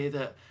 the idea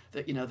that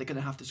you know they're going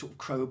to have to sort of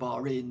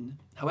crowbar in,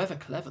 however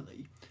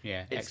cleverly,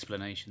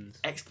 explanations,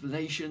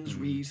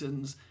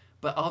 reasons.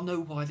 But I'll know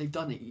why they've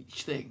done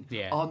each thing.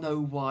 Yeah. I'll know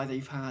why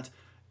they've had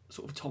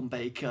sort of Tom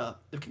Baker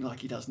looking like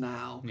he does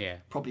now. Yeah.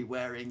 Probably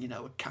wearing, you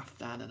know, a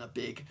caftan and a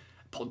big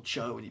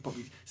poncho, and he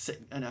probably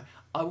sitting. And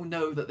I will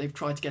know that they've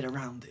tried to get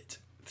around it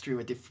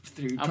through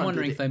through. I'm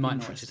wondering if they might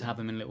not just interesting. have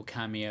them in little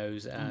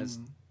cameos as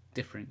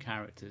different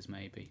characters,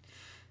 maybe.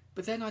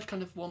 But then I'd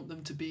kind of want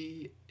them to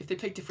be, if they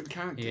play different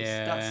characters,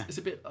 Yeah. it's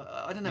a bit,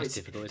 I don't know, That's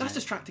difficult, isn't that's it?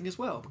 distracting as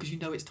well, because you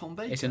know it's Tom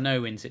Baker. It's a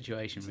no-win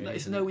situation, really.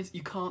 It's isn't no, it?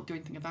 you can't do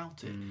anything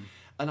about it.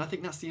 And I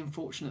think that's the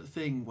unfortunate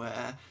thing,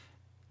 where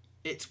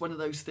it's one of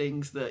those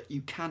things that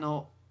you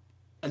cannot,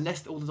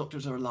 unless all the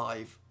Doctors are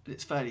alive,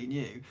 it's fairly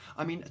new.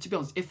 I mean, to be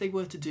honest, if they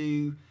were to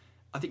do,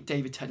 I think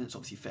David Tennant's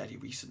obviously fairly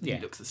recent, Yeah.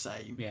 he looks the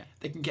same, Yeah.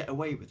 they can get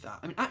away with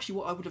that. I mean, actually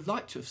what I would have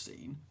liked to have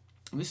seen,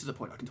 and this is a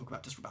point I can talk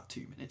about just for about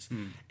 2 minutes,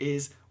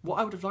 is what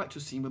I would have liked to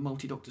have seen with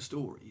multi-Doctor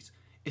stories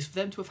is for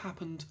them to have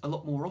happened a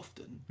lot more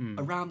often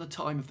around the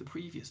time of the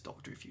previous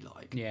Doctor, if you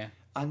like. Yeah.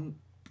 And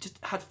just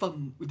had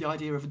fun with the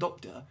idea of a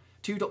Doctor,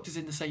 2 Doctors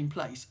in the same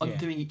place,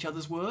 undoing each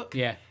other's work.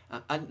 Yeah.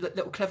 And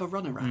little clever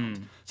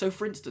runaround. So,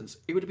 for instance,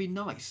 it would have been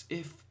nice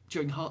if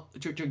during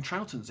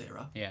Troughton's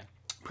era, Yeah.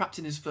 perhaps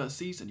in his first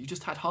season, you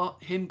just had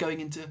him going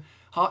into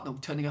Hartnell,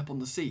 turning up on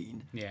the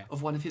scene Yeah.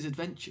 of one of his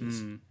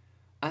adventures,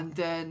 and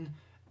then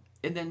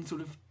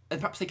sort of, and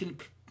perhaps they can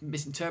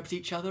misinterpret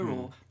each other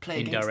or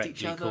play against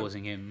each Indirectly other.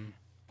 causing him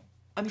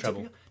I mean,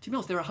 trouble. to be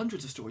honest, there are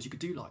hundreds of stories you could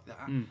do like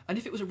that. And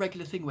if it was a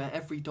regular thing where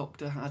every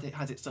Doctor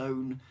has its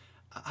own,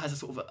 has a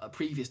sort of a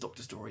previous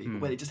Doctor story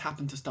where they just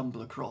happen to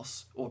stumble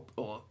across, or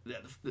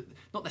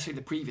not necessarily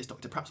the previous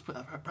Doctor,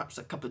 perhaps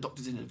a couple of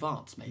Doctors in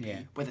advance, maybe,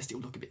 Yeah. where they still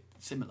look a bit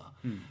similar.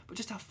 But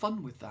just have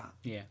fun with that.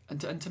 Yeah.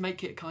 And to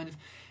make it kind of,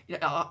 you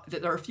know,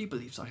 there are a few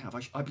beliefs I have.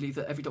 I believe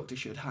that every Doctor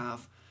should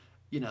have,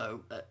 you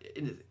know,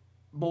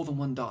 more than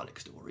one Dalek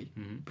story,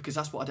 because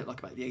that's what I don't like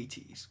about the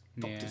 80s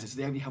Doctors, Yeah. is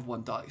they only have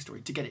one Dalek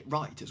story to get it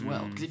right as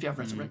well. Because if you have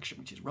Resurrection,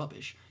 which is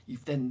rubbish,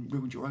 you've then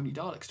ruined your only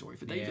Dalek story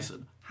for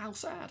Davison. How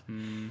sad.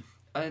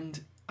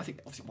 And I think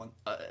obviously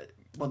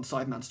one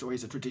Sideman story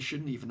is a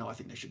tradition, even though I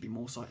think there should be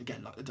more side,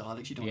 again, like the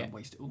Daleks, you don't want to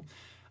waste it all.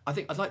 I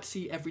think I'd like to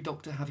see every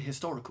Doctor have a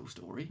historical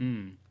story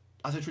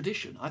as a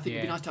tradition. I think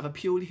it'd be Yeah. nice to have a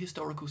purely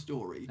historical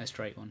story, a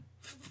straight one.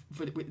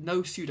 with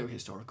no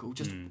pseudo-historical,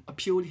 just a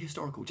purely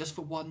historical, just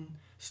for one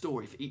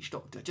story for each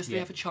Doctor. Just so they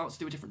have a chance to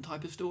do a different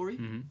type of story,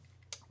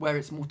 where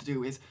it's more to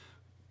do with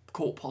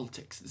court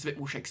politics. It's a bit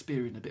more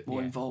Shakespearean, a bit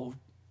more involved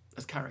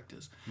as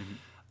characters.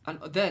 And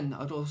then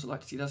I'd also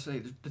like to see, let's say,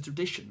 the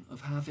tradition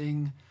of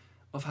having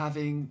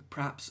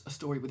perhaps a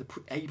story with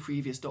a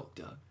previous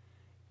Doctor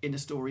in a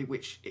story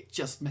which it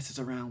just messes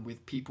around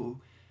with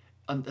people,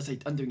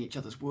 undoing each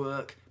other's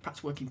work,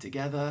 perhaps working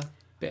together,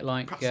 Bit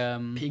like perhaps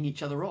peeing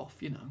each other off,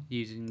 you know.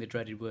 using the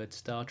dreaded word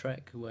Star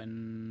Trek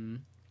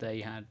when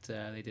they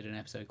did an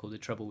episode called The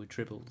Trouble with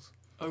Tribbles,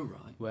 Oh,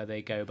 right. where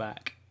they go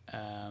back.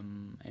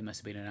 It must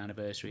have been an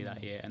anniversary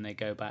that year, and they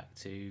go back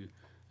to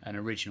an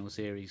original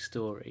series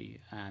story,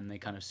 and they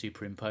kind of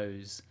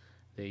superimpose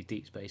the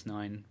Deep Space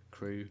Nine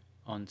crew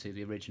onto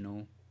the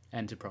original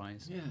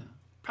Enterprise. Yeah.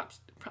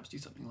 Perhaps do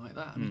something like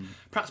that. I mean,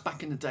 perhaps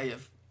back in the day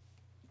of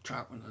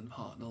Troutman and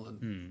Hartnell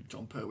and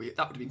John Pertwee,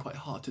 that would have been quite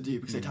hard to do,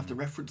 because they'd have to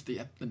reference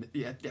the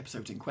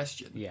episodes in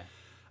question. Yeah.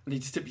 And they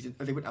just simply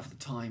they wouldn't have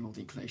the time or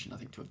the inclination, I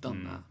think, to have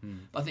done that.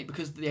 But I think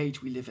because of the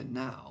age we live in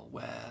now,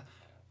 where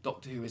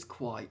Doctor Who is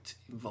quite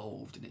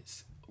involved, and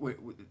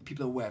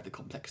people are aware of the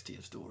complexity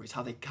of stories,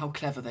 how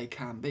clever they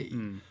can be.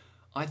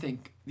 I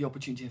think the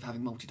opportunity of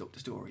having multi-Doctor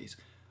stories,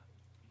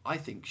 I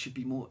think, should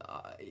be more.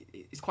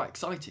 It's quite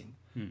exciting,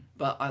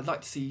 but I'd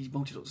like to see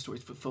multi-Doctor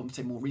stories for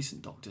say more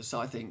recent Doctors. So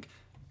I think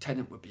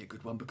Tennant would be a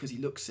good one because he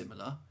looks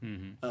similar.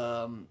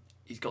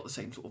 He's got the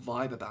same sort of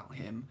vibe about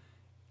him.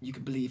 You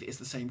can believe it is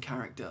the same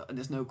character, and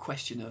there's no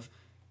question of,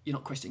 you're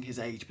not questioning his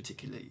age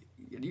particularly.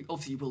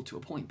 Obviously you will to a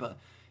point, but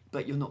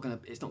you're not gonna.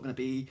 It's not going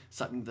to be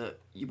something that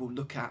you will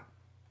look at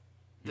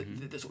that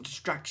sort of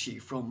distracts you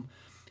from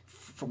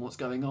what's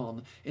going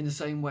on. In the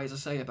same way as I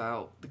say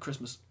about the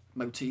Christmas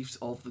motifs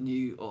of the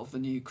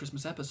new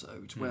Christmas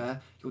episodes,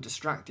 where you're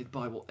distracted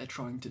by what they're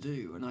trying to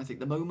do. And I think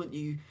the moment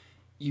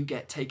you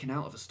get taken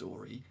out of a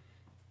story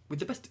with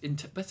the best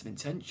of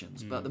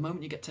intentions, but the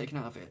moment you get taken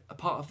out of it, a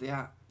part of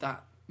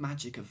that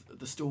magic of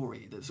the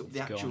story, the sort of the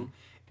actual,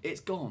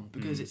 it's gone,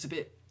 because it's a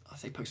bit. I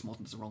say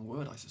postmodern is the wrong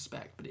word, I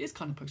suspect, but it is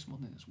kind of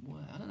postmodern as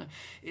well. I don't know.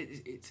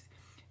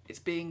 It's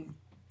being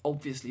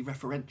obviously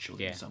referential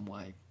in some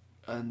way,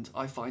 and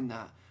I find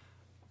that,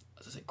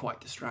 as I say,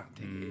 quite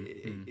distracting.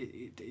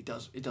 It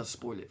does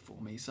spoil it for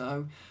me.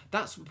 So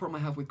that's the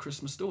problem I have with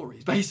Christmas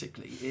stories.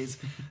 Basically, is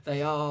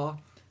they are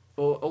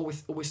or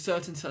with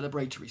certain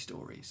celebratory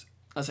stories.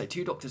 I say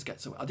 2 Doctors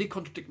gets away. I did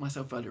contradict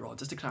myself earlier on,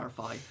 just to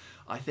clarify.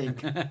 I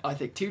think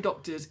 2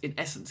 Doctors in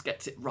essence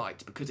gets it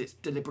right, because it's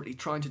deliberately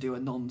trying to do a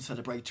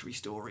non-celebratory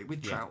story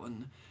with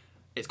Troughton.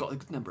 It's got a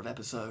good number of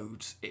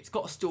episodes. It's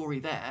got a story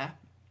there,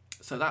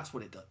 so that's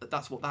what it does.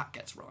 That's what that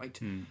gets right.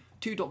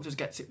 Two Doctors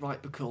gets it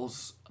right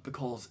because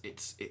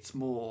it's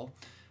more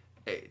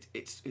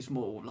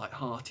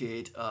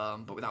light-hearted,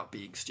 but without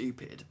being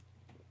stupid.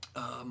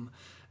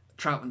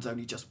 Troughton's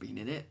only just been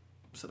in it,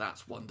 so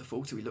that's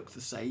wonderful. So he looks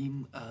the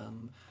same.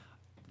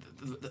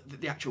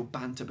 The actual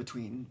banter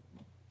between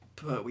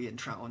Pertwee and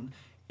Troughton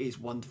is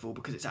wonderful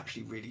because it's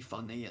actually really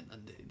funny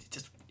and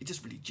it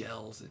just really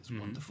gels. It's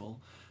wonderful.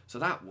 So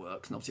that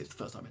works, and obviously it's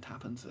the first time it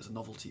happens. So there's a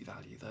novelty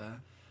value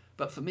there.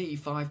 But for me,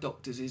 Five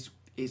Doctors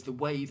is the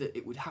way that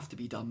it would have to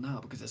be done now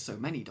because there's so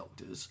many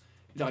Doctors.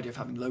 The idea of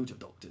having loads of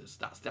Doctors,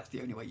 that's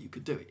the only way you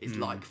could do it. It's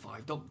like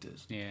Five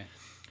Doctors. Yeah.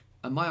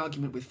 And my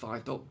argument with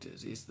Five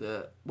Doctors is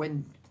that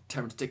when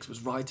Terrance Dicks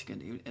was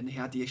writing it, and he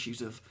had the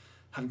issues of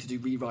having to do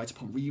rewrite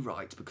upon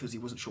rewrite because he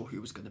wasn't sure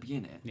who was going to be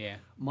in it. Yeah.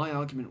 My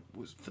argument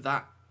was for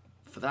that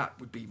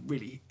would be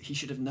really, he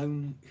should have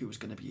known who was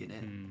going to be in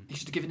it. He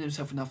should have given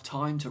himself enough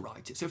time to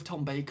write it. So if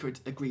Tom Baker had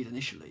agreed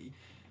initially,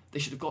 they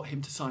should have got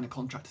him to sign a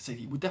contract to say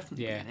he would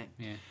definitely be in it.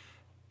 Yeah.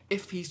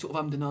 If he's sort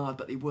of ummed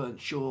but they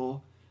weren't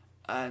sure,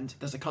 and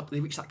they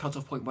reached that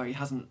cut-off point where he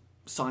hasn't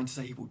signed to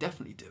say he will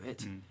definitely do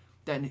it,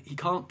 then he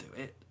can't do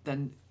it.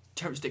 Then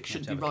Terrance Dicks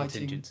shouldn't be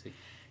writing. Contingency.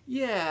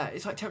 Yeah,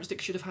 it's like Terrance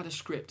Dicks should have had a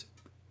script.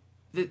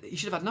 He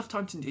should have had enough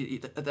time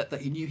that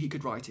he knew he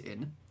could write it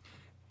in.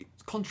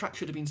 Contract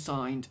should have been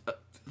signed at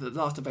the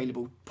last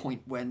available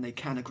point when they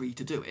can agree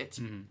to do it.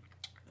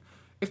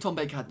 If Tom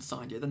Baker hadn't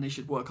signed it, then they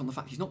should work on the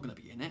fact he's not going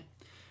to be in it.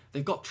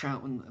 They've got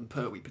Troughton and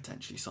Pertwee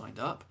potentially signed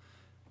up.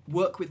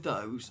 Work with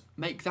those,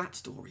 make that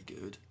story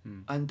good,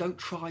 and don't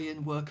try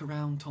and work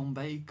around Tom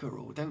Baker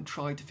or don't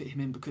try to fit him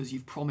in because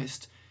you've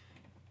promised.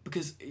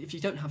 Because if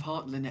you don't have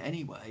Hartnell in it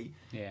anyway,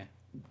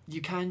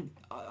 you can.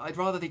 I'd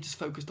rather they just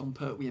focused on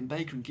Pertwee and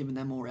Baker and given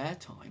them more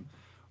airtime,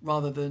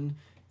 rather than,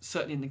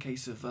 certainly in the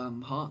case of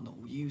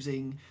Hartnell,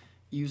 using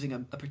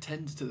a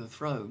pretender to the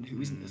throne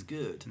who isn't as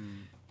good,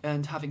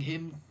 and having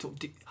him talk.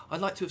 I'd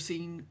like to have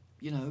seen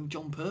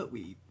John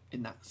Pertwee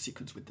in that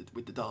sequence with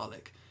the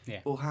Dalek,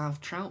 or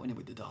have Troughton in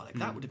with the Dalek.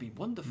 That would have been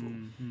wonderful.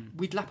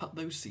 We'd lap up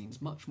those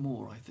scenes much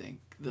more, I think,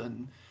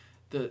 than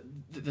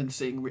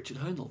seeing Richard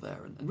Hurnell there.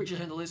 And Richard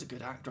Hurnell is a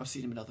good actor. I've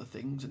seen him in other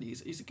things, and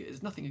he's a good,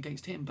 there's nothing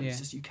against him, but it's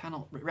just you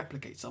cannot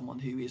replicate someone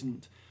who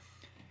isn't.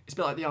 It's a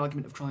bit like the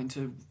argument of trying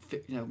to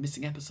fit,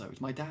 missing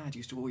episodes. My dad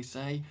used to always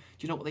say,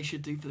 "Do you know what they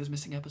should do for those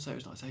missing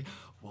episodes?" And I'd say,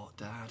 "What,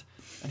 Dad?"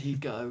 And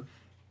he'd go,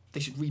 "They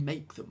should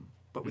remake them,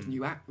 but with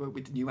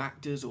new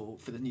actors or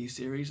for the new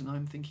series." And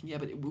I'm thinking, yeah,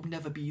 but it will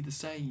never be the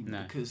same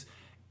because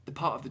the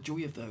part of the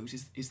joy of those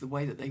is the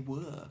way that they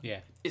were.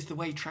 Yeah, it's the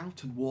way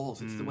Troughton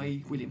was. It's the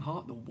way William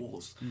Hartnell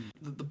was.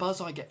 The buzz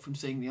I get from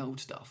seeing the old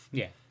stuff.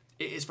 Yeah,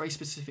 it is very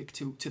specific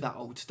to that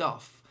old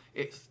stuff.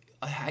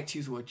 I hate to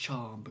use the word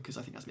charm because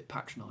I think that's a bit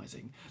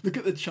patronising. Look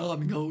at the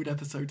charming old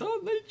episodes,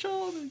 aren't they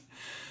charming?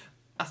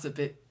 That's a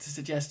bit to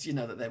suggest,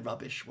 that they're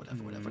rubbish,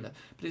 whatever. But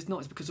it's not.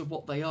 It's because of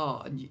what they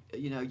are, and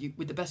you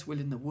with the best will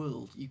in the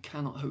world, you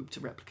cannot hope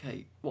to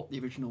replicate what the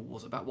original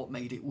was about, what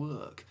made it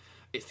work.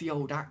 It's the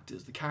old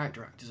actors, the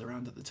character actors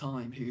around at the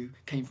time who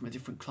came from a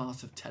different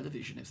class of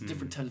television. It's a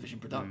different television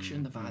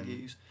production, the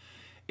values.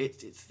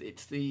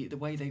 It's the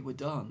way they were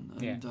done,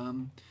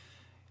 and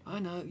I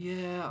know,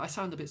 I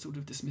sound a bit sort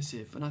of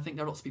dismissive, and I think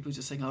there are lots of people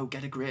just saying, "Oh,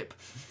 get a grip,"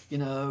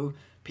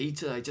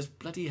 Peter, just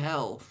bloody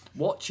hell,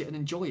 watch it and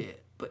enjoy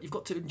it. But you've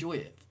got to enjoy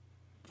it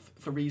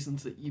for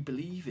reasons that you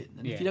believe in,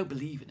 and if you don't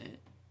believe in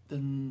it,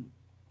 then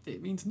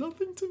it means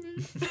nothing to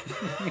me.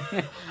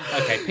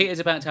 Okay, Peter's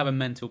about to have a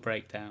mental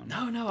breakdown.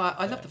 No,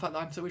 I love the fact that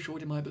I'm so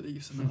assured in my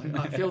beliefs, and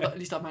I feel that at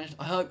least I've managed.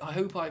 I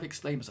hope I've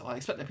explained myself. I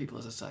expect there are people,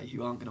 as I say,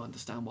 who aren't going to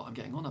understand what I'm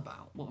getting on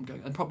about,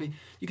 and probably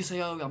you could say,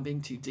 "Oh, I'm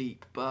being too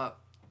deep," but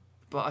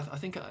I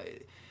think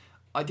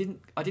I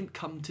didn't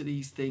come to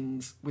these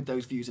things with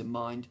those views in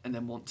mind and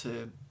then want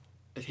to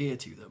adhere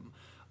to them.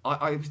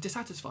 I was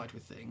dissatisfied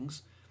with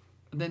things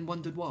and then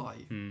wondered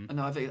why. And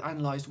I've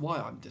analysed why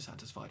I'm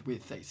dissatisfied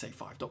with, say,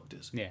 Five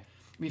Doctors. Yeah.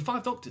 I mean,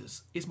 Five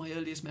Doctors is my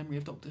earliest memory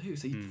of Doctor Who,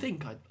 so you'd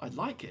think I'd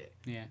like it.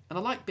 Yeah. And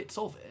I like bits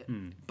of it,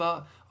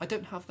 but I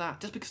don't have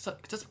that. Just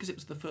because it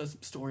was the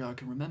first story I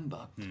can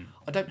remember,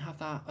 I don't have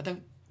that. I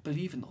don't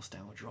believe in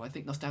nostalgia. I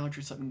think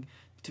nostalgia is something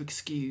to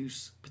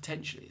excuse,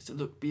 potentially. It's to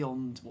look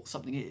beyond what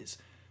something is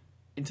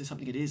into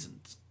something it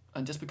isn't.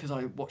 And just because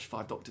I watched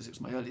Five Doctors, it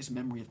was my earliest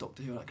memory of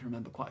Doctor Who, and I can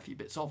remember quite a few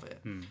bits of it.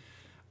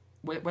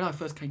 When I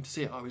first came to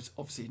see it, I was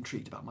obviously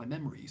intrigued about my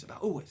memories, about,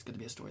 it's going to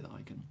be a story that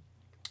I can...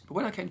 But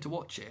when I came to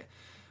watch it,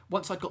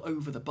 once I'd got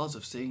over the buzz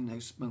of seeing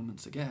those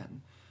moments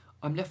again,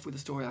 I'm left with a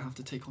story I have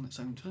to take on its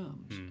own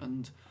terms.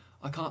 And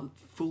I can't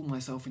fool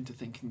myself into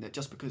thinking that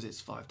just because it's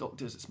Five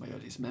Doctors, it's my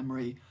earliest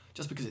memory,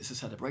 just because it's a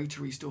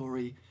celebratory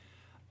story,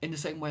 in the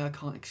same way I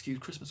can't excuse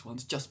Christmas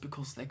ones just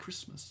because they're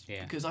Christmas.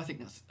 Yeah. Because I think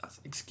that's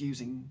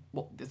excusing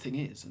what the thing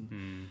is.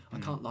 And I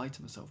can't lie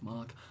to myself,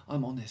 Mark.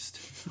 I'm honest.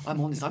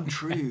 I'm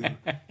true.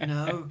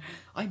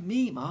 I'm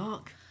me,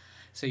 Mark.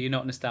 So you're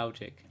not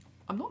nostalgic?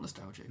 I'm not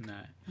nostalgic. No.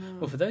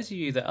 Well, for those of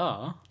you that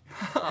are,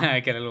 I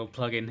get a little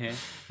plug in here.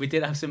 We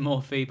did have some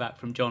more feedback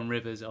from John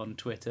Rivers on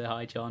Twitter.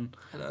 Hi, John.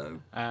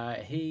 Hello.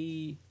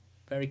 He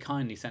very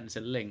kindly sent us a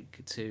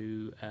link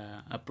to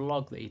a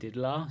blog that he did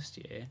last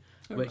year,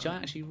 which I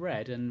actually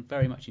read and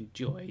very much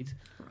enjoyed,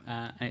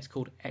 and it's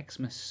called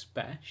Xmas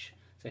Spesh.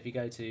 So if you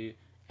go to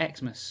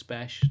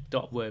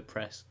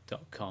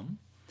xmasspesh.wordpress.com,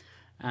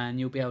 and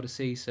you'll be able to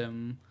see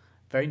some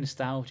very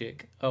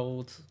nostalgic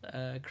old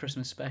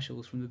Christmas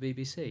specials from the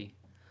BBC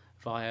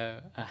via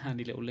a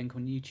handy little link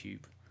on YouTube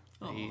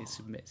that he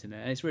submits in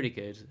there. And it's really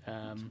good.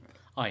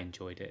 I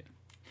enjoyed it.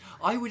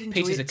 I would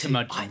enjoy Peter's it a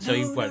curmudgeon, so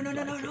he won't like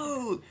it.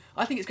 No.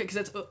 I think it's great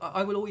because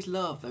I will always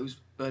love those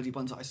early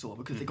ones that I saw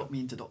because they got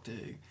me into Doctor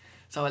Who.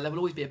 So there will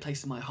always be a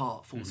place in my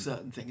heart for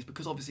certain things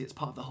because obviously it's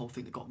part of the whole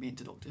thing that got me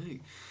into Doctor Who.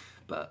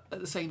 But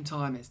at the same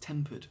time, it's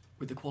tempered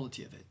with the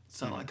quality of it.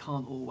 So I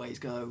can't always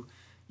go,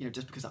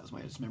 just because that was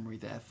my earliest memory,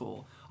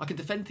 therefore I can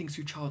defend things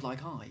through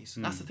childlike eyes.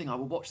 That's the thing. I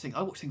watch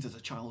things as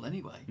a child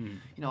anyway.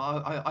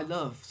 I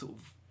love sort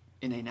of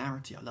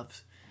inanity. I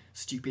love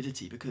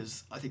stupidity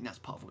because I think that's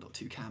part of what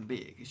Doctor Who can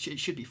be. It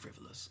should be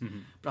frivolous,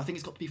 but I think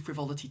it's got to be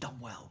frivolity done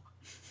well.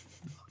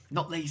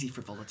 Not lazy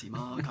frivolity,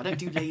 Mark. I don't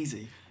do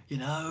lazy.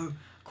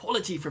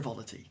 Quality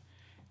frivolity.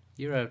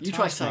 You're a You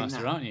try saying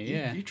taskmaster, that, aren't you?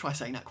 Yeah. You try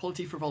saying that.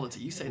 Quality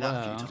frivolity. You say that a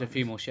Well, few after a times.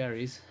 few more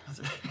sherries.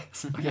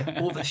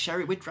 All the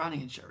sherry. We're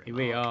drowning in sherry. Here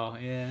we Mark. are,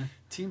 yeah.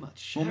 Too much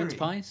sherry. More mince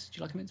pies? Do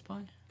you like a mince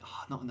pie?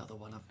 Oh, not another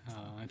one.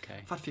 Oh,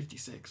 okay. I've had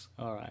 56.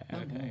 All right, No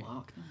okay. more,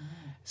 Mark. No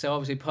more. So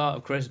obviously part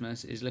of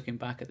Christmas is looking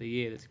back at the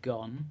year that's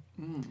gone.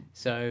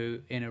 So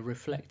in a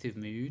reflective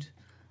mood,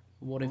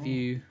 what have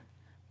you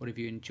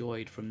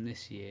enjoyed from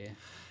this year?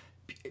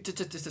 Just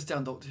to stay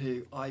on Doctor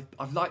Who,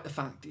 I've liked the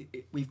fact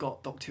we've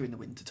got Doctor Who in the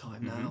winter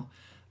time now.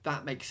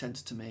 That makes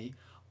sense to me.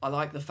 I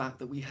like the fact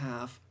that we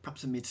have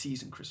perhaps a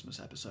mid-season Christmas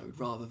episode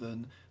rather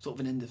than sort of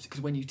an end of...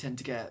 Because when you tend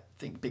to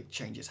think big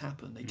changes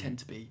happen, they tend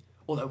to be...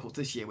 Although, of course,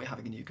 this year we're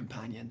having a new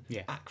companion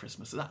at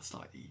Christmas, so that's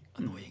slightly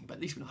annoying. But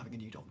at least we're not having a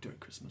new Doctor at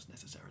Christmas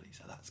necessarily,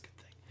 so that's a good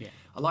thing. Yeah.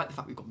 I like the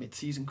fact we've got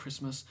mid-season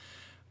Christmas.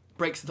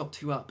 Breaks the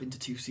Doctor Who up into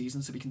 2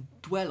 seasons, so we can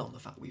dwell on the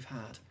fact we've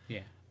had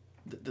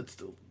the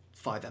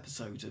 5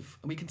 episodes of,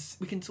 and we can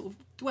sort of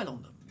dwell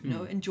on them,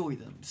 enjoy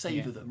them,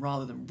 savor them,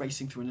 rather than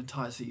racing through an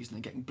entire season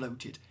and getting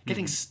bloated,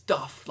 getting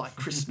stuffed like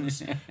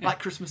Christmas, like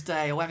Christmas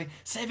Day, or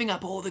saving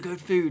up all the good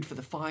food for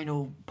the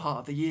final part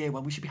of the year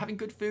when we should be having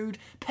good food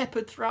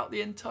peppered throughout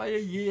the entire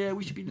year.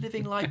 We should be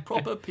living like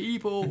proper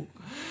people.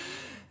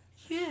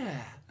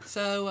 Yeah.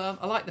 So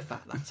I like the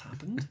fact that's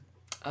happened.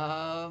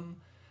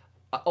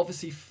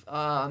 Obviously,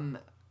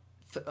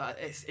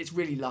 it's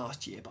really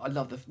last year, but I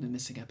love the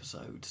missing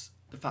episodes.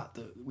 The fact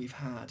that we've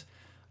had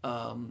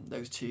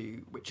those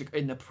 2, which are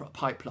in the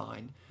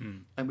pipeline,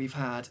 and we've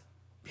had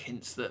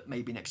hints that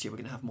maybe next year we're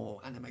going to have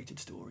more animated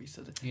stories.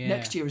 So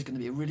next year is going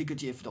to be a really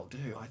good year for Doctor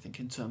Who, I think,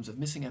 in terms of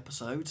missing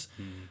episodes,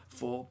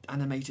 for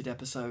animated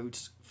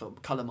episodes, for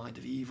Colour Mind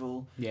of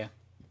Evil. Yeah.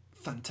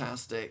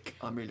 Fantastic.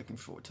 I'm really looking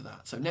forward to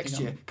that. So next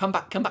year, come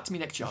back to me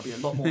next year. I'll be a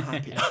lot more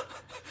happier.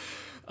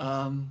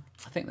 I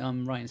think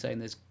I'm right in saying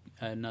there's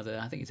another,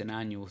 I think it's an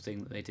annual thing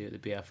that they do at the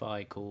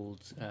BFI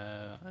called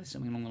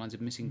something along the lines of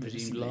Missing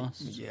Presumed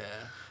Lost. Yeah.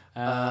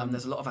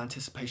 There's a lot of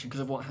anticipation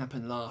because of what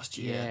happened last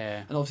year.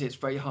 Yeah. And obviously it's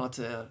very hard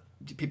to...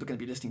 People are going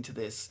to be listening to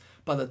this.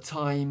 By the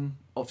time,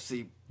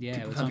 obviously... Yeah,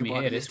 by the some time you people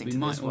hear might be this, we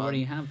listening to might this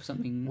already one. have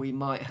something We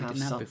might have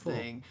didn't have before.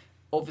 something,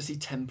 obviously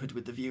tempered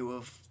with the view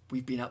of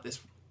we've been down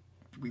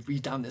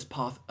this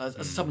path.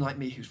 As someone like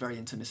me who's very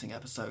into missing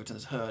episodes and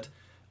has heard...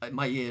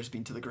 my ear's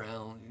been to the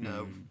ground,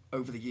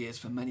 over the years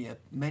for many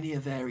a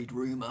varied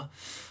rumour.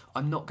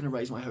 I'm not going to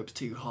raise my hopes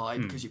too high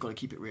because you've got to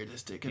keep it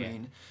realistic. I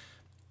mean,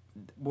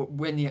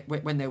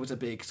 when there was a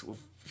big sort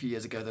of few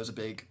years ago, there was a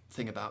big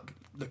thing about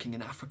looking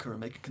in Africa and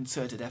making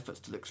concerted efforts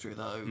to look through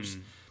those.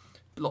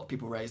 A lot of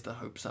people raised their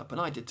hopes up, and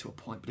I did to a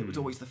point. But it was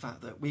always the fact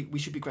that we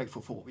should be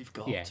grateful for what we've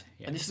got. Yeah.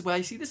 And this is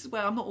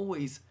where I'm not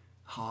always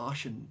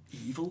harsh and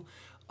evil.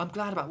 I'm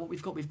glad about what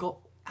we've got. We've got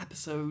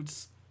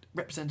episodes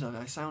represented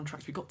by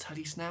soundtracks. We've got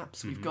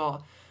telesnaps. We've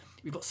got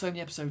so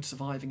many episodes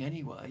surviving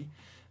anyway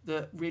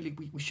that really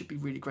we should be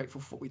really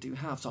grateful for what we do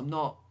have. So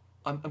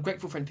I'm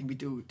grateful for anything we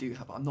do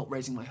have, but I'm not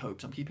raising my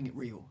hopes. I'm keeping it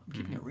real. I'm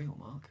keeping it real,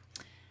 Mark.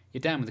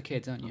 You're down with the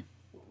kids, aren't you?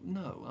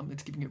 No,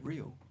 it's keeping it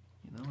real.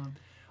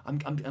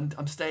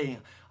 I'm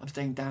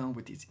staying down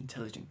with these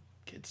intelligent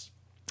kids.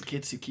 The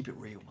kids who keep it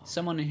real, Mark.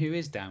 Someone who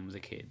is down with the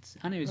kids,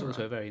 and who's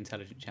also a very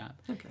intelligent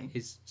chap,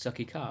 is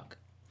Sucky Kark,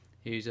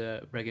 who's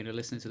a regular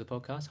listener to the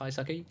podcast. Hi,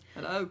 Sucky.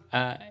 Hello.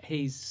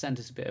 He's sent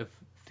us a bit of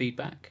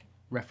feedback,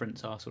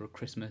 reference our sort of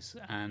Christmas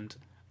and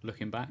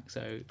looking back.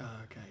 So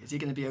okay, is he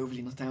going to be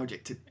overly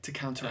nostalgic to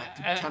counteract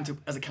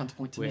as a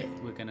counterpoint to me?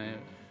 We're going to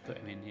put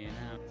him in here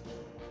now.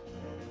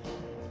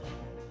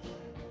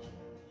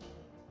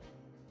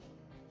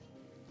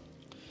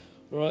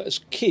 Right, as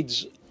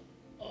kids,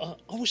 I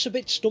was a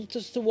bit stumped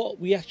as to what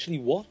we actually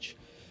watch.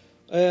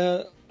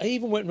 I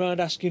even went round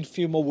asking a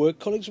few of my work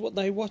colleagues what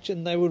they watch,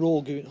 and they were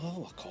all going,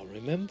 "Oh, I can't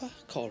remember."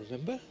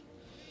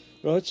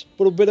 Right,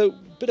 but a bit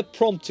of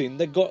prompting,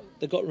 they got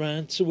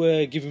round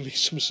to giving me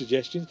some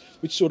suggestions,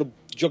 which sort of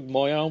jogged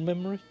my own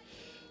memory.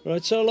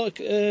 Right, so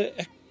like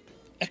at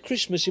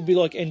Christmas it'd be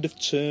like end of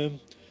term,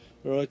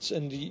 right?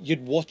 And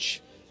you'd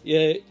watch,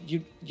 yeah,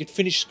 you'd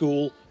finish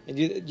school, and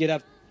you'd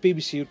have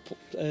BBC would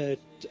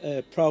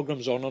put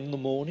programs on in the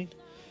morning,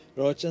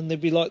 right? And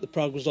they'd be like the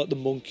programs like the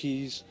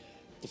Monkeys,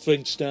 the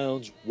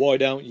Flintstones, Why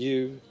Don't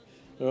You,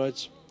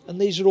 right? And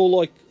these are all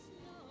like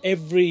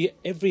every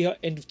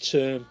end of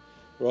term,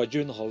 right?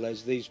 During the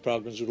holidays, these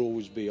programs would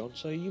always be on,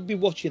 so you'd be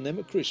watching them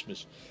at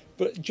Christmas.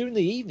 But during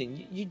the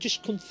evening, you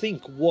just couldn't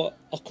think what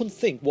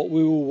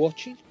we were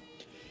watching,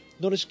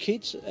 not as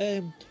kids.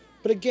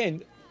 But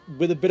again,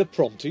 with a bit of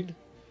prompting,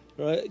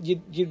 right?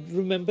 You'd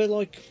remember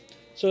like.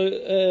 So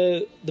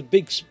the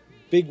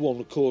big one,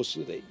 of course,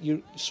 that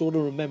you sort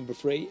of remember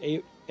for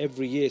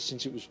every year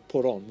since it was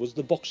put on was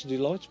the Box of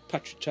Delights,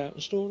 Patrick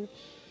Troughton story,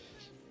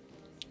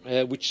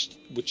 which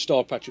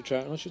starred Patrick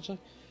Troughton, I should say,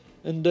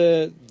 and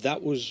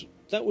that was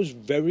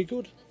very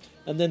good.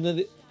 And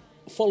then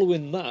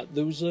following that,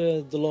 there was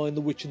the Lion,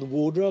 the Witch, and the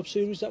Wardrobe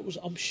series.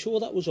 I'm sure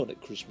that was on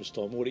at Christmas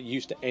time, or it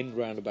used to end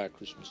round about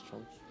Christmas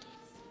time.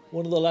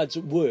 One of the lads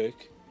at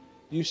work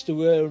used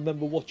to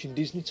remember watching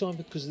Disney Time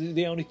because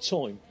the only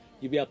time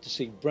you'd be able to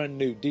see brand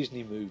new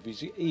Disney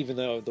movies, even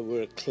though there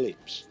were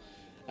clips,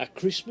 at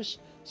Christmas.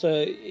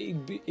 So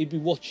he'd be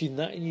watching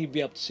that, and you'd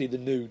be able to see the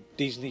new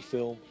Disney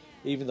film,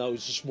 even though it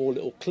was a small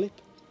little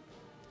clip.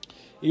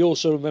 He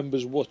also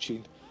remembers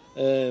watching.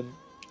 They'd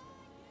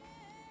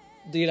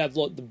have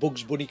like the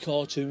Bugs Bunny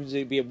cartoons.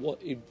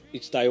 He'd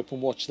stay up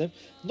and watch them.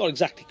 Not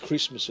exactly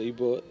Christmassy,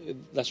 but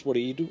that's what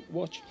he'd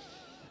watch.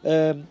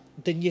 Then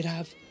you'd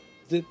have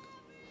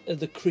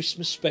the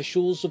Christmas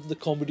specials of the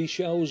comedy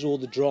shows or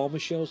the drama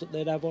shows that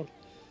they'd have on.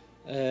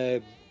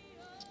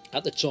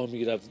 At the time,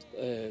 you'd have.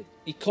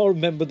 You can't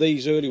remember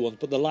these early ones,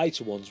 but the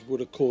later ones would,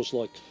 of course,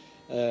 like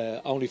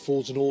Only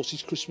Fools and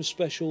Horses Christmas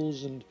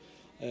specials and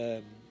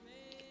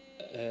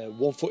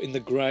One Foot in the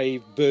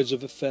Grave, Birds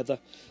of a Feather.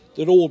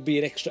 They'd all be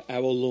an extra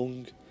hour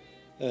long,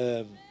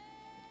 and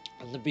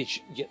they'd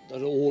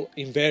all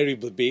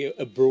invariably be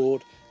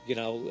abroad. You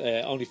know,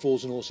 Only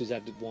Fools and Horses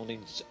had one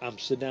in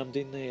Amsterdam,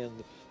 didn't they?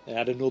 And they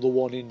had another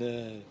one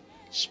in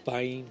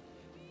Spain.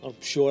 I'm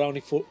sure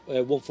One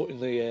Foot in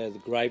the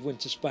Grave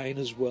went to Spain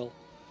as well.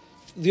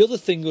 The other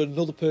thing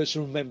another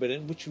person remembered,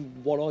 and which is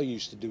what I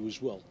used to do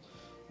as well,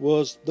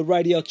 was the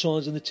radio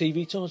times and the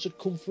TV times had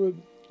come through.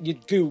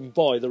 You'd go and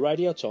buy the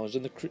radio times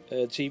and the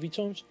TV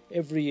times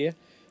every year,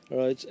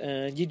 right?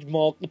 And you'd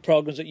mark the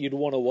programs that you'd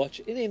want to watch.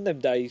 And in them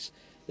days,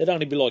 there'd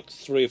only be like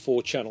 3 or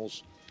 4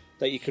 channels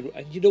that you could,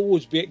 and you'd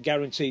always be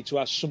guaranteed to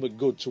have something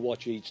good to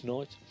watch each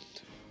night,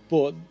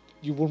 but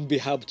you wouldn't be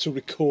able to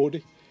record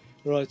it,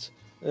 right?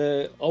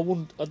 I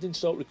didn't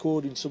start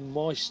recording some of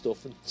my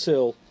stuff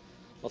until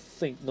I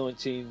think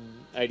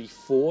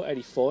 1984,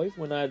 85,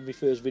 when I had my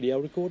first video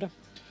recorder.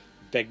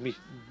 Begged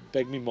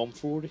me mum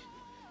for it,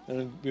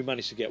 and we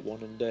managed to get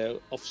one. And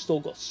I've still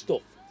got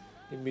stuff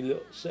in my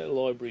little set of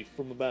library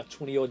from about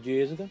 20 odd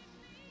years ago.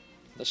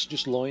 That's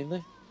just lying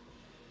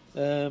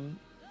there.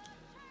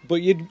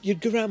 But you'd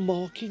go around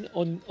marking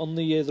on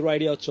the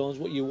radio times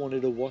what you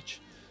wanted to watch,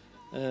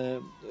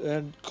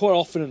 and quite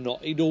often or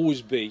not, it'd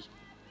always be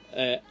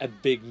a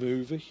big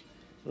movie,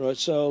 right?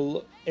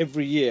 So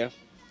every year,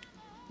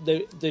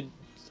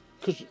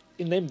 because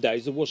in them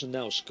days there wasn't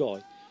now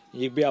Sky,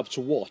 you'd be able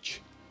to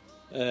watch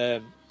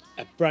a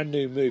brand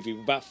new movie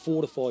about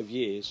 4 to 5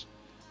 years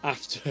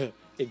after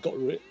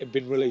it had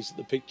been released at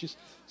the pictures.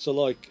 So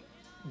like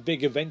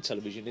big event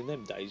television in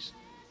them days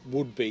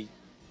would be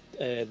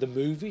the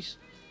movies.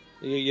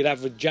 You'd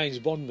have a James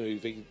Bond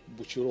movie,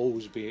 which will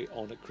always be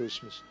on at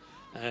Christmas,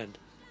 and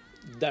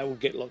that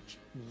would get like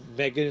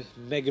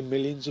mega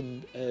millions of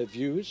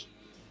viewers.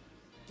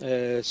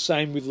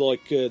 Same with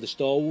like the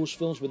Star Wars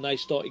films. When they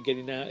started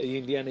getting out the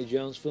Indiana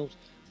Jones films,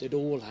 they'd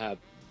all have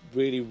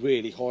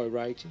really high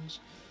ratings.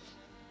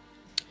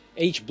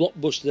 Each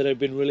blockbuster that had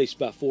been released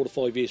about 4 to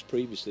 5 years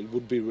previously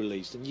would be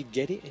released, and you'd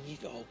get it and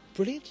you'd go, oh,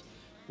 brilliant,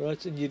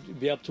 right? And you'd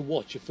be able to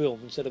watch a film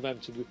instead of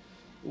having to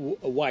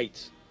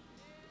wait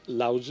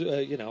loads.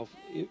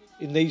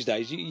 In these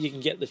days you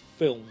can get the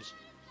films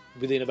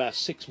within about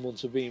 6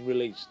 months of being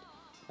released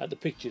at the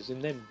pictures.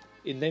 In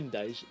them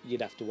days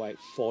you'd have to wait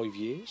 5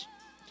 years.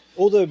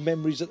 Other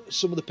memories that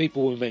some of the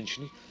people were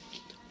mentioning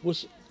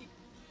was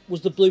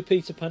the Blue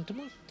Peter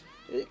pantomime.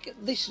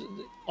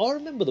 I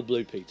remember the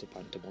Blue Peter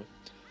pantomime.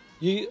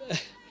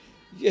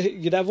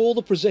 You'd have all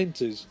the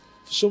presenters,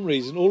 for some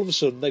reason, all of a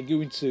sudden they'd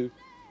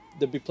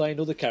be playing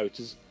other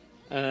characters,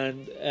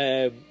 and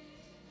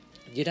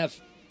you'd have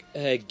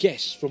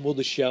guests from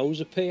other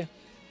shows appear.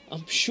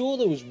 I'm sure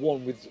there was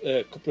one with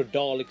a couple of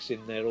Daleks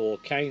in there or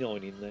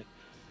K9 in there,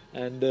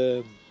 and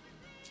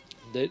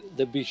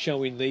they'd be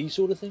showing these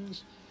sort of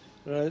things.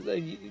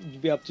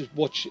 You'd be able to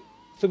watch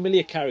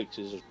familiar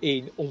characters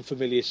in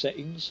unfamiliar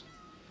settings.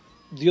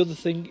 The other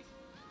thing,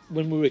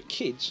 when we were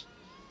kids,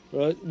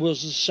 right,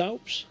 was the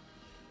soaps.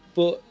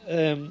 But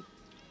the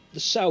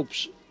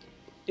soaps,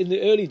 in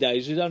the early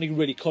days, it was only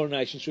really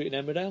Coronation Street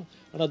and Emmerdale.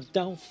 And I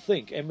don't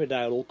think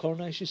Emmerdale or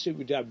Coronation Street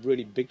would have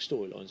really big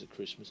storylines at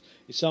Christmas.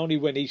 It's only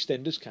when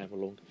EastEnders came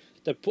along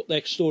they put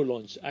their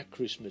storylines at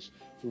Christmas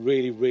for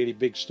really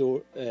big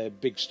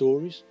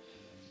stories.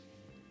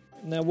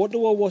 Now, what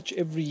do I watch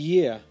every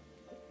year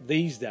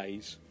these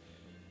days?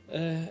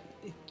 It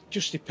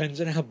just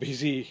depends on how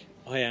busy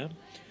I am,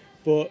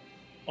 but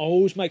I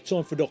always make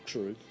time for Doctor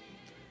Who,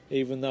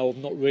 even though I've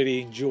not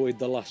really enjoyed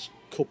the last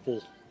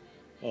couple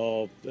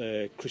of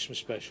Christmas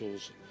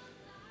specials.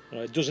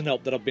 It doesn't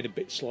help that I've been a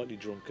bit slightly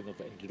drunk and I've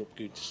ended up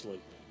going to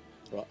sleep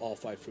right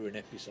halfway through an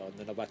episode, and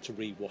then I've had to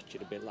re-watch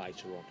it a bit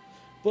later on.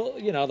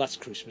 But you know, that's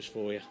Christmas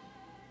for you.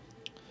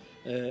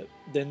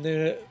 Then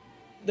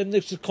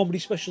there's the comedy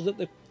specials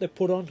that they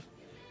put on.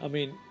 I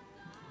mean,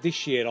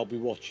 this year I'll be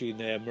watching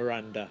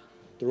Miranda,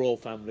 The Royal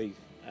Family,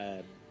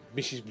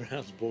 Mrs.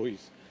 Brown's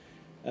Boys,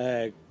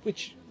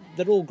 which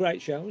they're all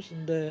great shows,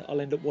 and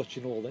I'll end up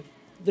watching all them.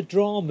 The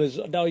dramas,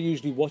 I don't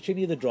usually watch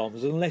any of the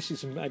dramas unless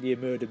it's maybe a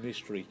murder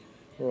mystery,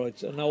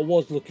 right? And I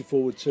was looking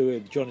forward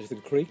to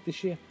Jonathan Creek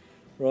this year,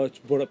 right?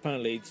 But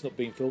apparently it's not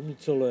being filmed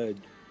until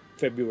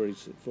February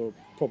for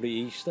probably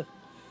Easter,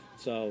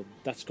 so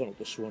that's gone up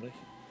to Swanee.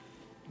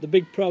 The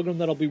big programme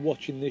that I'll be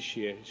watching this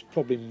year is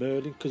probably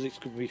Merlin, because it's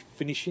going to be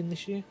finishing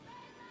this year.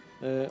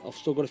 I've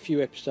still got a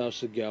few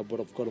episodes to go, but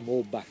I've got them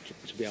all back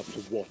to be able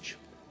to watch,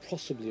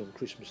 possibly on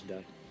Christmas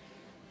Day.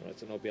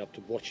 Right, and I'll be able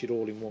to watch it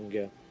all in one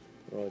go.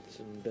 Right,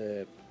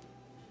 and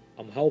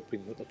I'm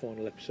hoping that the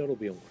final episode will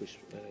be on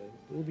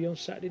will be on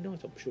Saturday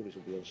night. I'm sure it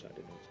will be on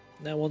Saturday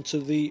night. Now on to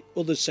the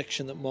other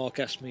section that Mark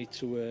asked me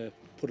to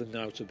put a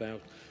note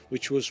about,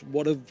 which was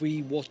what have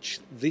we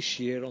watched this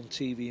year on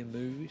TV and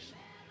movies.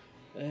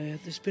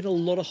 There's been a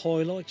lot of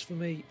highlights for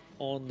me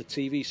on the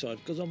TV side,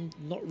 because I'm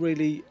not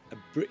really a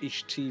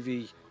British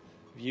TV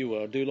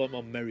viewer. I do like my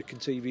American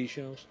TV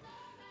shows,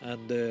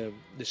 and there's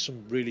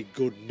some really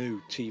good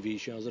new TV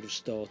shows that have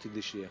started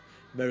this year.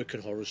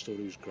 American Horror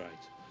Story was great,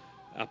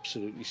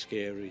 absolutely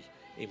scary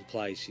in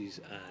places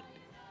and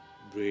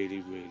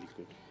really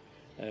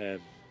good.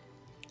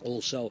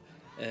 Also,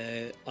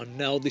 I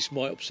know this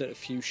might upset a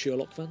few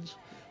Sherlock fans,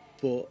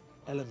 but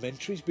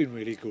Elementary's been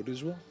really good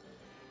as well.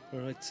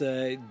 Right,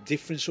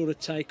 different sort of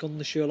take on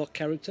the Sherlock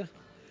character.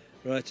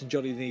 Right, and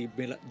Johnny Lee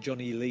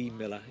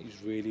Miller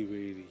is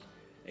really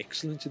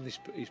excellent in his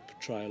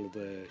portrayal of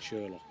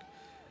Sherlock.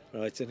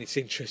 Right, and it's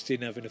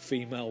interesting having a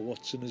female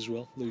Watson as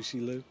well, Lucy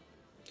Liu.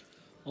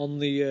 On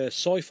the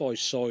sci-fi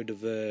side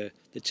of the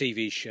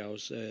TV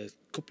shows, a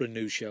couple of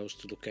new shows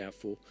to look out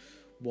for.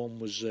 One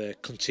was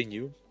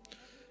Continuum,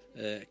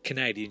 a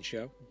Canadian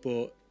show,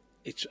 but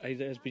it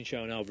has been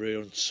shown over here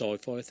on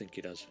Sci-Fi, I think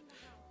it has.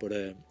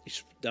 But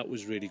that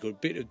was really good.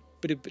 Bit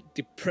of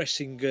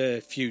depressing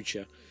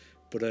future,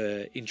 but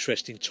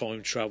interesting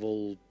time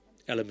travel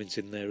elements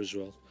in there as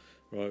well.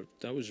 Right,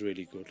 that was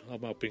really good.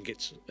 I'm hoping it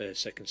gets a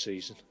second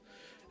season.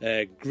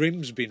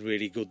 Grimm's been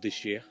really good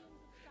this year.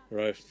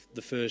 Right,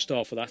 the first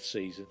half of that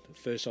season, the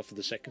first half of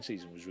the second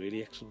season was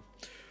really excellent.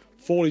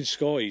 Falling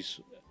Skies.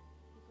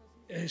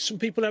 Some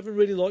people haven't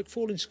really liked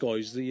Falling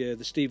Skies, the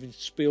Steven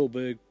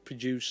Spielberg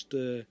produced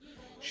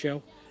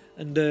show,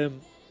 and they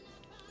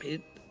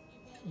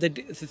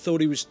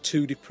thought it was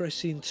too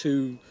depressing,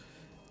 too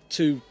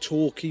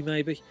talky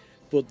maybe.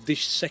 But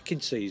this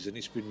second season,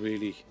 it's been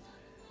really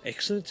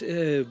excellent,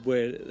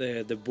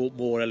 where they brought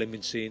more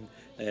elements in,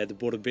 they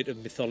brought a bit of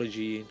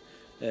mythology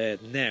in.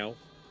 Now,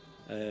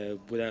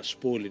 without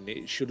spoiling it,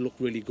 it should look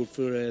really good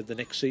for the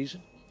next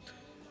season.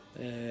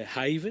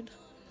 Haven,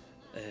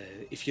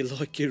 if you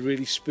like your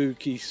really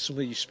spooky, some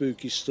of your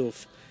spooky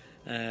stuff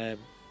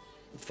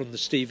from the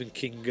Stephen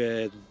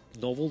King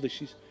novel,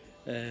 this is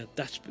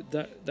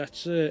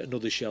that's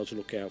another show to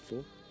look out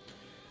for.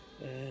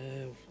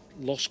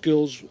 Lost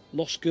Girl,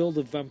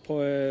 the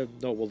vampire,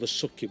 the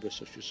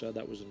succubus, I should say.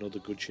 That was another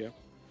good show.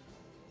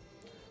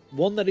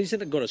 One that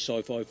isn't got a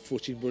sci-fi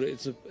footing, but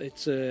it's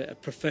a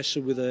professor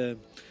with a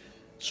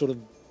sort of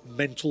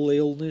mental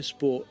illness,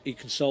 but he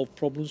can solve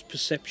problems.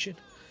 Perception,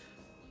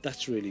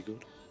 that's really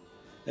good.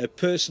 A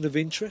Person of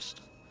Interest,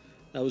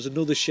 that was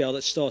another show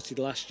that started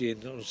last year,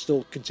 and I'm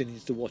still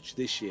continuing to watch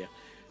this year.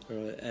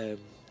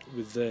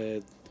 With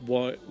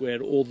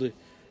where all the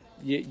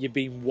you're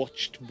being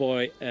watched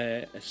by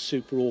a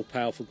super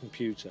all-powerful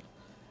computer,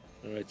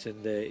 all right,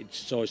 and it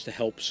decides to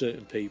help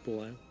certain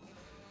people out.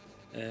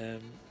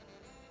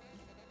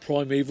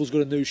 Primeval's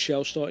got a new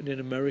show starting in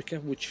America,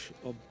 which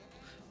I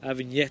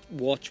haven't yet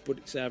watched, but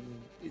it's had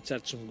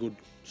some good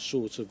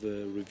sort of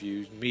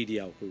reviews,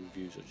 mediocre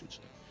reviews, I should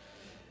say.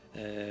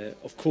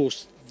 Of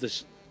course, the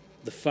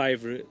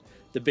favourite,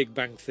 The Big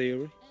Bang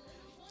Theory.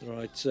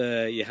 Right,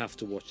 you have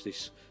to watch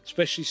this,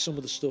 especially some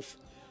of the stuff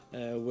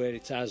where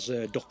it has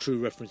Doctor Who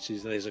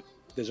references.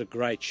 There's a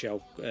great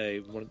show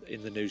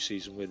in the new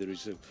season where there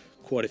is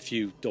quite a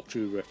few Doctor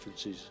Who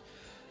references.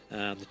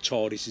 The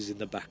TARDIS is in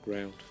the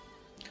background.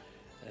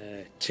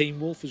 Teen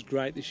Wolf was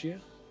great this year.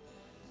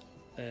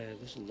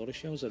 There's a lot of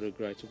shows that are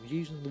great. I'm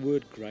using the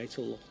word great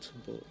a lot,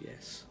 but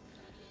yes.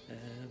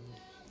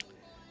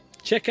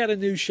 Check out a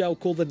new show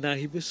called The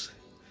Neighbours.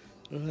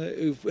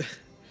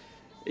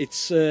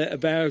 It's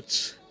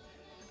about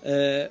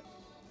a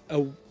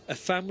a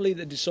family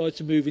that decided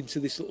to move into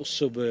this little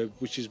suburb,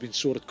 which has been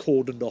sort of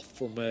cordoned off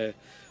from the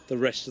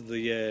rest of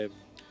the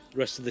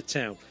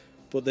town.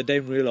 But they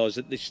don't realise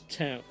that this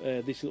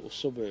little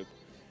suburb,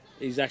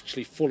 is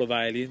actually full of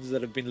aliens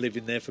that have been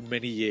living there for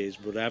many years,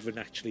 but haven't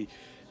actually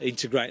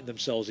integrated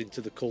themselves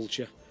into the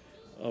culture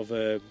of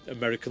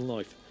American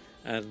life,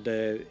 and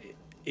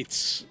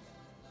it's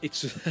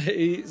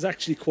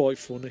actually quite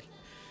funny.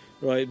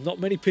 Right, not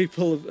many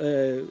people have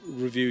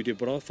reviewed it,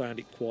 but I found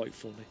it quite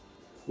funny.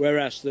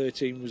 Whereas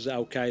 13 was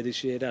okay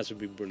this year, it hasn't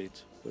been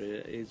brilliant, but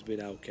it's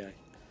been okay.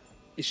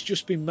 It's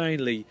just been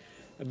mainly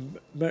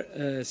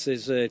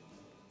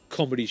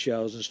comedy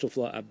shows and stuff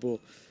like that, but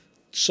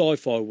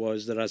sci-fi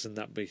wise, there hasn't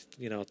that been,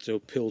 to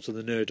appeal to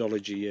the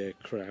nerdology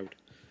crowd.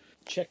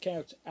 Check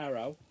out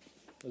Arrow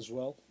as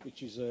well,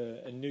 which is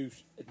a new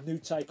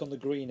take on the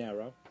Green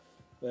Arrow.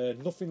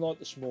 Nothing like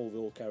the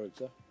Smallville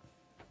character,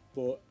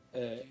 but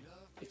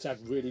it's had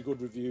really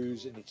good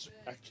reviews, and it's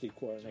actually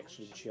quite an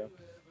excellent show.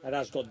 It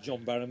has got John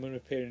Barrowman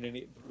appearing in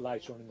it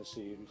later on in the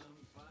series.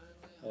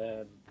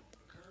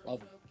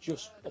 I've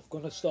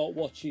going to start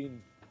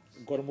watching.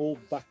 I've got them all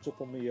backed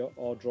up on my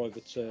hard drive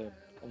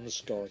on the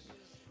Sky.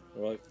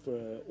 Right,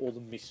 for all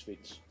the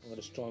Misfits. I'm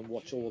going to try and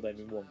watch all of them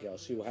in one go,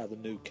 see how the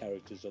new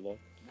characters are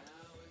like.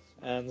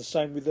 And the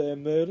same with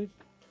Merlin.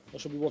 I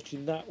shall be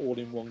watching that all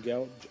in one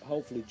go,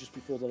 hopefully just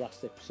before the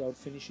last episode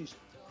finishes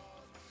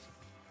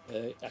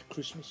at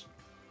Christmas.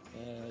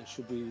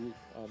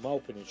 I'm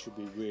hoping it should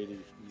be really,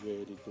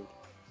 really good.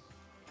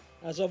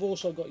 As I've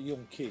also got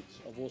young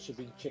kids, I've also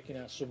been checking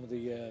out some of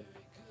the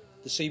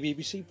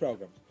CBBC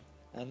programmes,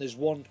 and there's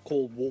one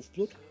called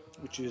Wolfblood,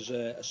 which is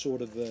a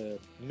sort of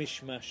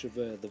mishmash of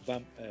the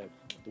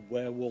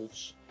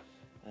werewolves,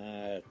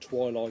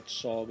 Twilight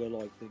Saga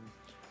like thing.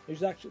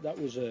 That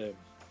was an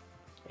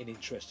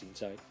interesting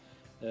take.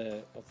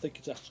 I think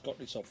it's actually got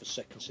itself a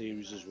second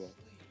series as well.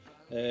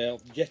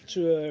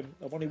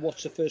 I've only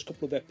watched the first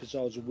couple of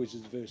episodes of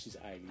Wizards vs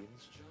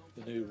Aliens,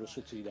 the new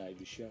Russell T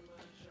Davies show,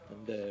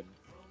 and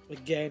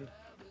again,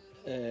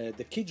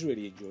 the kids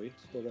really enjoy it,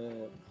 but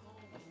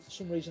for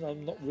some reason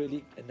I'm not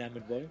really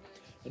enamoured by it.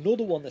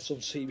 Another one that's on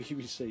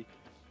CBBC,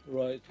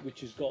 right,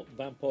 which has got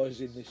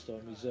vampires in this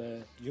time, is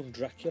Young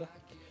Dracula.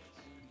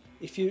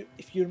 If you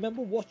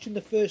remember watching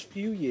the first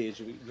few years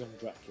of Young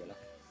Dracula,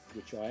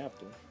 which I have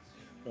done,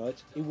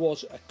 right, it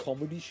was a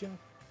comedy show.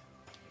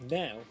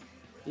 Now,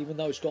 even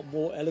though it's got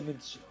more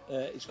elements,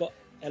 it's got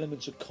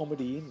elements of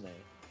comedy in there.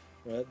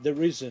 Right,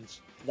 there isn't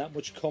that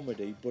much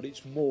comedy, but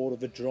it's more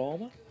of a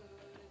drama.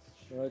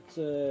 Right,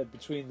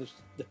 between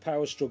the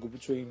power struggle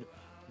between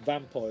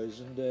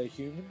vampires and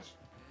humans.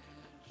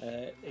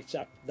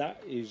 That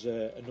is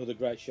another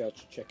great show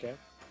to check out.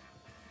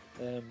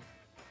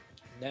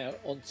 Now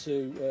on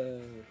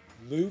to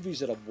movies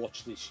that I've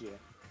watched this year.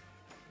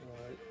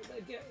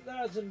 Right, there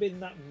hasn't been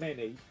that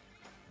many.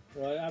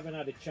 Right, I haven't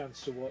had a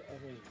chance to watch.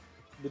 I mean,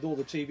 with all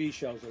the TV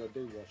shows that I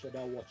do watch, I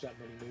don't watch that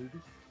many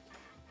movies.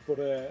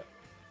 But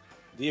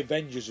The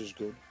Avengers is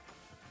good.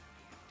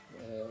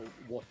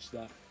 Watch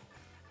that.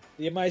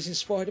 The Amazing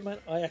Spider-Man,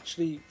 I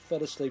actually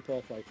fell asleep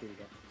halfway through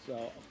that, so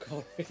I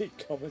can't really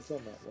comment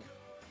on that one.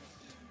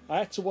 I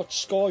had to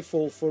watch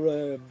Skyfall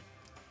for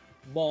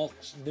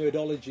Mark's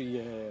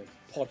Nerdology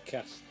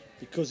podcast,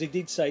 because he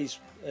did say his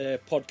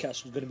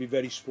podcast was going to be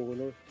very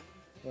spoilery,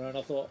 and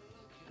I thought,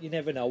 you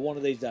never know, one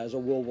of these days I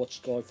will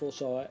watch Skyfall,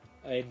 so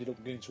I ended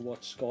up going to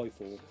watch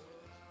Skyfall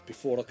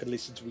before I could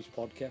listen to his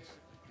podcast,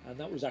 and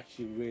that was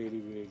actually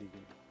really, really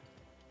good.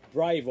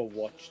 Brave I've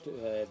watched,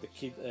 the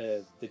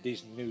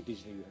new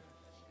Disney one.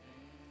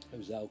 It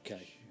was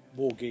okay.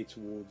 More geared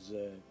towards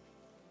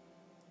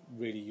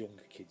really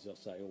younger kids, I'd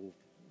say, or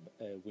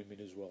women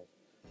as well,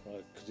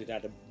 because it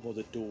had a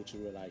mother-daughter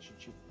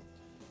relationship.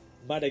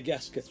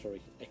 Madagascar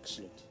 3,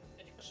 excellent,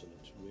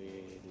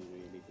 really,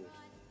 really good.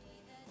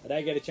 I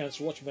didn't get a chance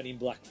to watch Men in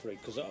Black 3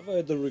 because I've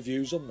heard the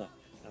reviews on that,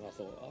 and I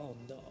thought, oh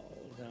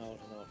no,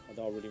 I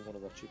don't really want to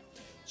watch it.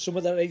 Some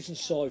of that isn't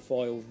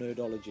sci-fi or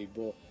nerdology,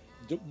 but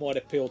might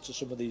appeal to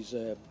some of these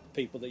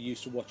people that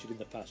used to watch it in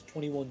the past.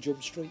 21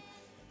 Jump Street,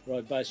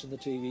 right, based on the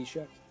TV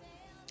show.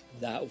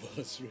 That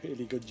was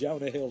really good.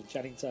 Jonah Hill,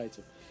 Channing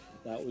Tatum.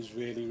 That was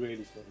really,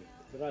 really funny.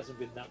 There hasn't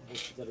been that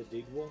much that I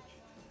did watch.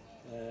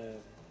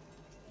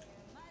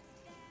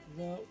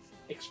 No,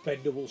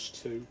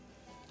 Expendables 2.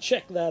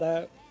 Check that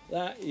out.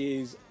 That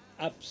is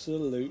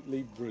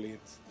absolutely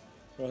brilliant.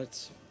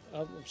 Right,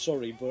 I'm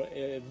sorry, but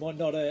it might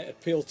not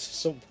appeal to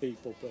some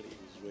people, but it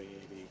was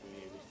really,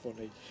 really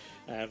funny.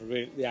 And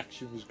really, the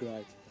action was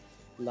great.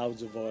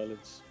 Loads of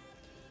violence.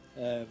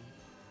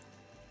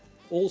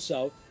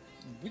 Also,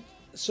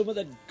 some of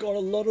them got a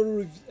lot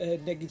of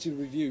negative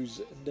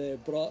reviews,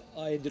 but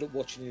I ended up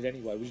watching it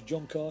anyway. It was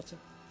John Carter.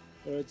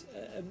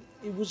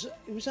 It was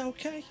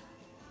okay.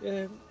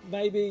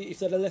 Maybe if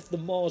they'd have left the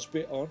Mars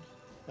bit on,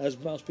 as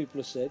most people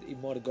have said,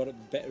 it might have got a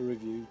better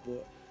review.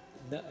 But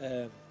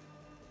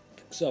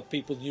so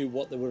people knew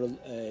what they were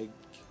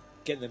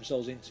getting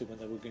themselves into when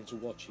they were going to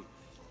watch it.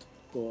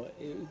 But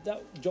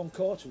that John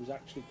Carter was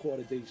actually quite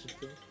a decent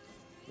film.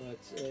 Right,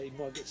 he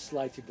might get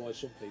slated by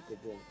some people,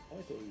 but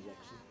I thought he was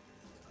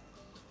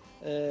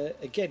excellent.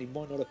 Again, he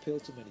might not appeal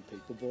to many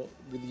people, but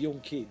with the young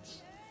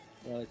kids,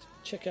 right,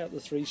 check out the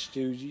Three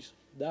Stooges.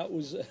 That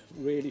was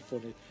really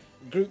funny.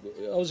 I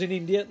was in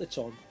India at the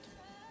time,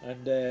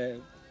 and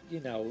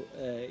you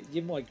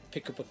might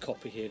pick up a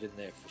copy here and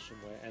there for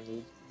somewhere,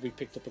 and we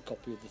picked up a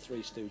copy of the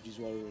Three Stooges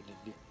while we were in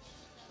India,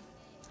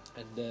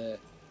 and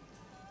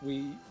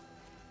we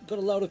got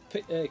a lot of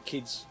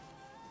kids.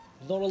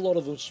 Not a lot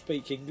of them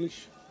speak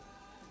English,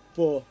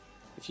 but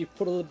if you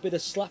put a bit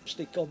of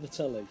slapstick on the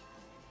telly,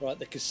 right,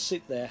 they can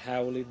sit there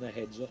howling their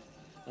heads off.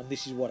 And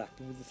this is what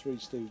happened with the Three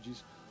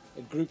Stooges.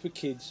 A group of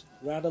kids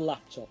round a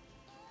laptop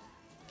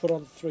put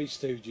on the Three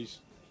Stooges.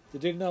 They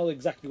didn't know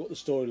exactly what the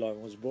storyline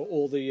was, but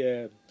all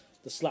the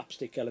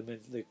slapstick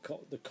elements, the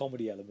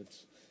comedy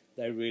elements,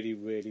 they really,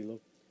 really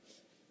loved.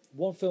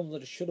 One film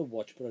that I should have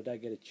watched, but I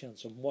didn't get a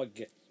chance. I might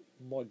go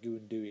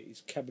and do it.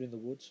 It's Cabin in the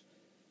Woods.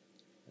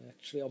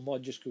 Actually, I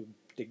might just go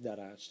dig that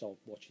out and start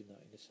watching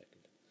that in a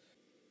second.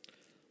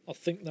 I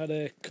think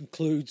that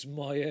concludes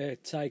my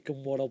take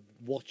on what I've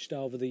watched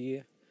over the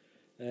year.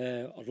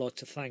 I'd like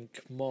to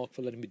thank Mark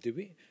for letting me do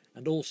it,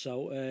 and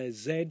also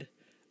Zed,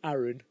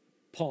 Aaron,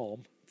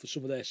 Palm for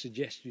some of their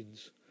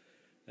suggestions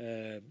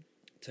to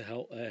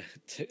help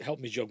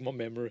me jog my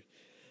memory.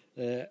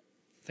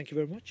 Thank you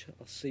very much.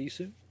 I'll see you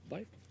soon.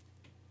 Bye.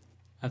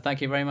 And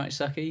thank you very much,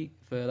 Saki,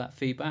 for that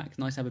feedback.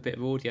 Nice to have a bit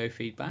of audio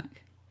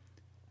feedback.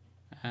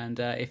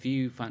 And if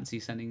you fancy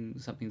sending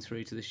something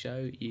through to the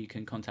show, you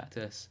can contact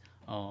us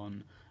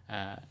on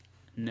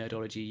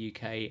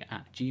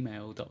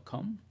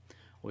nerdologyuk@gmail.com,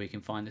 or you can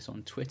find us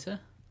on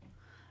Twitter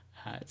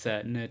at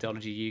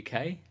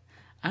nerdologyuk,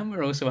 and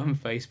we're also on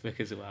Facebook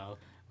as well,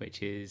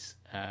 which is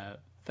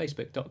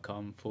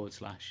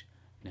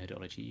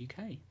facebook.com/nerdologyuk.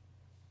 Am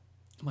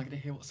I going to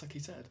hear what Saki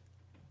said?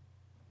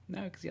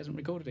 No, because he hasn't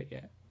recorded it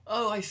yet.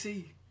 Oh, I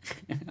see.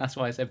 That's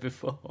why I said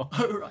before. Oh,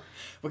 right.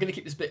 We're going to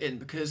keep this bit in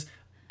because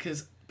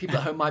people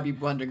at home might be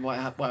wondering why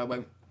I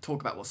won't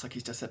talk about what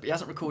Saki's just said, but he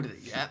hasn't recorded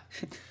it yet,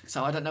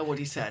 so I don't know what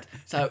he said.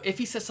 So if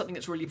he says something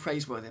that's really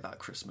praiseworthy about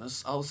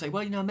Christmas, I'll say,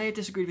 well, I may have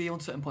disagreed with you on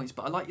certain points,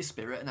 but I like your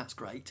spirit, and that's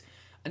great.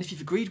 And if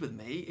you've agreed with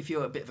me, if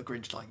you're a bit of a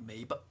Grinch like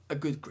me, but a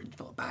good Grinch,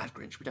 not a bad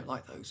Grinch, we don't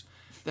like those,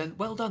 then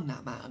well done,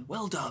 that man.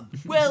 Well done.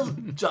 Well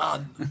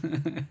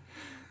done.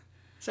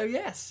 So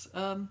yes,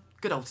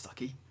 good old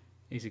Stucky.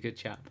 He's a good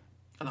chap.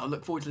 And I'll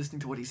look forward to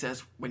listening to what he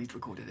says when he's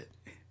recorded it.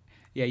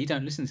 Yeah, you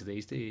don't listen to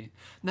these, do you?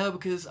 No,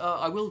 because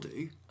I will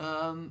do.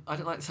 I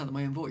don't like the sound of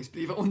my own voice,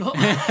 believe it or not.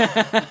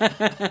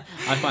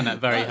 I find that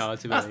very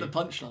hard to believe. That's the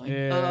punchline.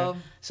 Yeah.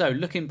 So,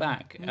 looking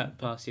back at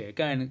the past year,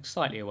 going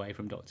slightly away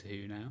from Doctor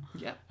Who now.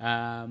 Yeah.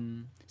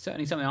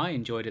 Certainly something I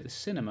enjoyed at the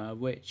cinema,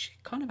 which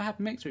kind of had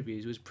mixed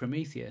reviews, was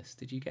Prometheus.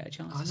 Did you get a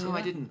chance to see that?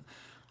 I didn't.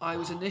 I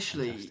was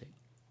initially fantastic.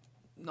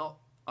 not...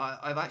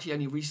 I've actually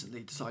only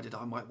recently decided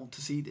I might want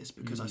to see this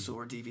because I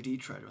saw a DVD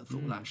trailer and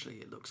thought, well, actually,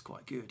 it looks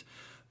quite good.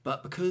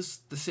 But because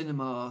the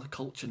cinema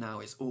culture now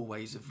is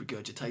always of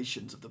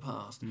regurgitations of the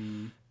past,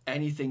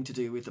 anything to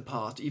do with the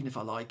past, even if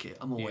I like it,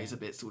 I'm always a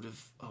bit sort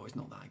of, oh, it's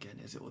not that again,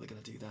 is it? Or they're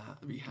going to do that,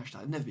 rehash that.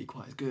 It'll never be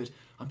quite as good.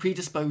 I'm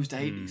predisposed to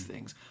hate these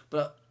things.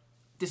 But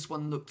this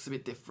one looks a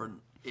bit different.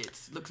 It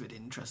looks a bit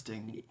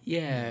interesting.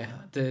 Yeah,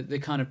 the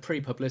kind of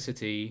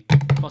pre-publicity,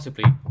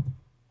 possibly.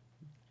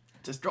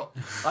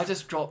 I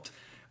just dropped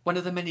one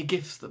of the many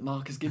gifts that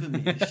Mark has given me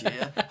this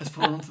year has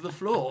fallen onto the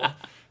floor.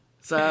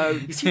 So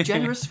you're too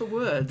generous for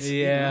words.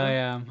 Yeah, I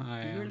am.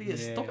 He really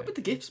is. Yeah. Stop it with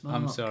the gifts, Mark.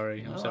 I'm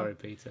sorry,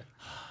 Peter.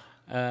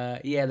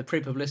 Yeah, the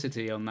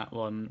pre-publicity on that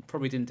one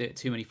probably didn't do it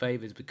too many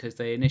favours because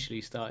they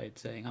initially started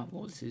saying, oh,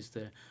 well, this is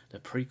the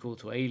prequel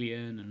to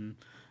Alien and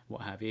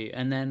what have you.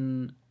 And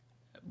then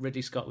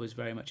Ridley Scott was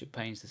very much at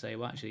pains to say,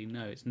 well, actually,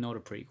 no, it's not a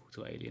prequel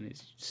to Alien.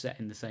 It's set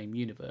in the same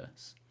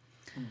universe.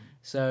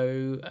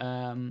 So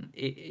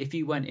if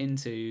you went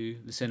into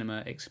the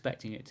cinema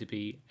expecting it to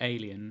be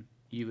Alien,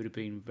 you would have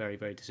been very,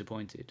 very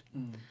disappointed.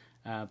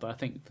 But I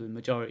think for the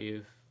majority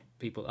of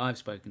people I've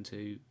spoken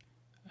to,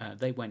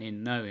 they went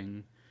in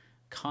knowing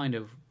kind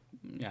of,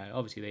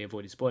 obviously they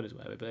avoided spoilers,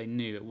 whatever, but they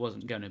knew it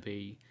wasn't going to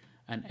be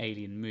an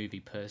Alien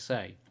movie per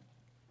se.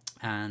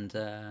 And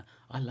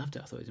I loved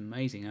it. I thought it was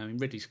amazing. I mean,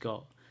 Ridley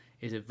Scott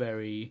is a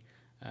very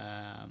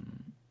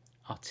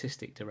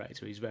artistic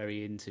director. He's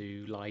very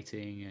into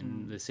lighting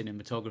and the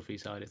cinematography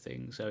side of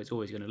things, so it's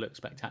always going to look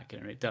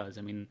spectacular, and it does.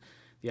 I mean,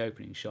 the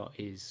opening shot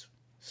is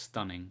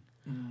stunning,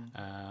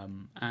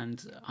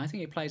 and I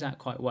think it plays out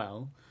quite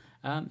well.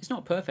 It's not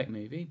a perfect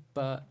movie,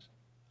 but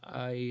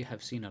I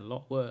have seen a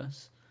lot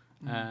worse,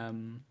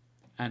 and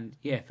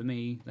yeah, for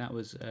me that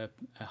was a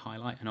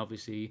highlight. And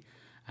obviously,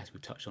 as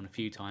we've touched on a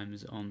few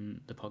times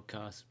on the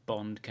podcast,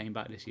 Bond came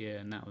back this year,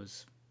 and that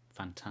was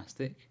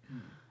fantastic.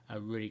 A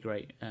really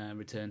great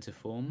return to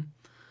form.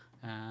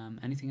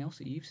 Anything else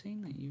that you've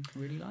seen that you've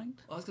really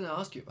liked? I was going to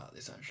ask you about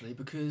this actually,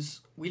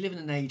 because we live in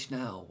an age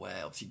now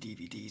where obviously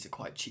DVDs are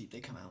quite cheap. They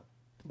come out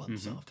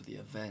months after the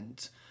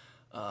event.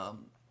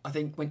 I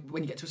think when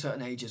you get to a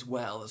certain age as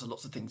well, there's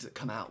lots of things that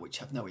come out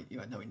which you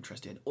had no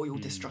interest in, or you're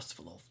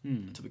distrustful of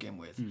to begin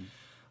with.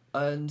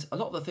 And a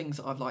lot of the things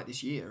that I've liked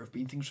this year have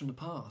been things from the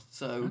past,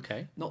 so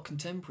not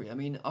contemporary. I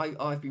mean,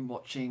 I've been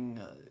watching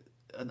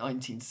from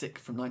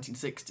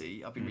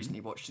 1960. I've been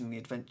recently watching The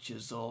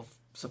Adventures of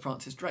Sir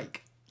Francis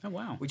Drake. Oh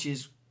wow! Which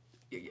is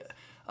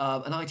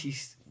an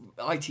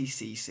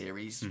ITC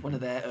series, one of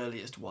their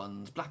earliest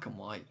ones, black and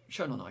white,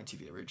 shown on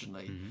ITV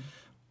originally.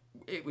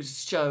 It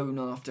was shown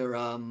after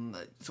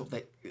sort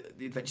of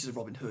the Adventures of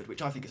Robin Hood,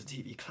 which I think is a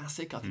TV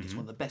classic. I think it's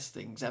one of the best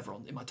things ever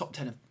in my top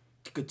 10 of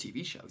good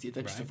TV shows. The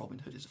Adventures of Robin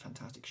Hood is a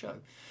fantastic show.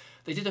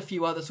 They did a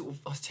few other sort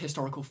of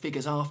historical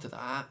figures after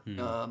that,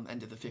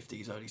 end of the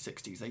 50s, early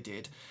 60s. They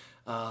did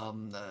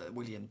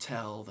William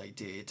Tell, they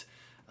did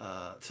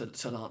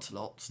Sir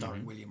Lancelot,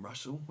 starring William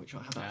Russell, which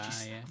I have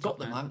actually got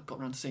them. I haven't got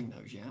around to seeing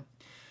those yet.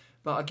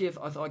 But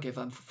I thought I'd give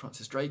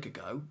Francis Drake a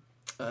go.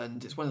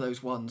 And it's one of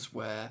those ones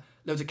where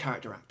loads of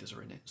character actors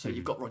are in it. So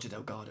you've got Roger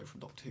Delgado from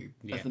Doctor Who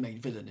as the main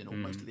villain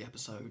in most of the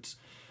episodes.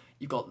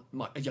 You've got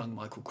a young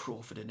Michael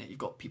Crawford in it. You've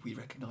got people you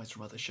recognise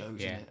from other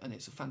shows in it. And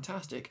it's a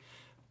fantastic,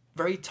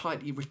 very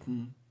tightly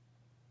written,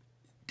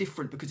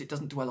 different because it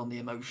doesn't dwell on the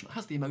emotion. It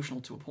has the emotional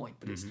to a point,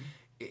 but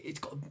it's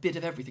got a bit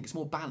of everything. It's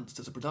more balanced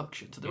as a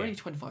production. So they're only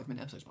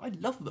 25-minute episodes, but I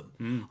love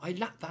them. I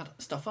lap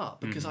that stuff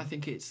up because I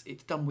think it's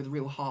done with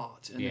real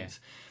heart and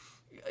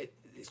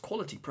it's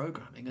quality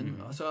programming.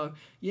 And so,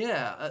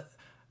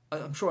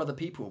 I'm sure other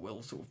people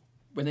will sort of,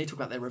 when they talk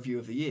about their review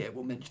of the year,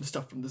 will mention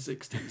stuff from the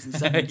 60s and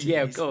 70s.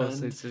 Yeah, of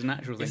course. It's a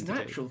natural thing It's a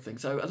natural thing.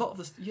 So a lot of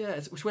this,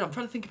 it's weird. I'm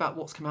trying to think about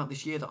what's come out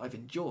this year that I've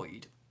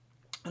enjoyed,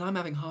 and I'm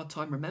having a hard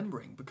time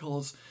remembering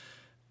because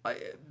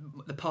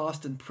the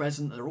past and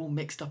present are all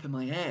mixed up in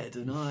my head,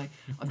 and I'm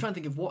trying to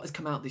think of what has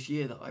come out this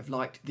year that I've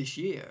liked this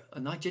year,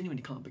 and I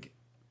genuinely can't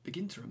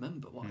begin to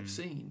remember what I've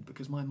seen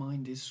because my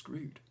mind is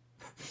screwed.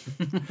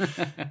 I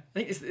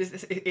think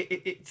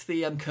it's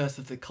the curse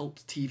of the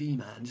cult TV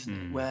man, isn't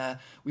it? Where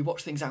we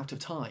watch things out of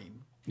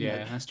time.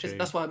 That's true.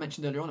 That's why I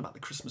mentioned earlier on about the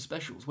Christmas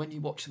specials. When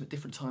you watch them at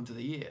different times of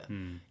the year,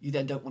 you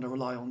then don't want to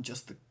rely on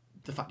just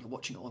the fact you're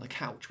watching it on a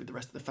couch with the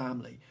rest of the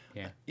family.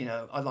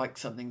 I like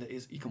something that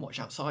is you can watch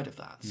outside of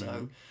that.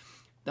 So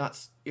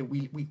that's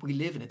we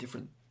live in a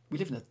different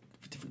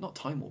not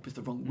time warp is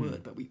the wrong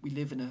word, but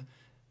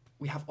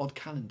we have odd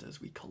calendars,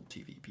 we cult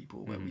TV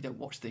people, where we don't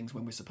watch things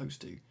when we're supposed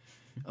to.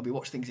 And we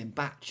watch things in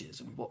batches,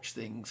 and we watch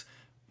things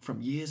from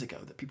years ago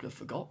that people have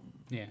forgotten.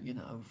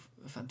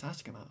 A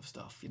fantastic amount of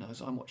stuff.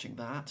 So I'm watching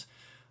that.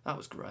 That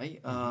was great.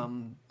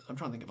 I'm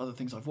trying to think of other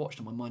things I've watched,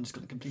 and my mind has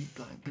got a complete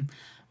blank.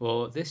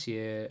 Well, this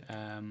year,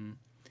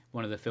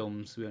 one of the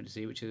films we went to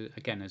see, which is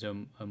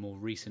a more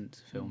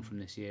recent film from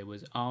this year,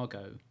 was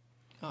Argo.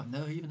 Oh, I've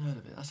never even heard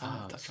of it. That's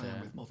how I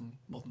am with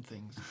modern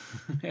things,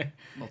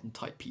 modern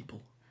type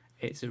people.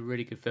 It's a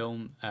really good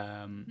film.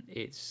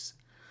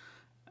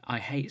 I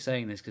hate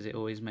saying this because it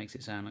always makes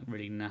it sound like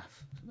really naff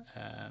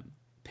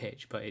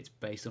pitch, but it's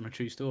based on a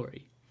true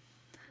story,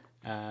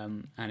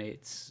 and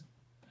it's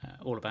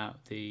all about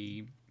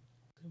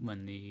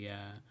when the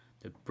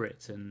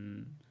Brits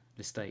and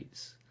the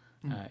States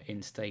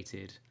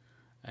instated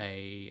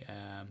a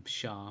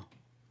Shah,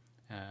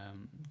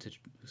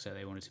 so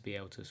they wanted to be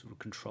able to sort of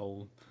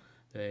control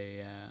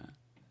the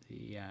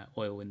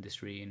oil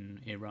industry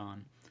in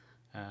Iran.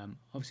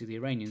 Obviously, the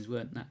Iranians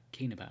weren't that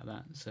keen about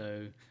that,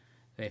 so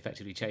they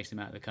effectively chased him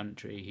out of the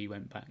country. He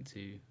went back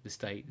to the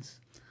States,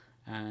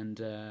 and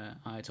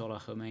Ayatollah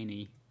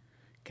Khomeini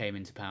came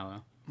into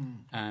power.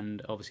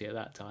 And obviously at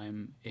that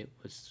time, it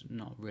was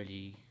not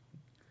really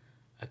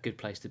a good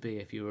place to be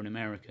if you were an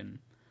American.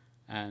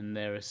 And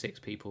there are 6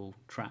 people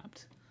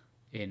trapped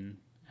in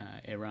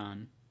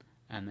Iran,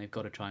 and they've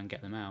got to try and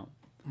get them out.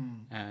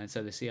 And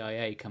so the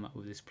CIA come up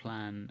with this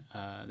plan.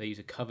 They use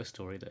a cover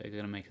story that they're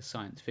going to make a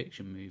science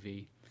fiction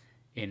movie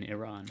in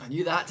Iran. I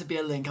knew that had to be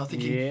a link. I was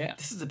thinking,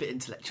 this is a bit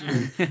intellectual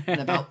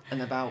and about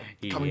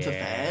current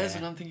affairs,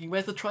 and I'm thinking,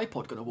 where's the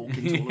tripod going to walk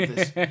into all of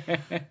this?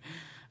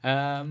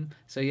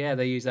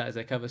 They use that as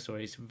their cover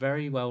story. It's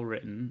very well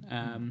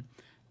written.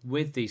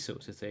 With these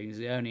sorts of things,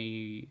 the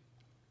only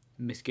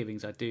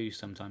misgivings I do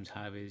sometimes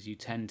have is you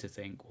tend to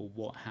think, well,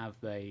 what have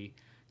they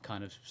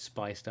kind of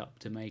spiced up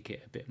to make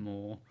it a bit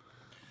more...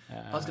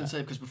 I was going to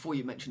say, because before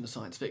you mentioned the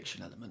science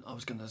fiction element, I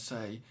was going to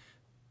say,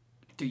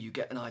 do you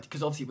get an idea?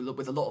 Because obviously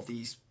with a lot of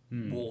these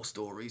war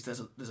stories, there's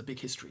a big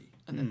history,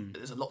 and then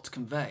there's a lot to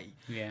convey.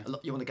 You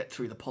want to get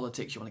through the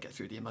politics, you want to get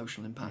through the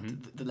emotional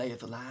impact, the lay of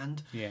the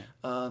land.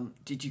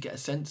 Did you get a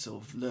sense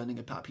of learning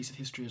about a piece of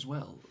history as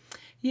well?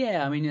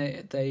 Yeah, I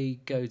mean, they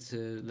go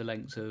to the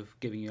lengths of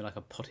giving you like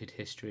a potted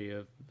history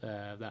of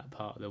that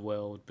part of the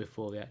world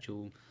before the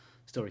actual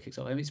story kicks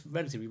off. I mean, it's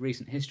relatively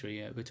recent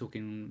history. We're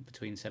talking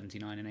between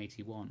 79 and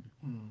 81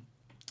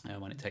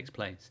 when it takes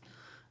place.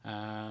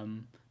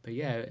 But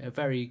yeah, a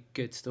very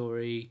good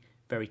story,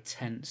 very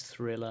tense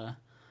thriller,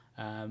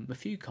 a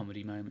few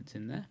comedy moments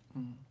in there,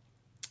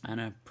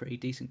 and a pretty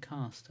decent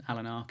cast.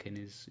 Alan Arkin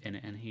is in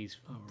it, and he's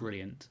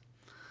brilliant.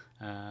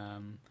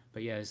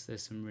 But yeah,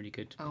 there's some really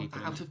good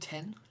people. Out of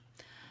 10?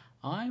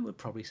 I would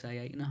probably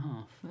say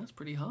 8.5. That's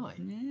pretty high.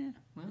 Yeah.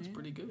 That's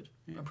pretty good.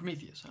 And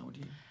Prometheus, how would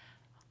you?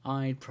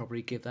 I'd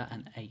probably give that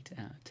an 8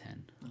 out of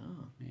 10.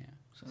 Oh, Yeah.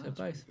 so So that's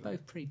pretty good.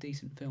 both pretty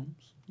decent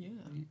films. Yeah.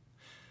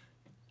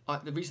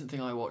 The recent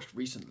thing I watched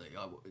recently,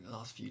 in the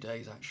last few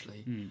days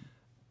actually,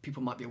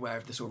 people might be aware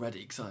of this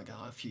already because I go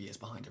a few years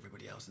behind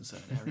everybody else in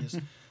certain areas.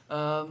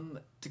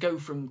 To go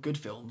from good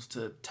films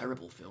to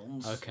terrible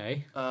films.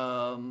 Okay.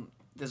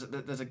 There's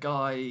a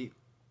guy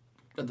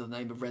under the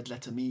name of Red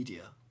Letter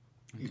Media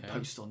who Okay.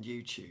 posts on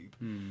YouTube,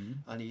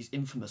 and he's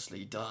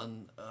infamously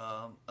done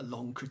a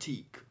long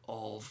critique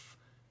of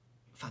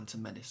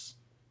Phantom Menace.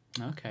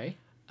 Okay.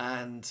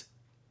 And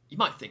you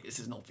might think this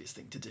is an obvious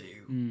thing to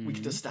do. We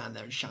could just stand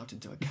there and shout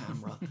into a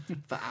camera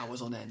for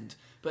hours on end.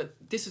 But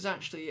this is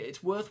actually,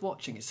 it's worth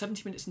watching. It's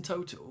 70 minutes in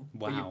total.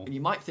 Wow. And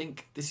you might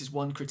think this is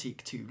one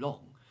critique too long.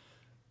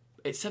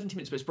 It's 70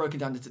 minutes, but it's broken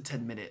down into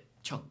 10-minute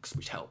chunks,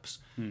 which helps.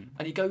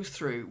 And he goes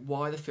through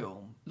why the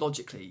film,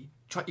 logically,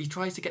 he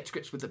tries to get to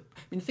grips with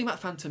the thing about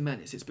Phantom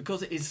Menace is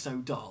because it is so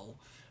dull,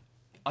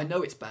 I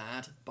know it's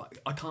bad, but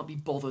I can't be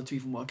bothered to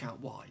even work out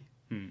why.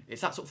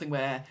 It's that sort of thing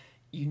where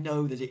you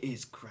know that it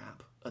is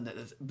crap and that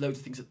there's loads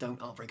of things that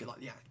aren't very good, like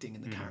the acting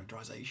and the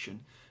characterisation,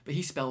 but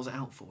he spells it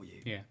out for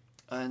you. Yeah.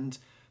 And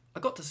I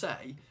got to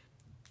say,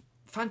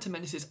 Phantom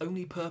Menace's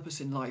only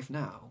purpose in life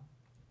now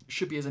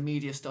should be as a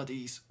media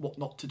studies what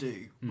not to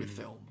do with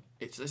film.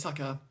 It's like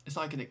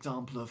an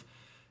example of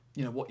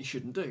what you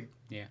shouldn't do.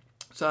 Yeah.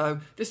 So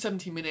this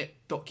 17-minute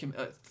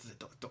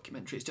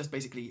documentary is just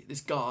basically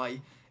this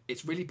guy.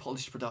 It's really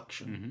polished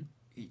production.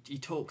 He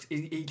talks.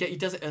 He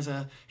does it as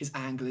his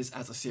angle is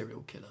as a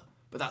serial killer,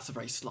 but that's a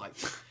very slight.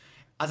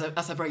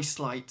 That's a very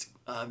slight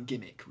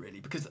gimmick,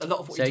 really, because a lot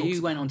of what So he talks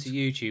you went about, onto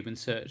YouTube and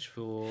searched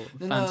for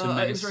No, Phantom it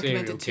Menace was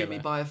serial recommended to killer. me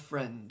by a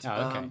friend.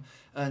 Oh, okay.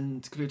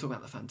 And because we were talking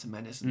about the Phantom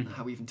Menace and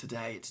how even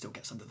today it still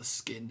gets under the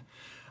skin.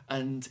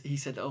 And he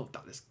said, "Oh,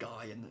 about this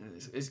guy," and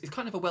it's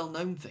kind of a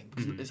well-known thing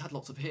because it's had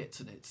lots of hits,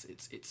 and it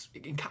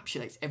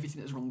encapsulates everything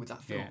that's wrong with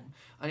that film,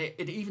 and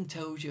it even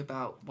tells you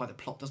about why the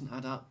plot doesn't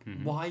add up,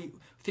 why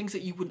things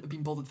that you wouldn't have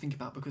been bothered thinking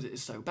about because it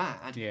is so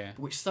bad, but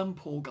which some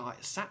poor guy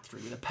has sat through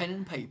with a pen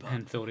and paper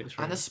And thought it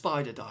through. and a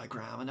spider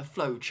diagram and a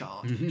flow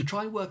chart to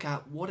try and work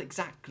out what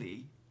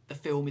exactly the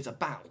film is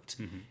about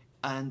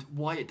and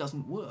why it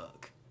doesn't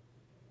work.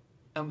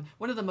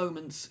 One of the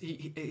moments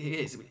he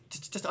is,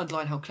 just to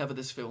underline how clever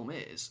this film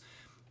is,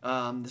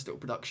 this little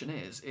production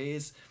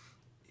is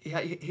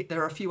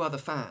there are a few other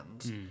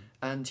fans,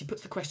 and he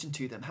puts the question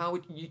to them: how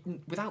would you,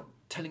 without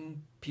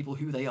telling people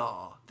who they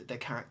are, their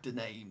character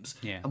names,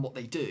 and what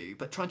they do,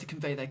 but trying to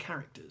convey their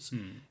characters,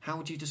 how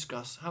would you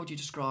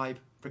describe,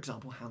 for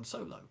example, Han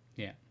Solo?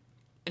 Yeah.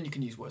 And you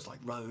can use words like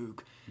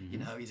rogue.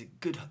 He's a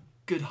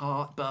good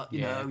heart, but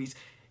you know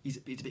he's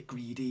a bit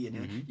greedy,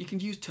 and you can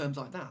use terms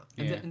like that.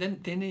 And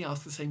then he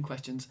asks the same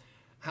questions.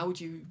 How would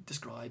you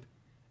describe?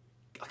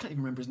 I can't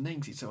even remember his name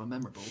because he's so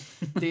unmemorable.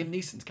 Liam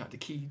Neeson's character,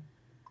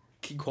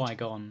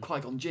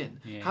 Qui-Gon Jinn.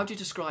 Yeah. How do you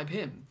describe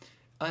him?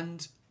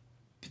 And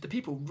the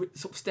people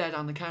sort of stare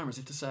down the camera as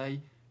if to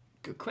say,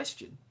 "Good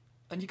question."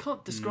 And you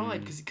can't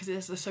describe because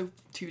they're so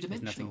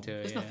two-dimensional.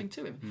 There's nothing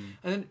to it, him.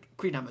 And then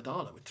Queen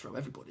Amidala would throw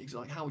everybody. It's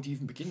like, how would you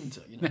even begin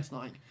to? It's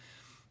like,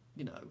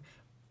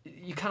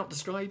 you cannot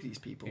describe these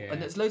people. Yeah.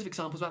 And there's loads of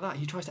examples like that.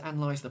 He tries to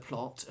analyse the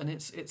plot, and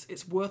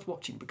it's worth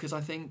watching because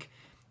I think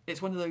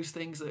it's one of those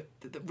things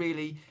that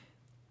really,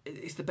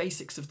 it's the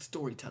basics of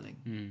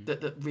storytelling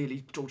that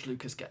really George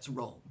Lucas gets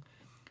wrong.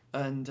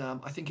 And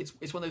I think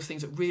it's one of those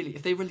things that really,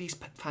 if they release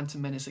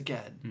Phantom Menace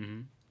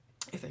again,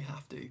 if they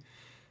have to,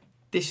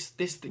 this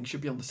thing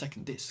should be on the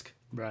second disc,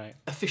 Right.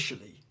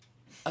 officially,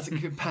 as a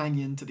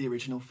companion to the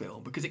original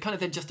film, because it kind of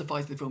then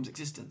justifies the film's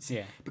existence.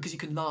 Yeah. Because you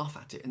can laugh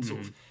at it and sort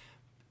of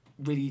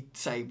really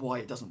say why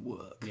it doesn't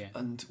work. Yeah.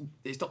 And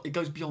it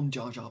goes beyond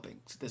Jar Jar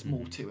Binks. There's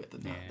more to it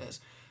than that. Yeah. There's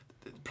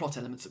plot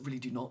elements that really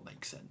do not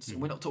make sense.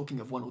 And we're not talking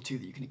of one or two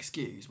that you can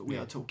excuse, but we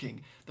are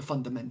talking the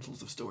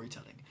fundamentals of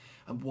storytelling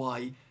and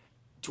why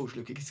George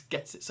Lucas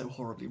gets it so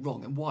horribly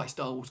wrong, and why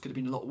Star Wars could have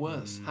been a lot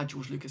worse had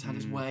George Lucas had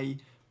his way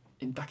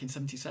back in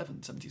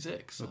 77,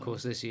 76. Of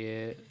course, this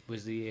year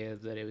was the year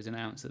that it was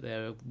announced that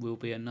there will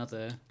be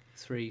another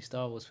 3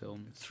 Star Wars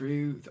films.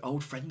 Through the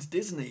old friends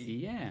Disney.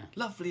 Yeah.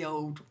 Lovely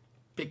old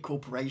big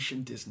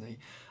corporation Disney.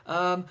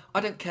 I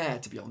don't care,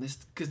 to be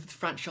honest, because the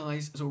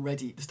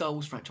Star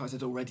Wars franchise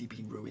has already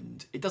been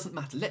ruined. It doesn't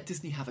matter. Let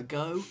Disney have a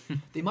go.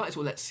 They might as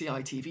well let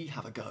CITV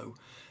have a go.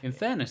 In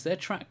fairness, their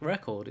track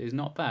record is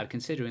not bad,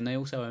 considering they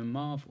also own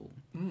Marvel.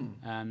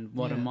 And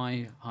one of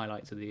my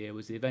highlights of the year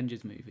was the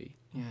Avengers movie.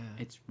 Yeah.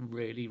 It's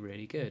really,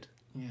 really good.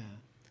 Yeah.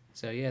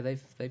 So yeah,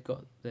 they've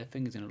got their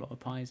fingers in a lot of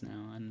pies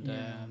now, and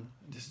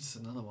This is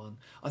another one.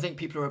 I think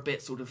people are a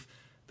bit sort of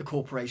the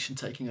corporation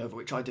taking over,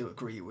 which I do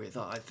agree with.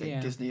 I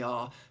think Disney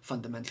are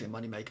fundamentally a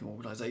money-making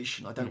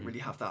organisation. I don't really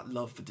have that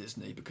love for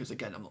Disney because,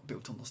 again, I'm not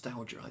built on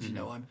nostalgia. As you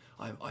know,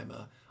 I'm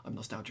a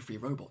nostalgia-free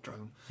robot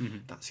drone.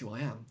 That's who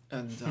I am,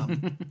 and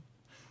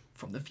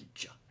from the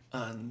future.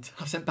 And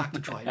I've sent back to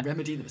try and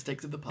remedy the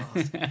mistakes of the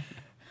past.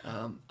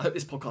 I hope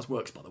this podcast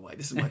works, by the way.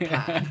 This is my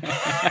plan.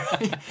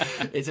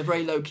 It's a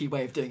very low-key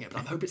way of doing it, but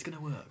I hope it's going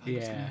to work.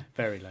 Yeah,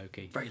 very low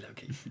key. Very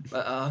low-key.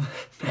 But,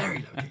 very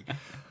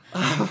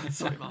low-key.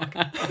 Sorry, Mark.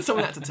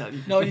 Someone had to tell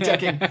you. No, you're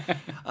joking.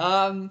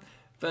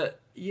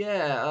 But,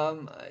 yeah,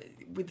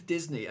 with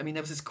Disney, I mean,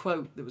 there was this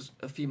quote that was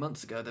a few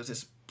months ago. There was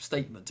this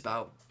statement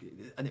about,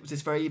 and it was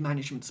this very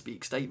management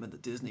speak statement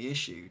that Disney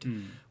issued,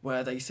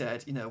 where they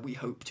said, we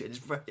hope to, and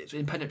it's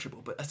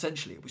impenetrable, but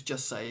essentially it was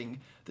just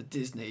saying that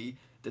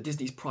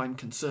Disney's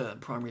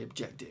primary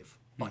objective,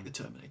 like the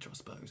Terminator, I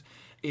suppose,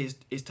 is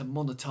to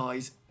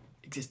monetize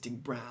existing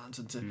brands,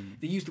 and to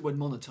they use the word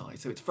monetize,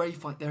 so it's very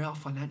they are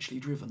financially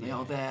driven. They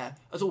are there,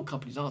 as all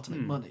companies are, to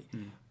make money,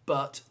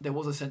 but there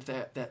was a sense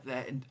that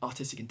their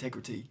artistic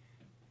integrity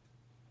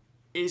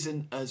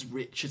isn't as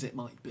rich as it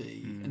might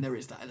be, and there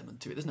is that element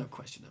to it. There's no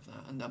question of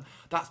that, and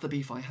that's the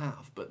beef I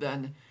have. But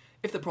then,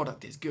 if the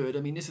product is good, I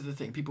mean, this is the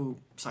thing. People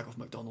slag off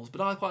McDonald's,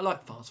 but I quite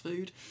like fast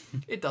food.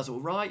 It does all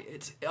right.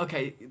 It's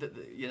okay.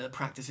 The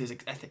practices,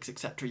 ethics,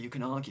 etc. You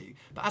can argue,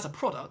 but as a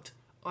product,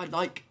 I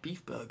like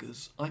beef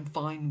burgers. I'm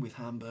fine with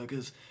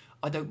hamburgers.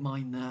 I don't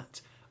mind that.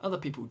 Other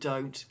people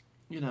don't.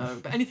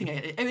 But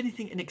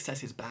anything in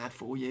excess is bad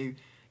for you,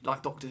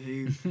 like Doctor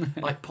Who,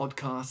 like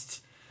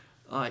podcasts,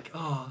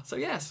 so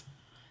yes.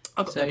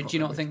 So do you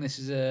not think this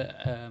is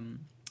an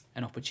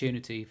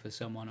opportunity for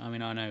someone? I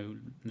mean, I know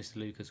Mr.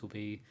 Lucas will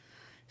be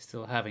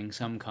still having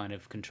some kind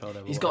of control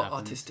over He's what got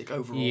happens. artistic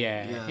overall.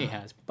 Yeah, he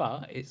has.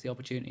 But it's the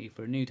opportunity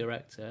for a new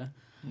director,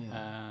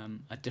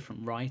 a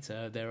different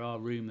writer. There are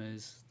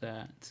rumours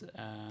that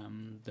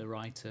the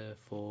writer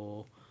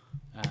for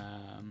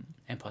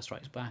Empire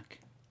Strikes Back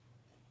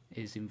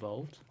is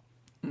involved.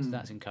 So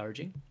that's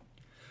encouraging.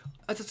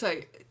 As I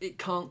say, it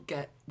can't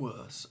get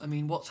worse. I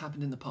mean, what's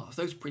happened in the past,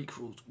 those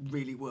prequels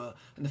really were,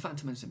 and The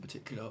Phantom Menace in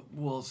particular,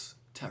 was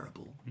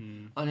terrible.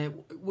 And it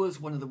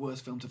was one of the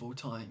worst films of all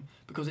time,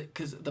 because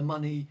the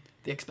money,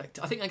 I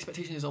think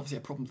expectation is obviously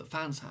a problem that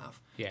fans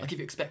have. Yeah. Like, if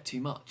you expect too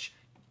much,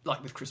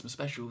 like with Christmas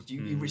specials,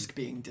 you risk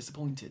being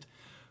disappointed.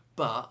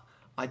 But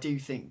I do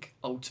think,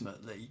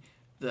 ultimately,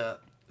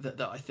 that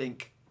I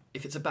think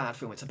if it's a bad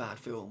film, it's a bad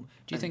film.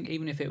 Do you think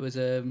even if it was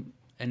a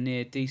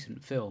near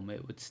decent film,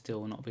 it would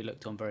still not be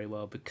looked on very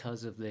well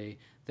because of there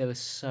was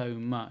so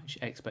much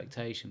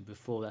expectation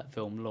before that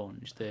film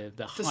launched. The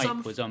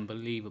hype was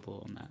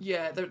unbelievable on that.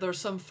 Yeah, there are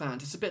some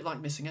fans. It's a bit like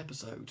missing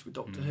episodes with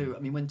Doctor Who. I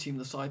mean, when Team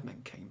of the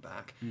Sidemen came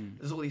back,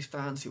 there's all these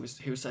fans who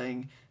were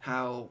saying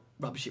how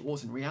rubbish it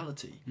was in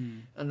reality,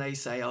 and they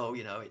say,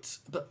 it's.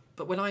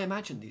 But when I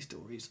imagine these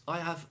stories,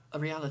 I have a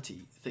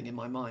reality thing in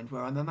my mind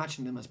where I'm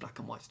imagining them as black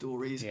and white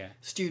stories,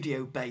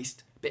 studio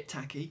based, bit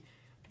tacky.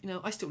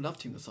 I still love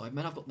Team of the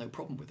Sidemen. I've got no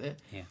problem with it.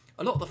 Yeah.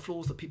 A lot of the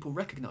flaws that people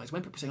recognise,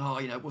 when people say,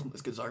 it wasn't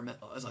as good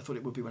as I thought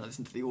it would be when I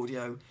listened to the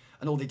audio,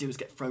 and all they do is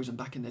get frozen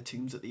back in their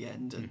tombs at the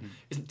end, and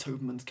isn't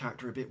Toberman's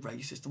character a bit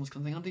racist and all this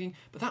kind of thing? I'm thinking,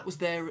 but that was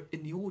there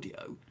in the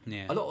audio.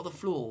 Yeah. A lot of the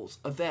flaws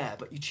are there,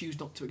 but you choose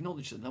not to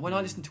acknowledge them. Now, when I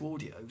listen to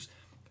audios,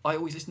 I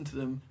always listen to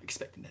them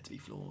expecting there to be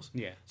flaws.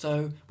 Yeah.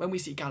 So when we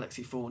see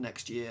Galaxy 4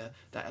 next year,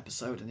 that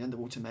episode, and the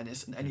Underwater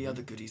Menace, and any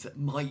other goodies that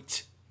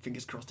might,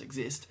 fingers crossed,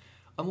 exist,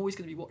 I'm always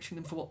going to be watching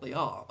them for what they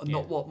are, and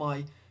not what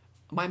my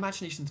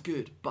imagination's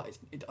good, but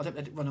I don't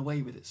let it run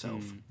away with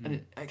itself.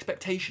 And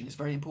expectation is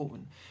very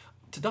important.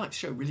 Tonight's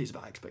show really is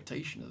about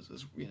expectation,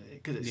 as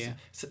because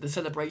it's the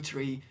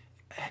celebratory,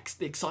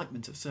 the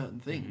excitement of certain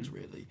things,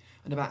 really,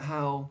 and about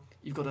how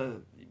you've got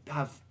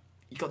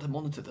to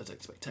monitor those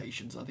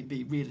expectations. And I think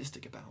be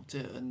realistic about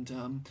it.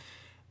 And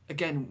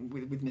again,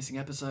 with missing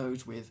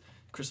episodes, with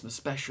Christmas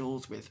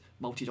specials, with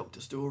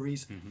multi-Doctor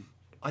stories.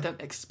 I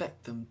don't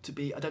expect them to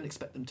do what I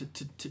expect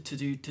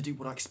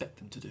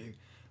them to do,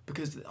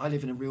 because I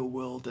live in a real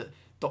world that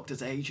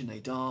Doctors age and they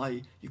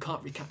die. You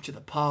can't recapture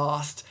the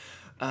past.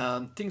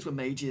 Things were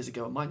made years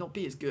ago and might not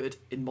be as good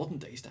in modern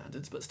day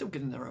standards, but still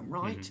good in their own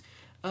right.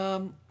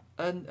 And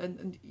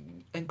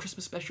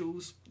Christmas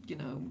specials,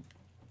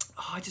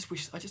 I just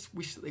wish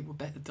that they were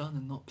better done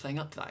and not playing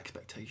up to that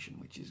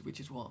expectation, which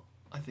is what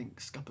I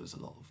think scuppers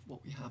a lot of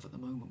what we have at the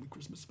moment with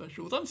Christmas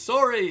specials. I'm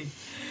sorry.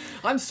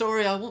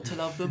 I want to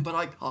love them, but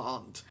I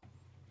can't.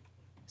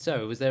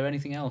 So, was there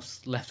anything else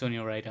left on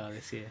your radar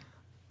this year?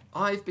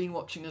 I've been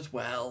watching as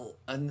well,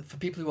 and for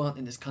people who aren't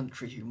in this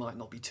country who might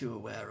not be too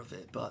aware of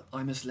it, but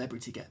I'm a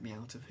Celebrity, Get Me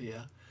Out of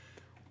Here.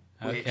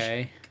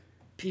 Okay.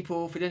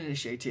 People, if we don't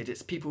initiate it,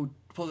 it's people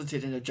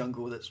posited in a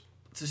jungle that's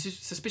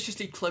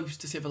suspiciously close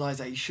to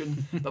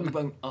civilization, but we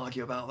won't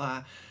argue about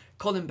that.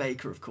 Colin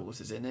Baker, of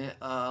course, is in it.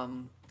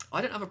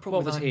 I don't have a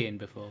problem with What was he in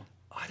before?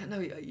 I don't know.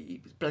 He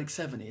Blake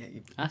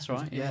Seven. That's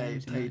right. Yeah, he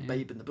was in played that,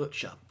 Babe in the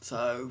Butcher.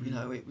 So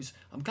it was.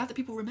 I'm glad that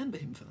people remember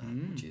him for that,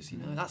 which is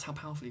that's how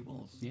powerful he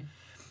was. Yeah.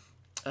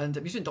 And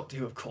he was in Doctor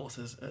Who, of course,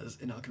 as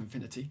in Arc of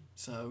Infinity.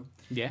 So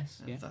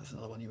Yes. Yeah. that's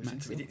another one he was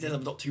Maxwell, in. There's a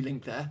Doctor Who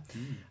link there.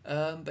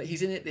 But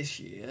he's in it this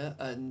year,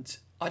 and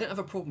I don't have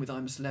a problem with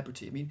I'm a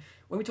Celebrity. I mean,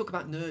 when we talk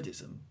about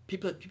nerdism,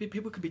 people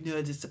can be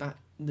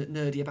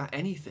nerdy about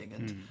anything,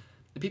 and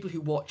the people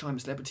who watch I'm a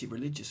Celebrity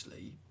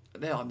religiously,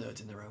 but they are nerds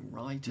in their own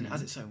right, and it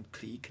has its own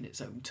clique and its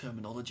own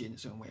terminology and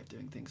its own way of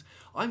doing things.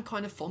 I'm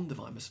kind of fond of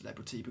I'm a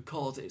Celebrity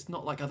because it's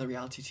not like other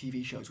reality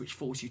TV shows which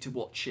force you to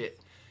watch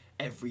it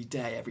every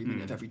day, every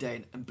minute of every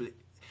day.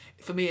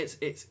 For me, it's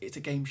a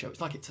game show.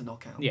 It's like It's a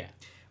Knockout. Yeah.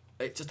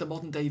 It's just a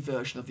modern day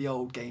version of the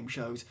old game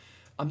shows.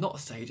 I'm not a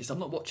sadist. I'm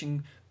not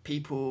watching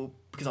people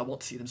because I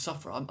want to see them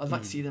suffer. I'd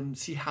like to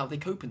see how they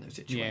cope in those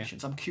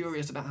situations. I'm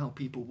curious about how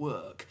people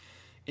work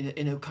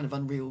in a kind of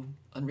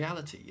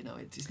unreality. You know,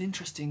 it's an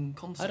interesting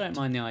concept. I don't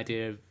mind the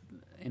idea of,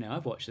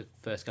 I've watched the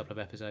first couple of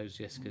episodes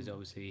just because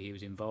obviously he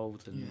was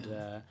involved,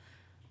 and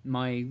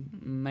my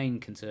main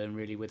concern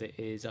really with it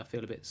is I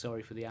feel a bit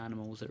sorry for the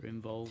animals that are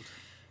involved.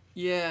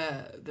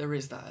 Yeah, there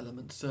is that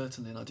element,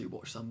 certainly, and I do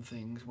watch some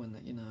things when,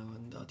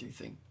 and I do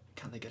think,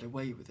 can they get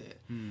away with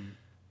it?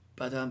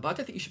 But I don't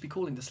think you should be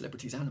calling the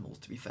celebrities animals,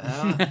 to be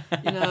fair.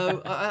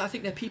 I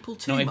think they're people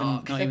too,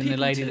 Mark. Not even the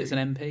lady that's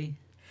an MP?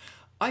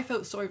 I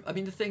felt sorry. I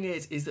mean, the thing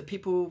is that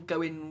people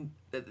go in.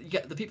 You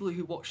get the people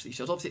who watch these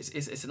shows. Obviously,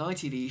 it's an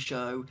ITV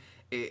show.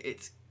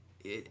 It's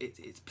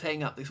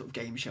playing up the sort of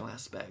game show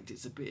aspect.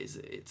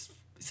 It's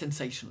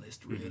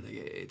sensationalist, really.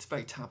 It's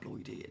very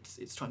tabloidy.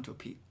 It's trying to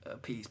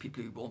appease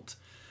people who want,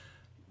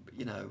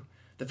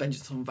 the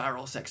vengeance on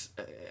Varos,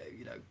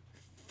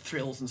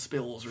 thrills and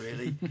spills,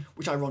 really,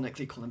 which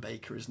ironically Colin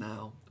Baker is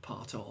now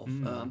part of.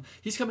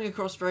 He's coming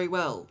across very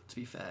well, to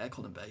be fair,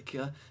 Colin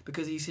Baker,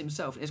 because he's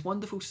himself. It's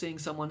wonderful seeing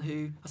someone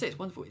who, I say it's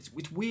wonderful,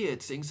 it's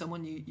weird seeing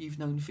someone you've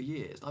known for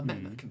years. I've met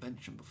him at a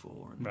convention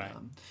before, and right.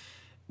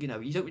 You don't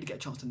really get a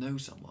chance to know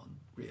someone,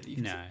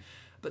 really.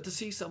 But to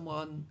see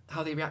someone,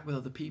 how they react with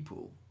other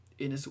people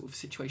in a sort of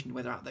situation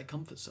where they're out of their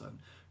comfort zone.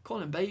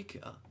 Colin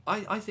Baker,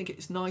 I think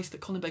it's nice that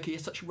Colin Baker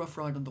is such a rough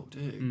ride on Doctor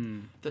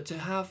Who, that to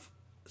have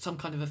some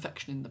kind of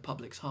affection in the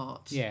public's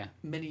hearts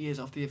many years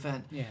after the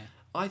event. Yeah.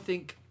 I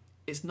think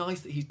it's nice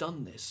that he's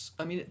done this.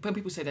 I mean, when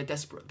people say they're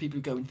desperate, people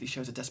who go into these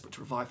shows are desperate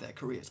to revive their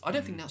careers. I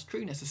don't think that's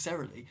true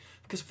necessarily,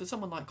 because for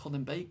someone like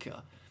Colin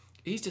Baker,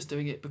 he's just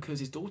doing it because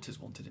his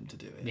daughters wanted him to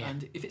do it. Yeah.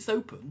 And if it's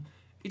open,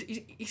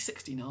 he's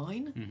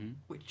 69,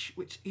 which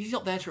he's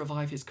not there to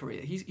revive his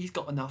career. He's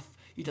got enough.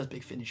 He does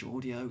Big Finish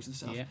audios and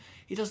stuff. Yeah.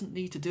 He doesn't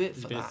need to do it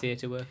for that. A bit of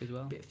theatre work as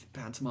well. A bit of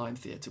pantomime,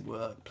 theatre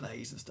work,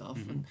 plays and stuff.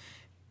 And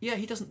yeah,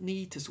 he doesn't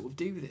need to sort of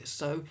do this.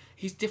 So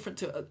he's different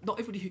to... not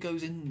everybody who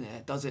goes in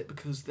there does it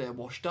because they're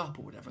washed up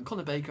or whatever. And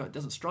Colin Baker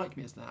doesn't strike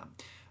me as that.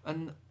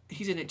 And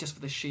he's in it just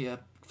for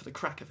the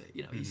crack of it.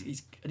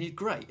 He's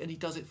great, and he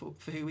does it for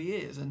who he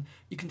is. And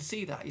you can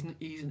see that.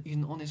 He's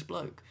an honest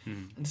bloke.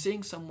 And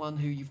seeing someone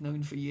who you've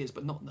known for years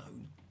but not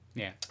known,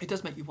 it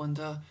does make you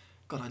wonder...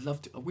 God,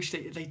 I wish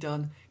they'd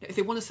done... If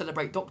they want to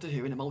celebrate Doctor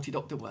Who in a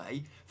multi-Doctor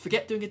way,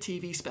 forget doing a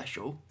TV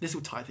special. This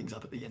will tie things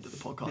up at the end of the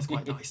podcast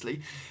quite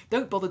nicely.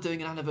 Don't bother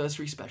doing an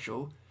anniversary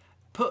special.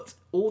 Put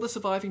all the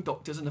surviving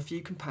Doctors and a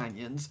few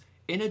companions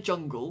in a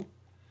jungle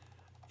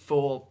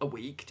for a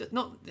week. You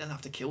don't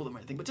have to kill them or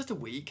anything, but just a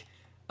week.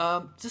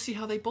 To see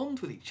how they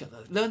bond with each other.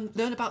 Learn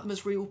about them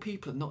as real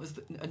people,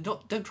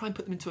 don't try and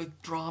put them into a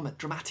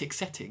dramatic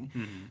setting.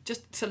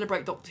 Just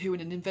celebrate Doctor Who in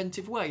an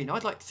inventive way.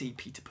 I'd like to see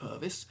Peter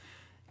Purvis...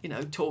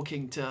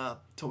 talking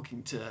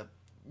to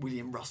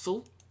William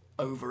Russell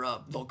over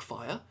a log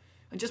fire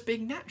and just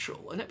being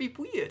natural, and it'd be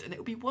weird and it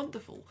would be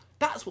wonderful.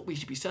 That's what we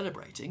should be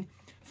celebrating.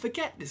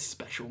 Forget this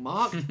special,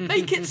 Mark.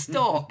 Make it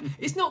stop.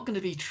 It's not going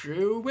to be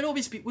true. We'll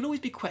always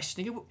be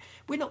questioning it.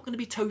 We're not going to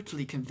be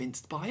totally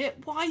convinced by it.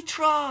 Why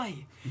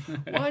try?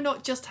 Why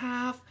not just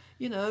have...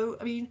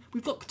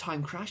 we've got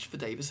Time Crash for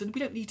Davison.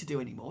 We don't need to do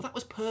any more. That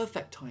was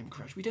perfect Time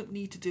Crash. We don't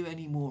need to do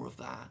any more of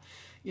that.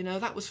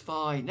 That was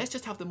fine. Let's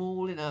just have them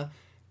all in a...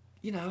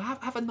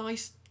 have a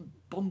nice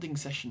bonding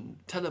session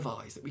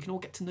televised that we can all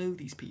get to know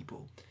these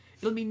people.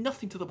 It'll mean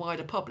nothing to the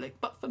wider public,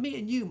 but for me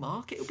and you,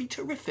 Mark, it'll be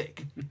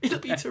terrific. It'll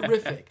be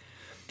terrific.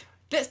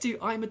 Let's do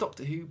I'm a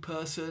Doctor Who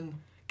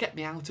person, get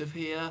me out of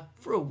here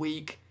for a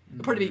week.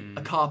 It'll probably be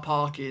a car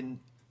park in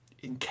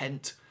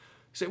Kent,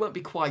 so it won't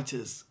be quite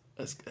as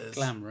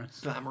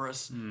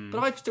glamorous. But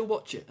I'd still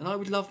watch it, and I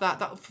would love that.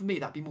 That for me,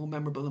 that'd be more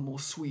memorable and more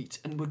sweet,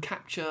 and it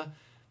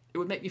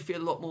would make me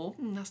feel a lot more,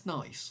 that's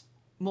nice.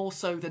 More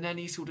so than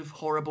any sort of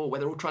horrible, where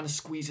they're all trying to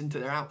squeeze into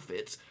their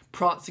outfits,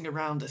 prancing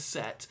around a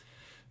set,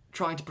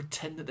 trying to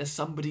pretend that there's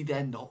somebody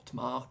they're not,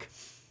 Mark.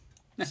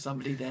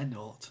 Somebody they're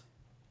not.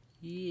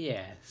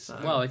 Yes. So.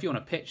 Well, if you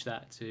want to pitch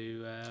that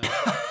to a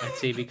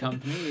TV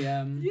company...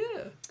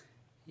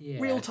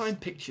 Yes. Real-time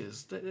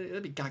pictures.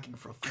 They'd be gagging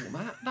for a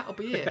format. That'll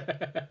be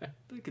it.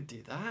 They could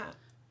do that.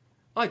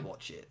 I'd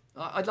watch it.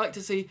 I'd like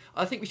to see...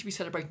 I think we should be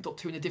celebrating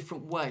Doctor Who in a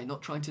different way,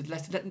 not trying to...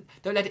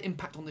 don't let it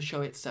impact on the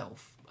show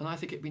itself. And I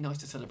think it'd be nice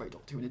to celebrate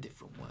Doctor Who in a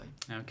different way.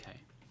 Okay.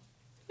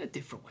 In a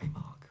different way,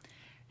 Mark.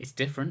 It's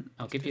different.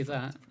 I'll give you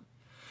that.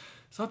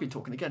 So I've been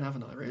talking again,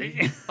 haven't I,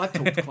 really? I've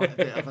talked quite a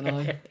bit, haven't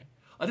I?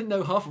 I didn't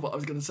know half of what I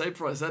was going to say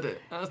before I said it.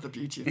 That's the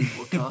beauty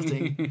of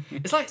broadcasting.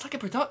 It's like a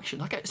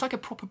production. It's like a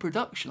proper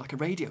production, like a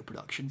radio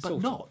production,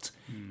 but not.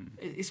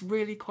 It's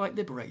really quite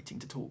liberating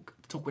to talk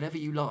whatever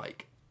you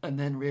like, and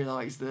then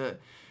realise that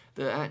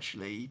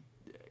actually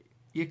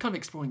you're kind of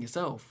exploring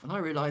yourself. And I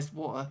realised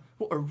what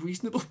a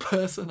reasonable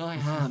person I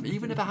am,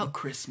 even about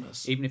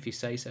Christmas. Even if you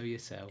say so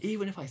yourself.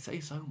 Even if I say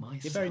so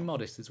myself. You're very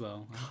modest as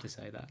well, I have to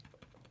say that.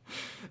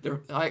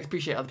 I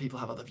appreciate other people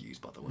have other views,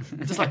 by the way.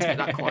 I just like to make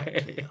that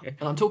quite clear.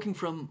 And I'm talking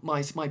from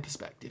my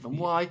perspective, and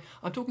why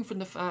I'm talking from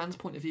the fan's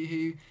point of view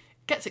who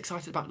gets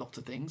excited about lots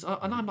of things.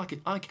 And I'm like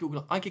I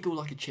giggle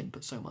like a chimp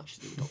at so much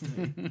to do with Doctor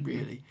Who,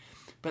 really.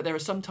 But there are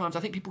sometimes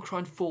I think people try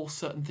and force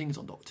certain things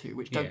on Doctor Who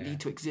which don't need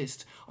to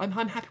exist. I'm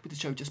happy with the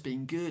show just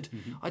being good.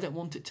 I don't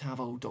want it to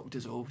have old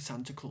doctors or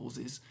Santa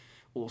Clauses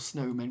or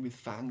snowmen with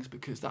fangs,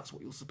 because that's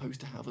what you're supposed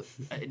to have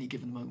at any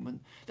given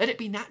moment. Let it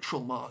be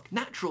natural, Mark.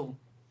 Natural.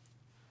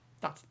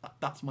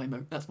 That's my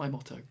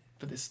motto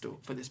for this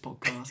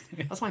podcast.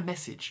 That's my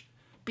message.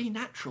 Be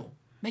natural.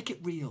 Make it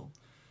real.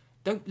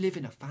 Don't live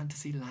in a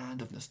fantasy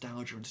land of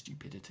nostalgia and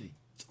stupidity.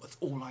 That's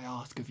all I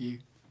ask of you.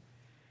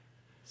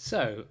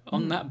 So,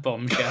 on that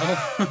bombshell,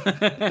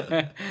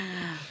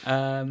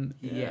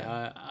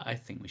 I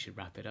think we should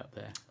wrap it up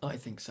there. I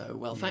think so.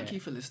 Well, thank you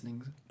for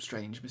listening,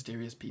 strange,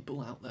 mysterious people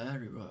out there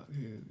who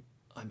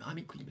I'm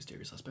equally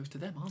mysterious, I suppose, to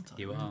them, aren't I?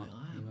 You Really, are.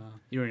 I am. You are.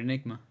 You're an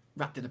enigma.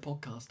 Wrapped in a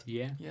podcast.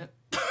 Yeah. Yeah.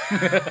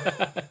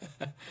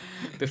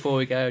 Before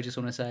we go, I just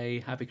want to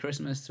say Happy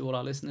Christmas to all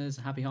our listeners,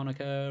 Happy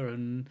Hanukkah,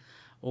 and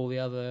all the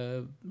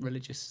other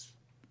religious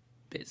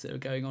bits that are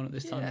going on at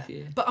this time of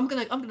year. But I'm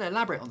gonna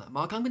elaborate on that,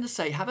 Mark. I'm gonna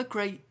say have a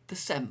great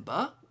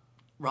December,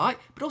 right?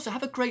 But also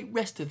have a great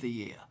rest of the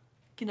year.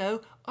 You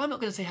know, I'm not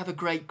going to say have a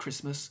great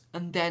Christmas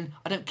and then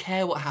I don't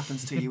care what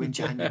happens to you in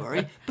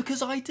January,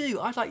 because I do.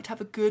 I'd like to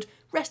have a good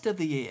rest of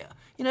the year.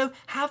 You know,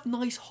 have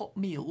nice hot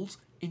meals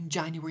in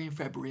January and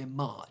February and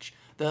March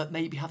that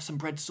maybe have some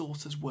bread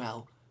sauce as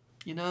well.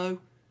 You know,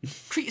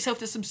 treat yourself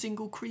to some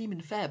single cream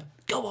in Feb.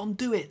 Go on,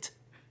 do it.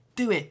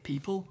 Do it,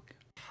 people.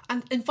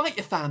 And invite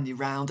your family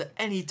round at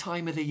any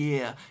time of the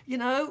year. You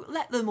know,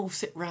 let them all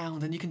sit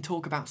round and you can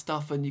talk about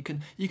stuff and you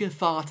can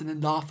fart and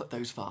then laugh at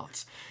those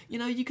farts. You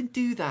know, you can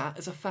do that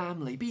as a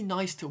family. Be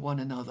nice to one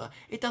another.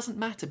 It doesn't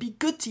matter. Be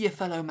good to your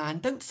fellow man.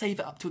 Don't save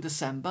it up till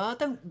December.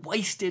 Don't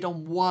waste it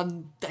on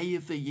one day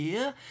of the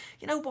year.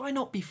 You know, why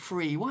not be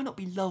free? Why not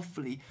be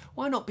lovely?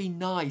 Why not be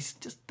nice?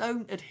 Just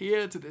don't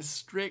adhere to this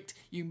strict,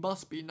 you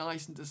must be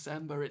nice in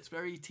December. It's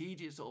very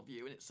tedious of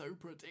you and it's so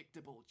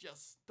predictable.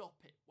 Just stop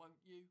it, won't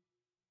you?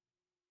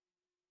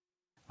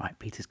 Right,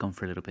 Peter's gone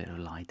for a little bit of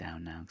a lie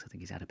down now because I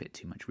think he's had a bit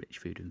too much rich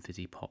food and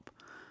fizzy pop.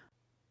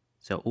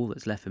 So all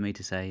that's left for me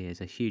to say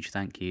is a huge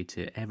thank you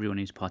to everyone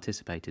who's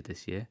participated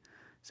this year.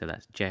 So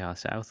that's J.R.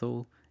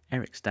 Southall,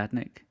 Eric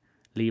Stadnick,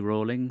 Lee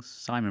Rawlings,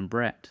 Simon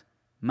Brett,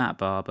 Matt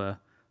Barber,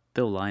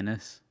 Bill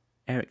Linus,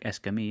 Eric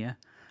Escamilla,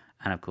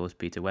 and of course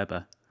Peter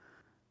Webber.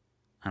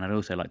 And I'd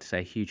also like to say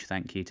a huge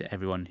thank you to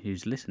everyone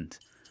who's listened.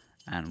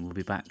 And we'll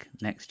be back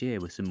next year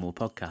with some more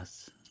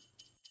podcasts.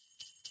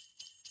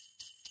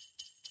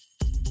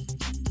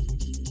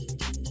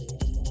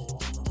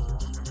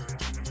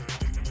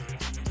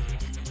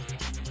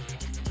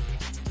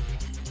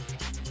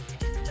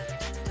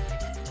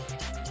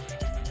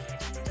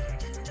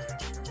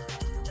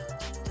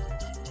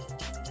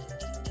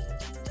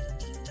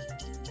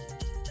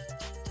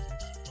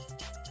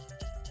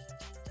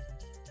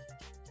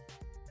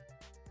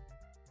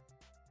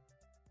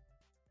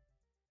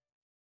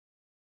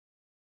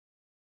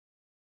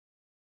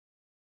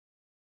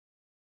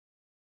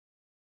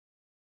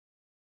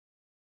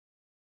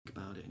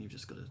 About it and you've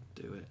just got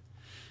to do it.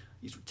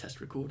 You're test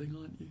recording,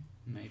 aren't you?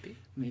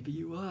 Maybe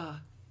you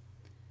are.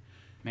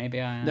 Maybe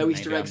I am. No maybe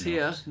Easter eggs I'm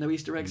here. not. No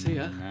Easter eggs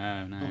here.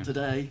 No. Not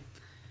today.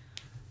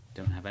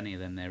 Don't have any of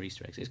them there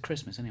Easter eggs. It's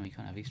Christmas anyway, you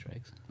can't have Easter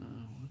eggs.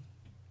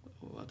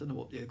 Oh, I don't know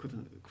what the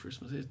equivalent of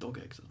Christmas is. Dog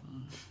eggs.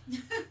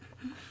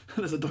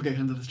 There's a dog egg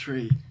under the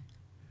tree.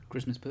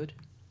 Christmas pud?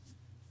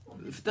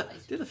 The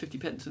other 50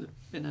 pence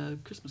in a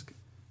Christmas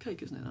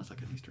cake, isn't it? That's like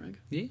an Easter egg.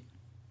 Yeah.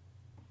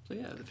 So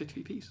yeah, the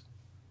 50p piece.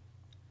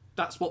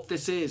 That's what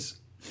this is.